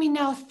just make me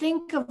now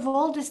think of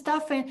all this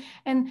stuff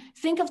and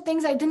think of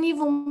things I didn't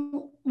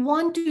even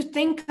want to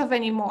think of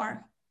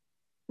anymore.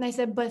 And I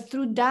said, but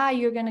through that,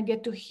 you're going to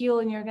get to heal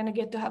and you're going to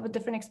get to have a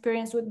different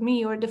experience with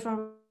me or a different.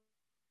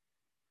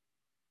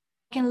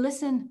 I can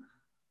listen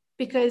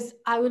because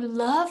I would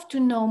love to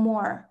know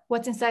more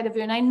what's inside of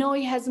you. And I know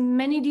he has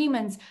many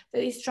demons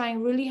that he's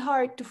trying really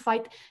hard to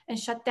fight and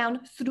shut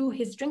down through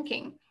his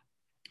drinking.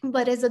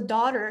 But as a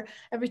daughter,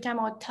 every time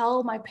I would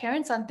tell my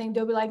parents something,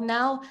 they'll be like,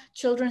 now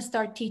children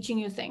start teaching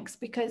you things.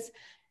 Because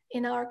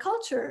in our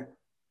culture,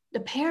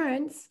 the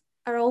parents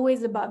are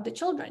always above the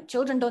children.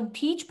 Children don't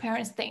teach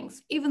parents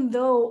things, even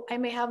though I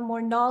may have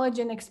more knowledge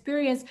and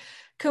experience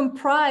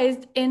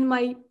comprised in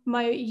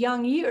my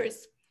young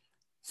years.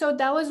 So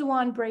that was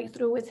one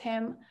breakthrough with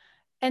him.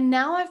 And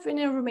now I've been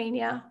in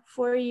Romania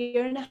for a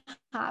year and a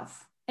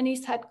half, and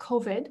he's had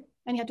COVID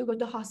and he had to go to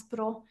the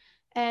hospital.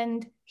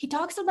 And he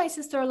talks to my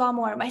sister a lot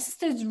more. My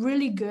sister is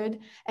really good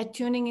at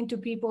tuning into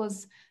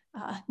people's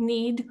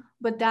need,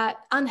 but that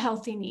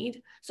unhealthy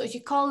need. So she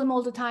calls him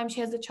all the time.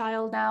 She has a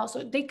child now.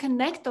 So they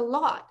connect a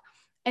lot.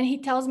 And he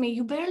tells me,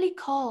 you barely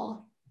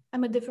call.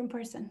 I'm a different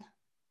person.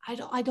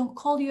 I don't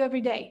call you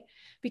every day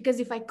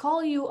because if I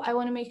call you, I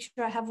want to make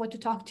sure I have what to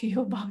talk to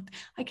you about.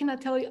 I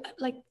cannot tell you,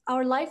 like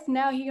our life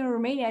now here in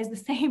Romania is the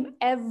same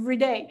every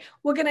day.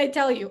 What can I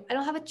tell you? I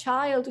don't have a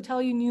child to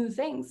tell you new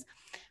things.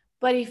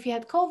 But if he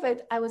had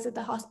COVID, I was at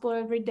the hospital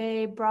every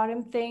day, brought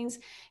him things,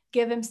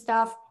 give him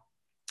stuff.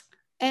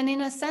 And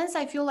in a sense,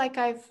 I feel like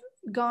I've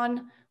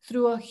gone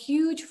through a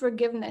huge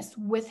forgiveness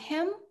with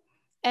him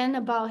and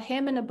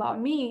about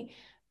me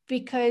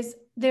because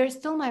they're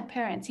still my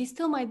parents. He's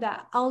still my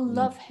dad. I'll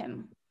love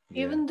him,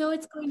 even though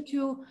it's going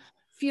to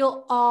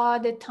feel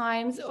odd at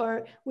times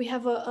or we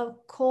have a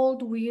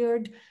cold,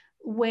 weird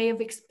way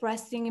of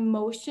expressing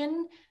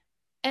emotion.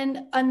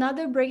 And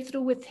another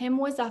breakthrough with him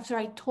was after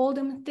I told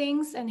him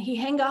things and he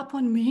hung up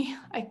on me.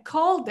 I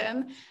called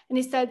him and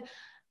he said,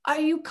 are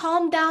you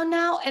calm down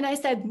now? And I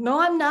said, no,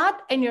 I'm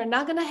not. And you're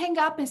not going to hang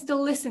up and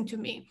still listen to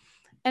me.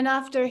 And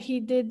after he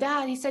did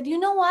that, he said, you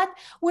know what?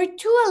 We're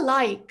too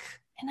alike.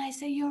 And I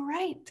said, you're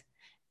right.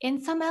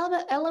 In some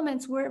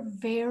elements, we're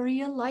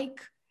very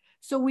alike.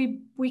 So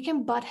we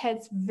can butt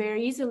heads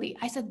very easily.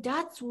 I said,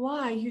 that's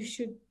why you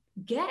should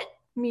get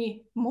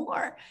me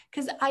more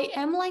because I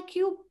am like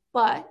you.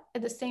 But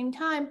at the same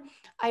time,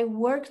 I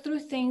work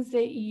through things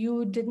that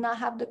you did not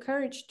have the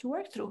courage to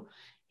work through.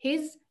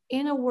 His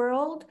inner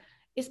world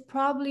is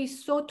probably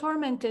so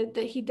tormented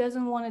that he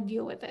doesn't want to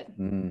deal with it.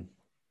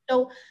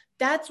 So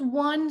that's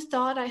one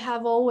thought I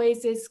have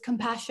always is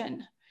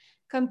compassion.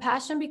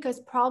 Compassion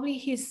because probably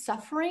he's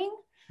suffering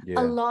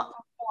a lot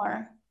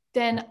more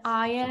than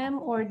I am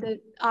or that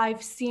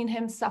I've seen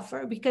him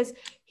suffer because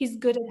he's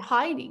good at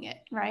hiding it,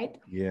 right?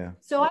 Yeah.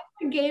 So I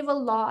forgave a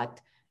lot.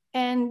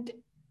 And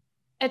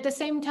at the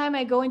same time,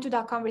 I go into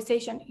that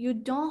conversation. You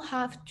don't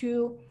have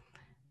to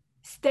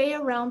stay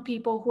around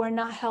people who are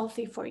not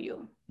healthy for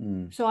you.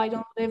 So I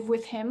don't live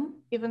with him,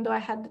 even though I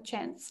had the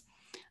chance.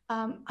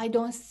 I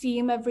don't see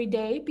him every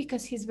day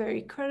because he's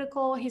very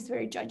critical. He's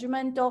very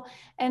judgmental.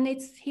 And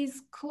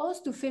he's close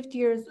to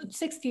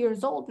 60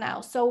 years old now.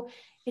 So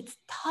it's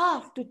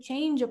tough to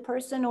change a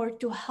person or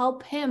to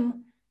help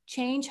him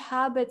change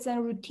habits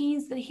and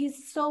routines that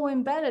he's so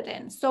embedded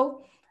in.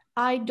 So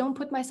I don't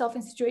put myself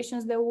in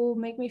situations that will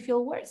make me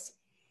feel worse.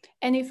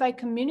 And if I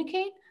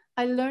communicate,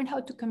 I learned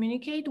how to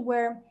communicate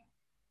where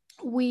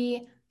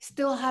we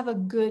still have a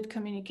good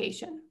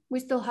communication. We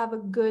still have a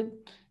good,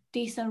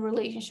 decent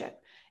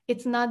relationship.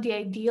 It's not the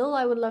ideal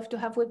I would love to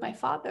have with my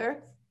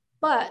father,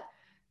 but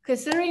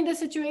considering the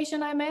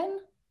situation I'm in,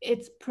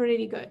 it's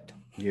pretty good.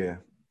 Yeah.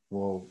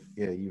 Well,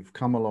 yeah, you've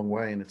come a long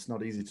way, and it's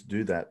not easy to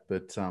do that,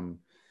 but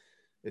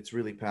it's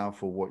really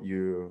powerful what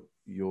you're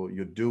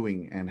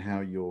doing and how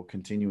you're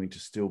continuing to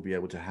still be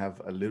able to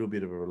have a little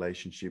bit of a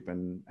relationship,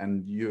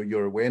 and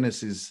your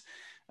awareness is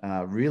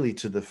really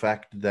to the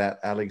fact that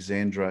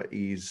Alexandra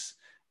is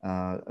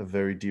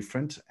very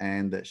different,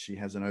 and that she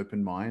has an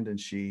open mind, and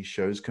she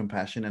shows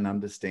compassion and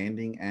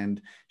understanding, and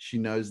she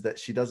knows that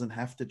she doesn't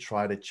have to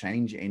try to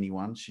change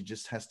anyone. She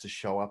just has to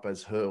show up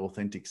as her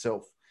authentic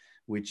self,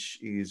 which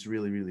is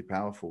really, really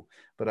powerful.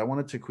 But I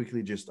wanted to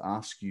quickly just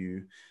ask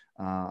you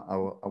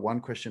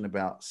one question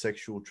about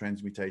sexual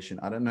transmutation.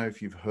 I don't know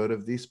if you've heard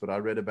of this, but I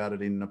read about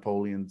it in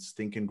Napoleon's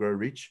Think and Grow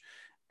Rich.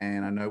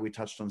 And I know we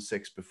touched on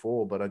sex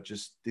before, but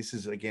this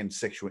is again,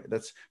 sexual.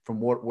 That's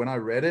from when I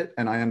read it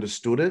and I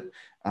understood it,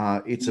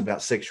 it's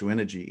about sexual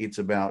energy. It's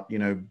about,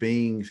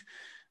 being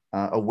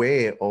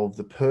aware of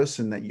the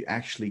person that you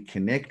actually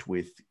connect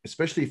with,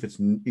 especially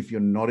if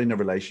you're not in a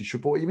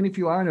relationship, or even if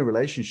you are in a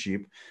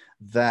relationship,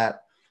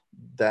 that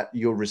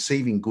you're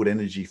receiving good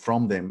energy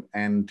from them.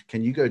 And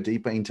can you go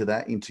deeper into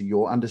that, into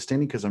your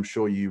understanding? Because I'm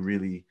sure you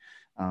really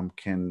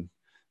can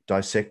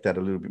dissect that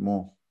a little bit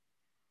more.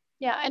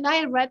 Yeah, and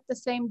I read the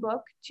same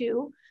book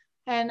too.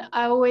 And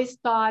I always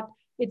thought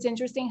it's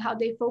interesting how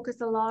they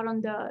focus a lot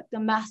on the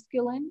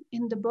masculine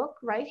in the book,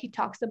 right? He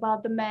talks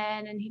about the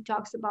man, and he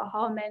talks about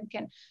how a man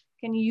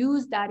can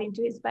use that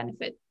into his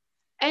benefit.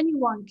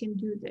 Anyone can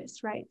do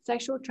this, right?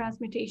 Sexual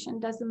transmutation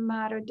doesn't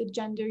matter the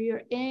gender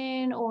you're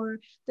in or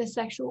the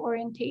sexual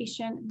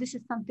orientation. This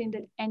is something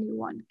that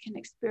anyone can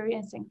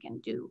experience and can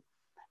do.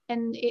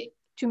 And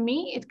to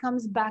me, it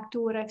comes back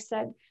to what I've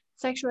said.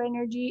 Sexual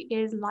energy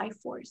is life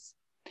force.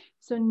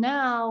 So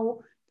now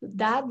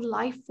that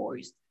life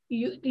force,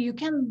 you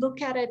can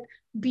look at it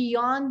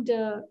beyond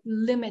the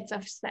limits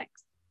of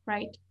sex,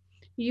 right?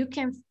 You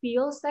can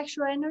feel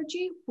sexual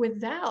energy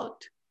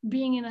without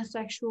being in a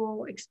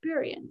sexual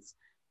experience.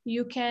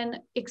 You can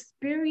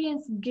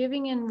experience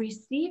giving and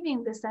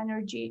receiving this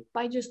energy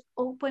by just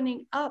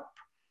opening up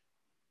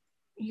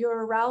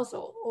your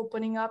arousal,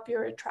 opening up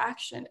your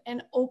attraction,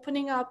 and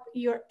opening up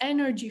your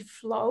energy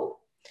flow.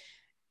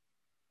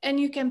 And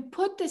you can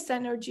put this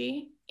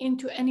energy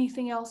into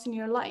anything else in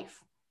your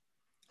life,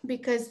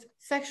 because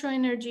sexual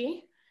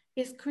energy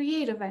is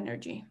creative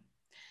energy.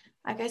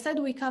 Like I said,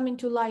 we come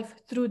into life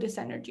through this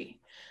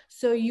energy.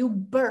 So you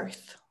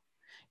birth.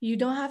 You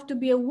don't have to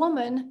be a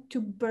woman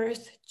to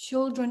birth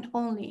children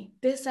only.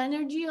 This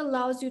energy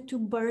allows you to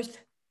birth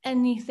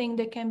anything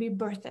that can be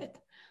birthed,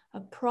 a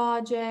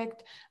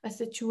project, a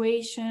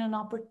situation, an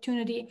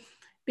opportunity,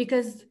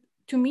 because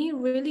to me,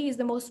 really is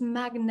the most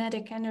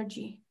magnetic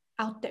energy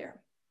out there.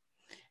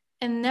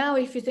 And now,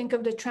 if you think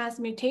of the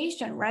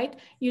transmutation, right,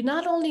 you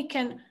not only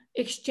can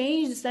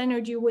exchange this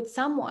energy with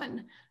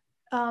someone,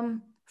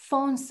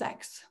 phone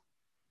sex.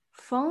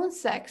 Phone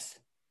sex,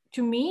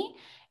 to me,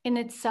 in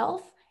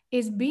itself,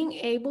 is being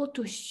able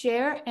to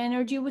share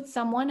energy with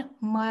someone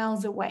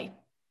miles away,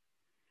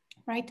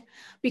 right?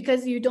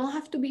 Because you don't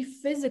have to be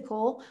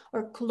physical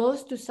or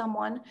close to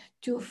someone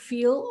to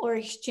feel or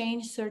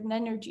exchange certain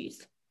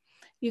energies.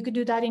 You could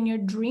do that in your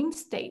dream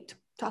state.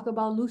 Talk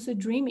about lucid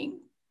dreaming.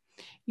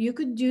 You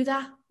could do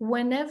that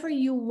whenever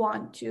you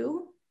want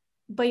to,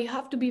 but you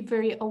have to be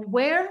very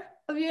aware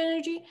of your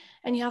energy,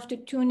 and you have to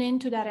tune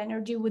into that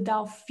energy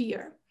without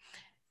fear.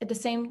 At the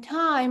same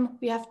time,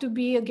 we have to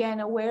be, again,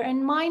 aware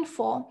and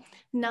mindful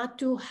not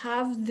to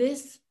have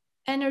this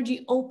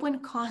energy open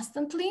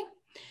constantly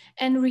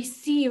and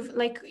receive,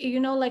 like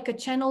a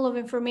channel of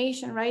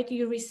information, right?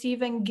 You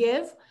receive and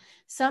give.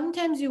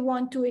 Sometimes you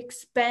want to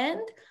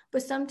expand,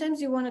 but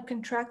sometimes you want to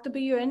contract a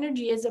bit your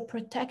energy as a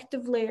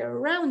protective layer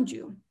around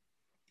you,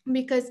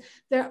 because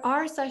there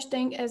are such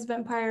things as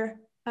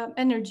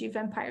energy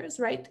vampires,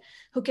 right?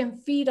 Who can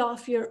feed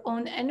off your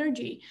own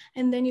energy,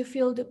 and then you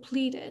feel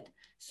depleted.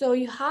 So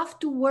you have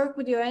to work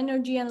with your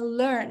energy and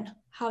learn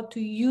how to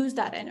use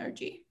that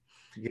energy.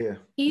 Yeah. So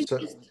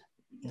Easiest,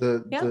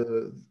 the yeah.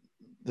 the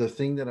the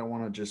thing that I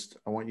want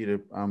you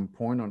to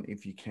point on,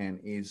 if you can,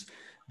 is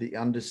the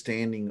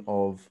understanding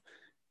of,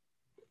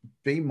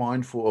 be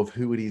mindful of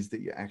who it is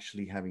that you're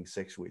actually having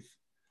sex with.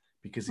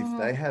 Because if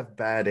they have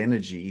bad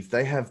energy, if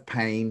they have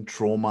pain,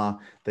 trauma,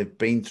 they've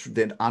been through,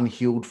 they're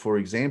unhealed, for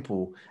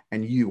example,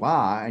 and you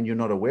are, and you're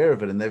not aware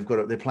of it, and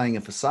they're playing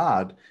a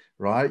facade,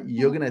 right?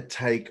 You're going to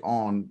take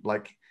on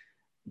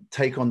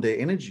their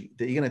energy,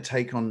 that you're going to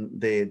take on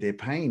their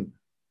pain.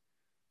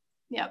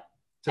 Yeah.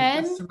 So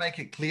just to make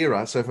it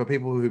clearer, so for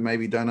people who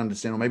maybe don't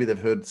understand, or maybe they've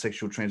heard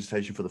sexual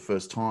transmutation for the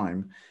first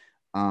time,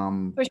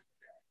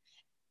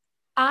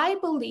 I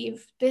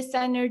believe this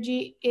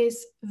energy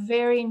is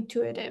very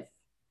intuitive.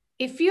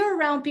 If you're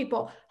around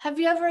people, have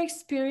you ever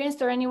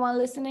experienced, or anyone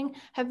listening,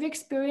 have you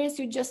experienced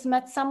you just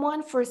met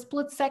someone for a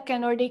split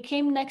second, or they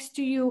came next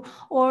to you,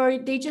 or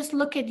they just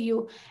look at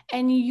you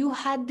and you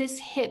had this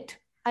hit,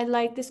 I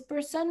like this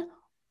person,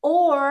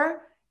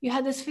 or you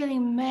had this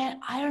feeling,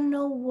 man, I don't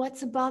know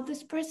what's about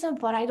this person,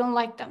 but I don't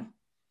like them.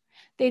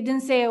 They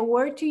didn't say a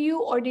word to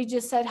you, or they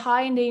just said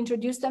hi and they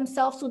introduced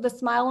themselves with a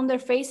smile on their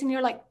face, and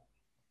you're like,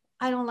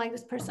 I don't like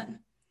this person.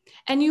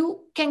 And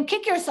you can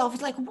kick yourself.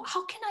 It's like,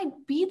 how can I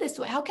be this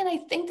way? How can I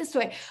think this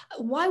way?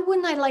 Why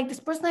wouldn't I like this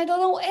person? I don't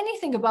know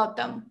anything about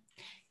them.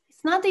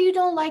 It's not that you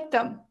don't like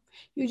them.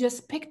 You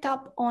just picked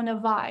up on a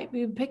vibe.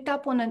 You picked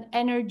up on an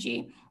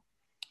energy.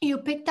 You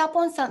picked up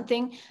on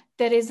something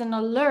that is an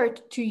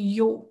alert to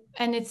you.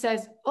 And it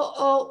says,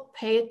 oh,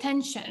 pay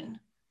attention.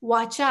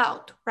 Watch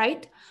out,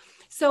 right?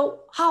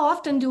 So how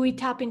often do we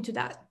tap into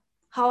that?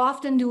 How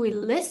often do we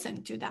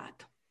listen to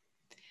that?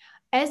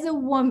 As a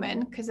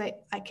woman, because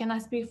I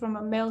cannot speak from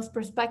a male's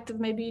perspective,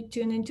 maybe you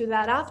tune into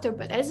that after,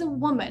 but as a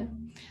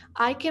woman,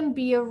 I can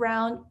be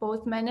around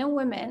both men and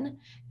women.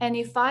 And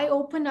if I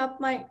open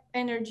up my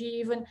energy,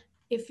 even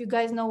if you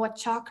guys know what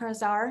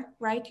chakras are,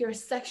 right? Your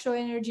sexual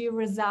energy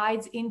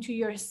resides into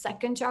your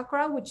second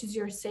chakra, which is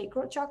your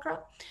sacral chakra.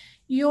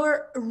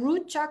 Your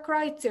root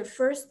chakra, it's your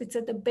first, it's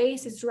at the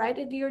base, it's right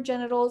at your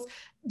genitals,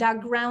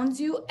 that grounds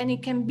you, and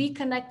it can be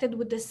connected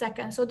with the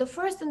second. So the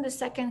first and the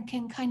second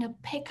can kind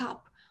of pick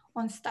up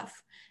on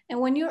stuff.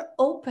 And when you're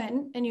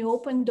open and you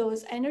open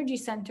those energy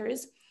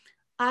centers,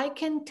 I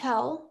can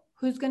tell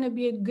who's going to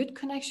be a good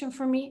connection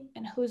for me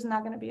and who's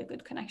not going to be a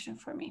good connection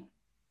for me.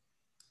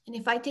 And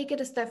if I take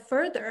it a step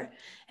further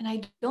and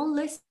I don't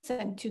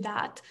listen to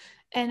that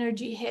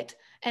energy hit,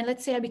 and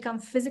let's say I become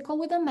physical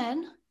with a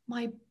man,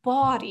 my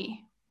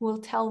body will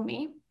tell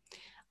me.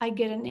 I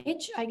get an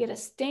itch, I get a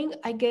sting,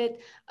 I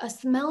get a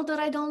smell that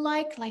I don't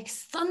like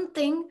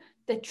something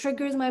that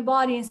triggers my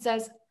body and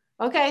says,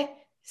 okay,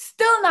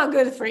 still not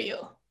good for you.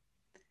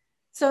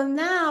 So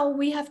now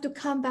we have to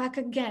come back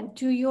again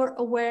to your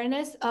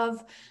awareness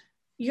of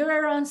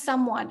you're around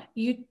someone,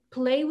 you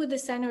play with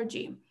this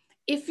energy.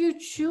 If you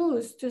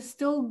choose to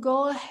still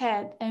go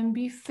ahead and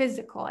be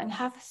physical and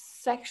have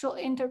sexual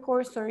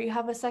intercourse, or you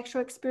have a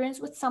sexual experience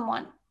with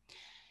someone,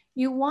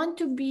 you want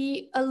to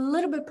be a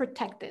little bit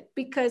protected,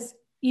 because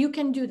you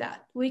can do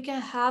that. We can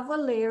have a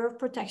layer of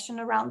protection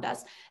around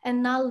us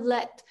and not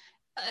let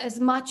as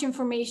much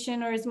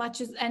information or as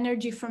much as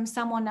energy from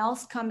someone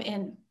else come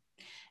in.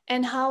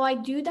 And how I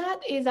do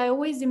that is I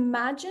always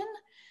imagine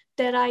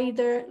that I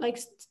either, like,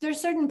 there's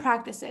certain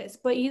practices,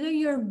 but either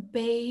you're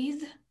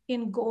bathed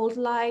in gold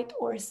light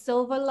or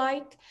silver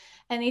light,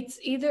 and it's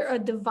either a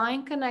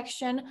divine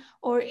connection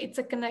or it's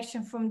a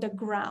connection from the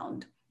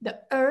ground. The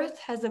earth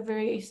has a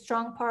very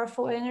strong,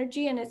 powerful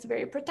energy, and it's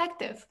very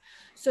protective.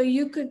 So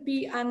you could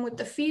be, I'm with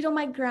the feet on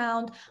my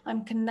ground,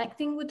 I'm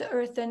connecting with the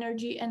earth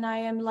energy, and I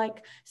am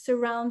like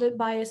surrounded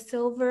by a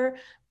silver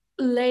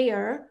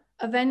layer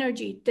of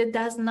energy that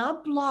does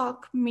not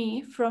block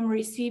me from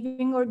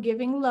receiving or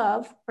giving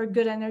love or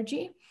good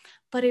energy,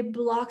 but it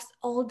blocks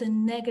all the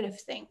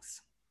negative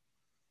things.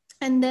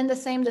 And then the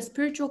same, the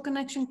spiritual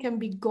connection can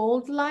be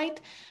gold light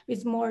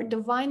with more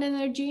divine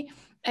energy.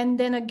 And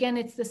then again,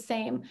 it's the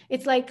same.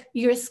 It's like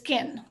your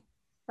skin,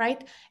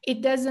 right?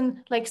 It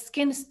doesn't, like,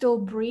 skin still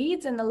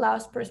breathes and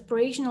allows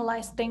perspiration,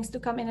 allows things to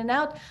come in and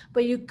out.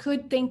 But you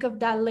could think of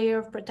that layer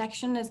of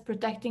protection as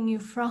protecting you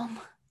from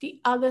the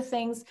other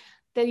things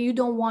that you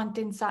don't want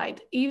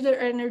inside, either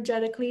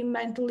energetically,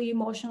 mentally,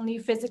 emotionally,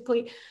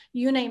 physically,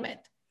 you name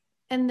it.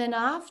 And then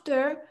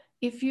after,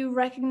 if you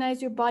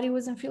recognize your body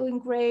wasn't feeling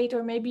great,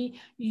 or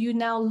maybe you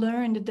now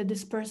learned that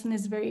this person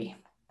is very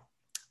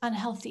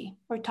unhealthy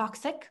or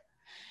toxic,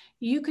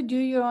 you could do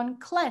your own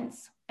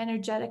cleanse,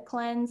 energetic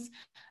cleanse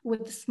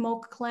with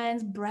smoke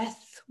cleanse,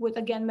 breath with,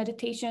 again,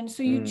 meditation.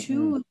 So you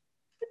choose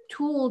the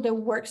tool that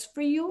works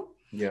for you.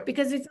 Yeah.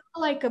 Because it's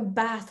not like a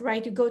bath,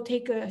 right? You go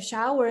take a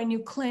shower and you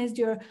cleanse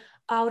your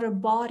outer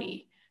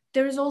body.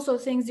 There's also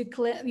things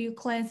you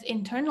cleanse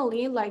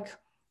internally, like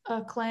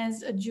a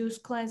cleanse, a juice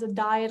cleanse, a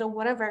diet, or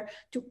whatever,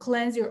 to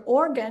cleanse your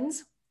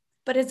organs.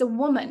 But as a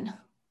woman,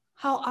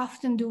 how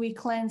often do we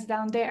cleanse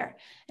down there?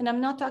 And I'm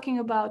not talking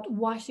about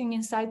washing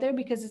inside there,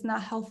 because it's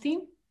not healthy,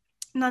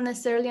 not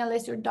necessarily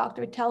unless your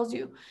doctor tells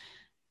you.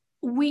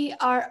 We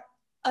are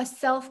a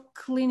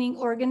self-cleaning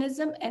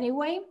organism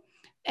anyway,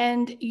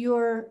 and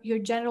your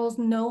genitals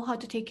know how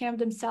to take care of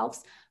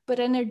themselves. But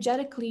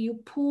energetically, you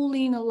pull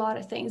in a lot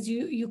of things.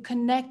 You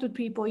connect with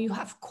people, you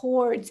have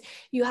cords,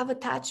 you have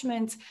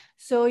attachments.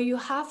 So you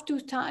have to,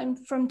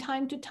 from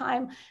time to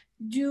time,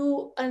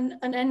 do an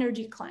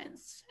energy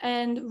cleanse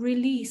and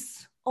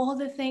release all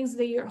the things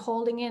that you're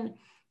holding in.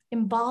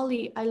 In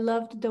Bali, I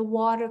loved the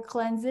water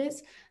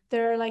cleanses.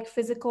 They're like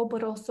physical,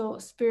 but also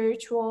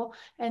spiritual.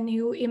 And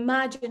you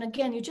imagine,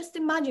 again, you just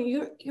imagine,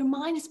 your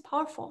mind is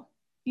powerful.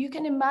 You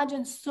can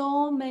imagine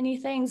so many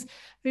things.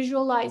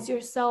 Visualize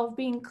yourself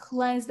being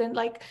cleansed and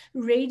like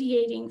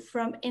radiating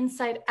from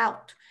inside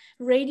out.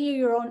 Radiate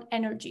your own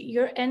energy.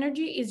 Your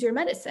energy is your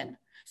medicine.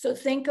 So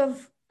think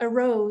of a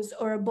rose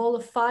or a ball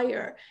of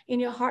fire in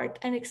your heart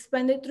and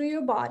expend it through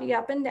your body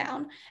up and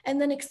down,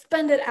 and then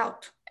expend it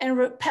out and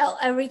repel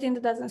everything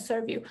that doesn't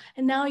serve you.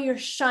 And now you're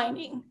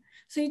shining.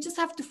 So you just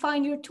have to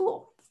find your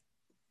tool.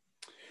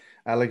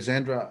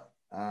 Alexandra,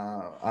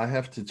 I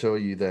have to tell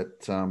you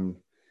that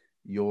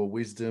your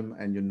wisdom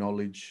and your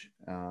knowledge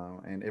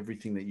and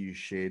everything that you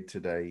shared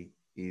today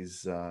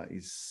is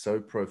so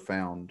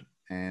profound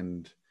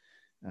and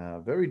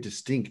very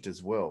distinct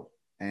as well.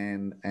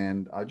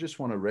 And I just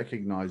want to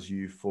recognize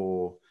you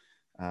for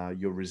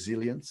your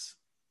resilience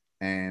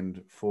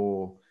and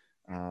for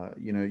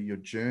your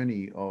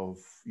journey of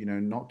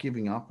not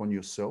giving up on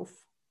yourself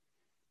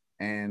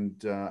and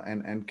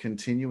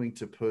continuing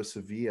to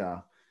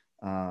persevere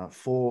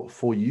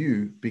for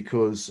you,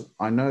 because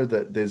I know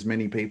that there's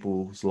many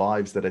people's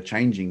lives that are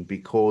changing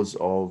because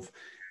of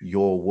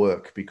your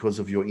work, because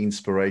of your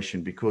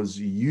inspiration, because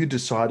you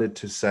decided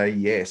to say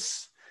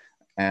yes.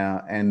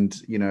 And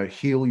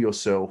heal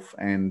yourself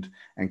and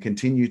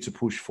continue to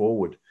push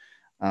forward.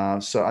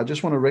 So I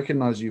just want to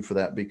recognize you for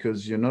that,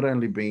 because you're not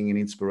only being an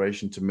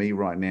inspiration to me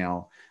right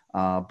now,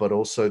 but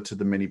also to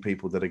the many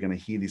people that are going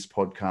to hear this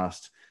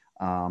podcast.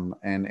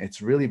 And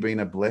it's really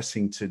been a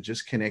blessing to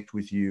just connect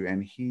with you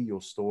and hear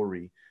your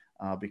story,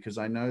 because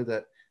I know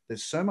that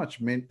there's so much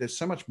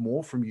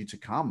more from you to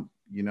come.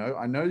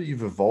 I know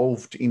you've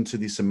evolved into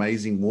this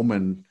amazing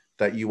woman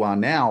that you are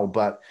now,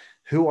 but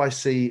who I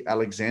see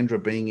Alexandra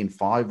being in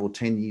 5 or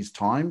 10 years'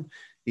 time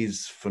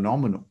is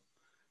phenomenal,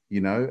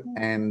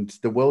 and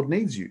the world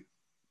needs you.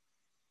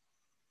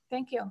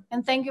 Thank you.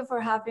 And thank you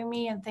for having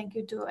me. And thank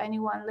you to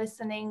anyone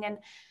listening. And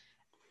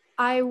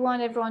I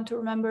want everyone to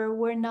remember,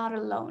 we're not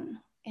alone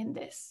in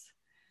this.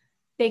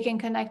 They can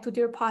connect with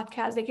your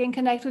podcast. They can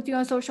connect with you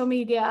on social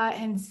media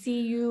and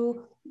see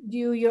you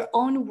do your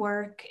own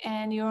work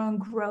and your own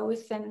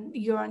growth and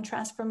your own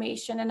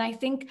transformation. And I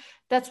think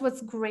that's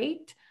what's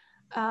great.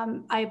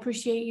 I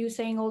appreciate you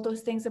saying all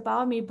those things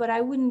about me, but I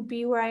wouldn't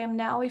be where I am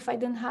now if I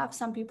didn't have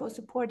some people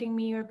supporting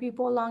me or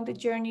people along the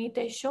journey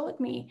that showed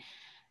me.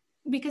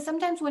 Because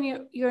sometimes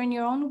when you're in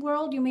your own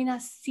world, you may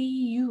not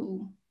see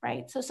you,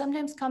 right? So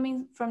sometimes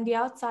coming from the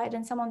outside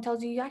and someone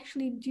tells you, you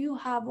actually do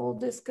have all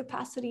this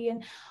capacity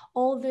and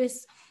all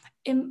this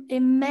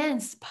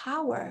immense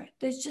power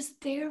that's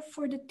just there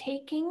for the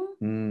taking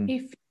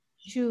if you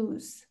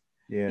choose.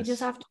 Yes. You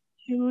just have to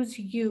choose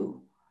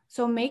you.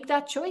 So make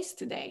that choice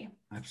today.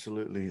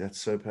 Absolutely. That's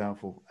so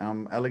powerful.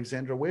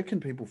 Alexandra, where can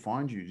people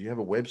find you? Do you have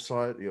a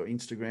website, your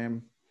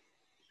Instagram?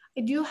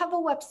 I do have a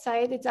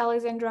website. It's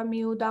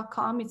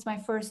alexandramiu.com. It's my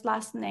first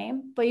last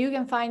name, but you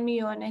can find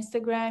me on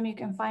Instagram. You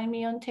can find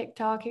me on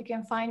TikTok. You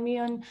can find me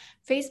on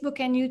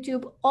Facebook and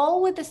YouTube,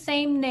 all with the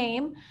same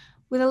name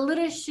with a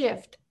little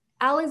shift.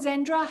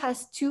 Alexandra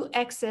has 2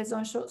 X's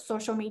on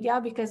social media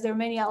because there are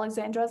many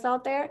Alexandras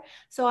out there.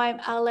 So I'm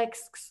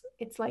Alex.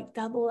 It's like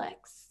double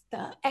X,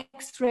 the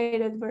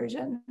X-rated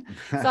version.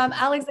 So I'm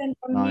Alexandra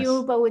Nice.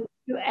 Miu, but with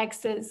 2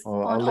 X's.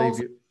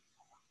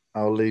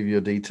 I'll leave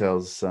your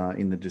details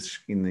in the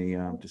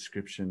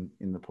description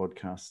in the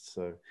podcast,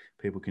 so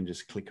people can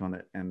just click on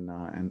it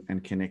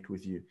and connect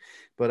with you.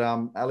 But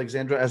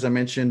Alexandra, as I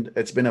mentioned,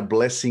 it's been a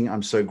blessing.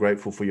 I'm so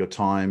grateful for your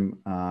time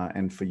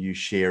and for you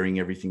sharing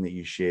everything that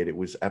you shared. It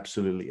was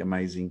absolutely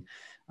amazing.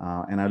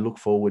 And I look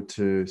forward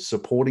to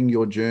supporting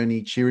your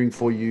journey, cheering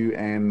for you,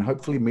 and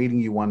hopefully meeting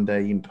you one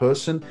day in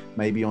person,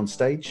 maybe on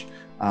stage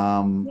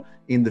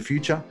in the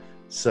future.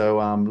 So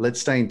let's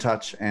stay in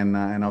touch, and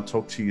I'll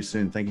talk to you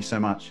soon. Thank you so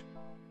much.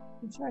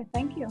 Sure.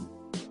 Thank you.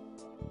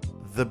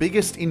 The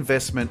biggest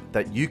investment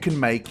that you can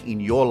make in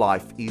your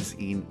life is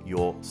in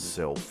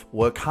yourself.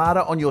 Work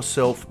harder on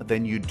yourself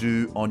than you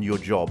do on your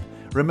job.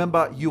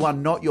 Remember, you are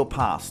not your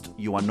past.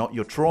 You are not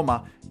your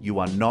trauma. You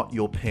are not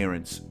your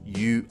parents.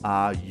 You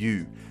are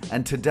you.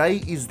 And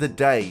today is the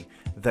day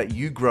that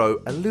you grow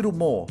a little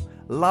more.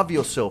 Love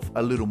yourself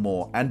a little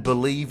more and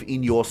believe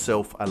in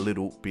yourself a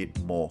little bit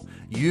more.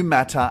 You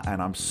matter, and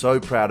I'm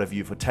so proud of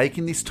you for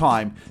taking this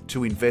time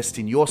to invest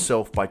in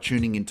yourself by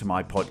tuning into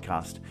my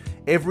podcast.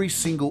 Every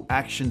single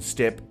action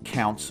step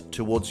counts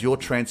towards your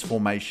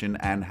transformation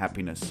and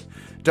happiness.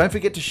 Don't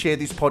forget to share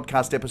this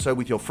podcast episode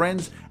with your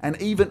friends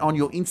and even on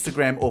your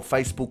Instagram or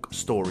Facebook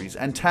stories,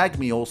 and tag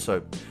me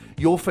also.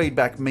 Your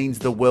feedback means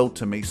the world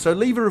to me, so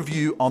leave a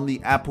review on the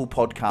Apple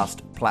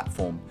Podcast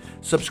platform.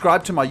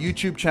 Subscribe to my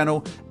YouTube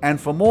channel, and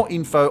for more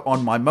info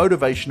on my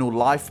motivational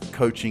life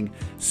coaching,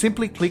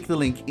 simply click the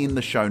link in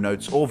the show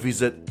notes or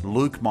visit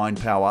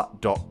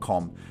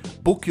lukemindpower.com.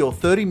 Book your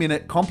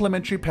 30-minute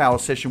complimentary power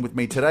session with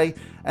me today,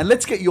 and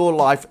let's get your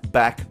life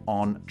back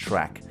on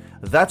track.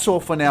 That's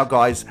all for now,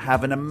 guys.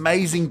 Have an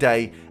amazing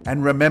day,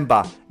 and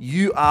remember,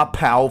 you are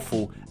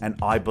powerful, and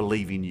I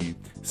believe in you.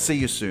 See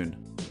you soon.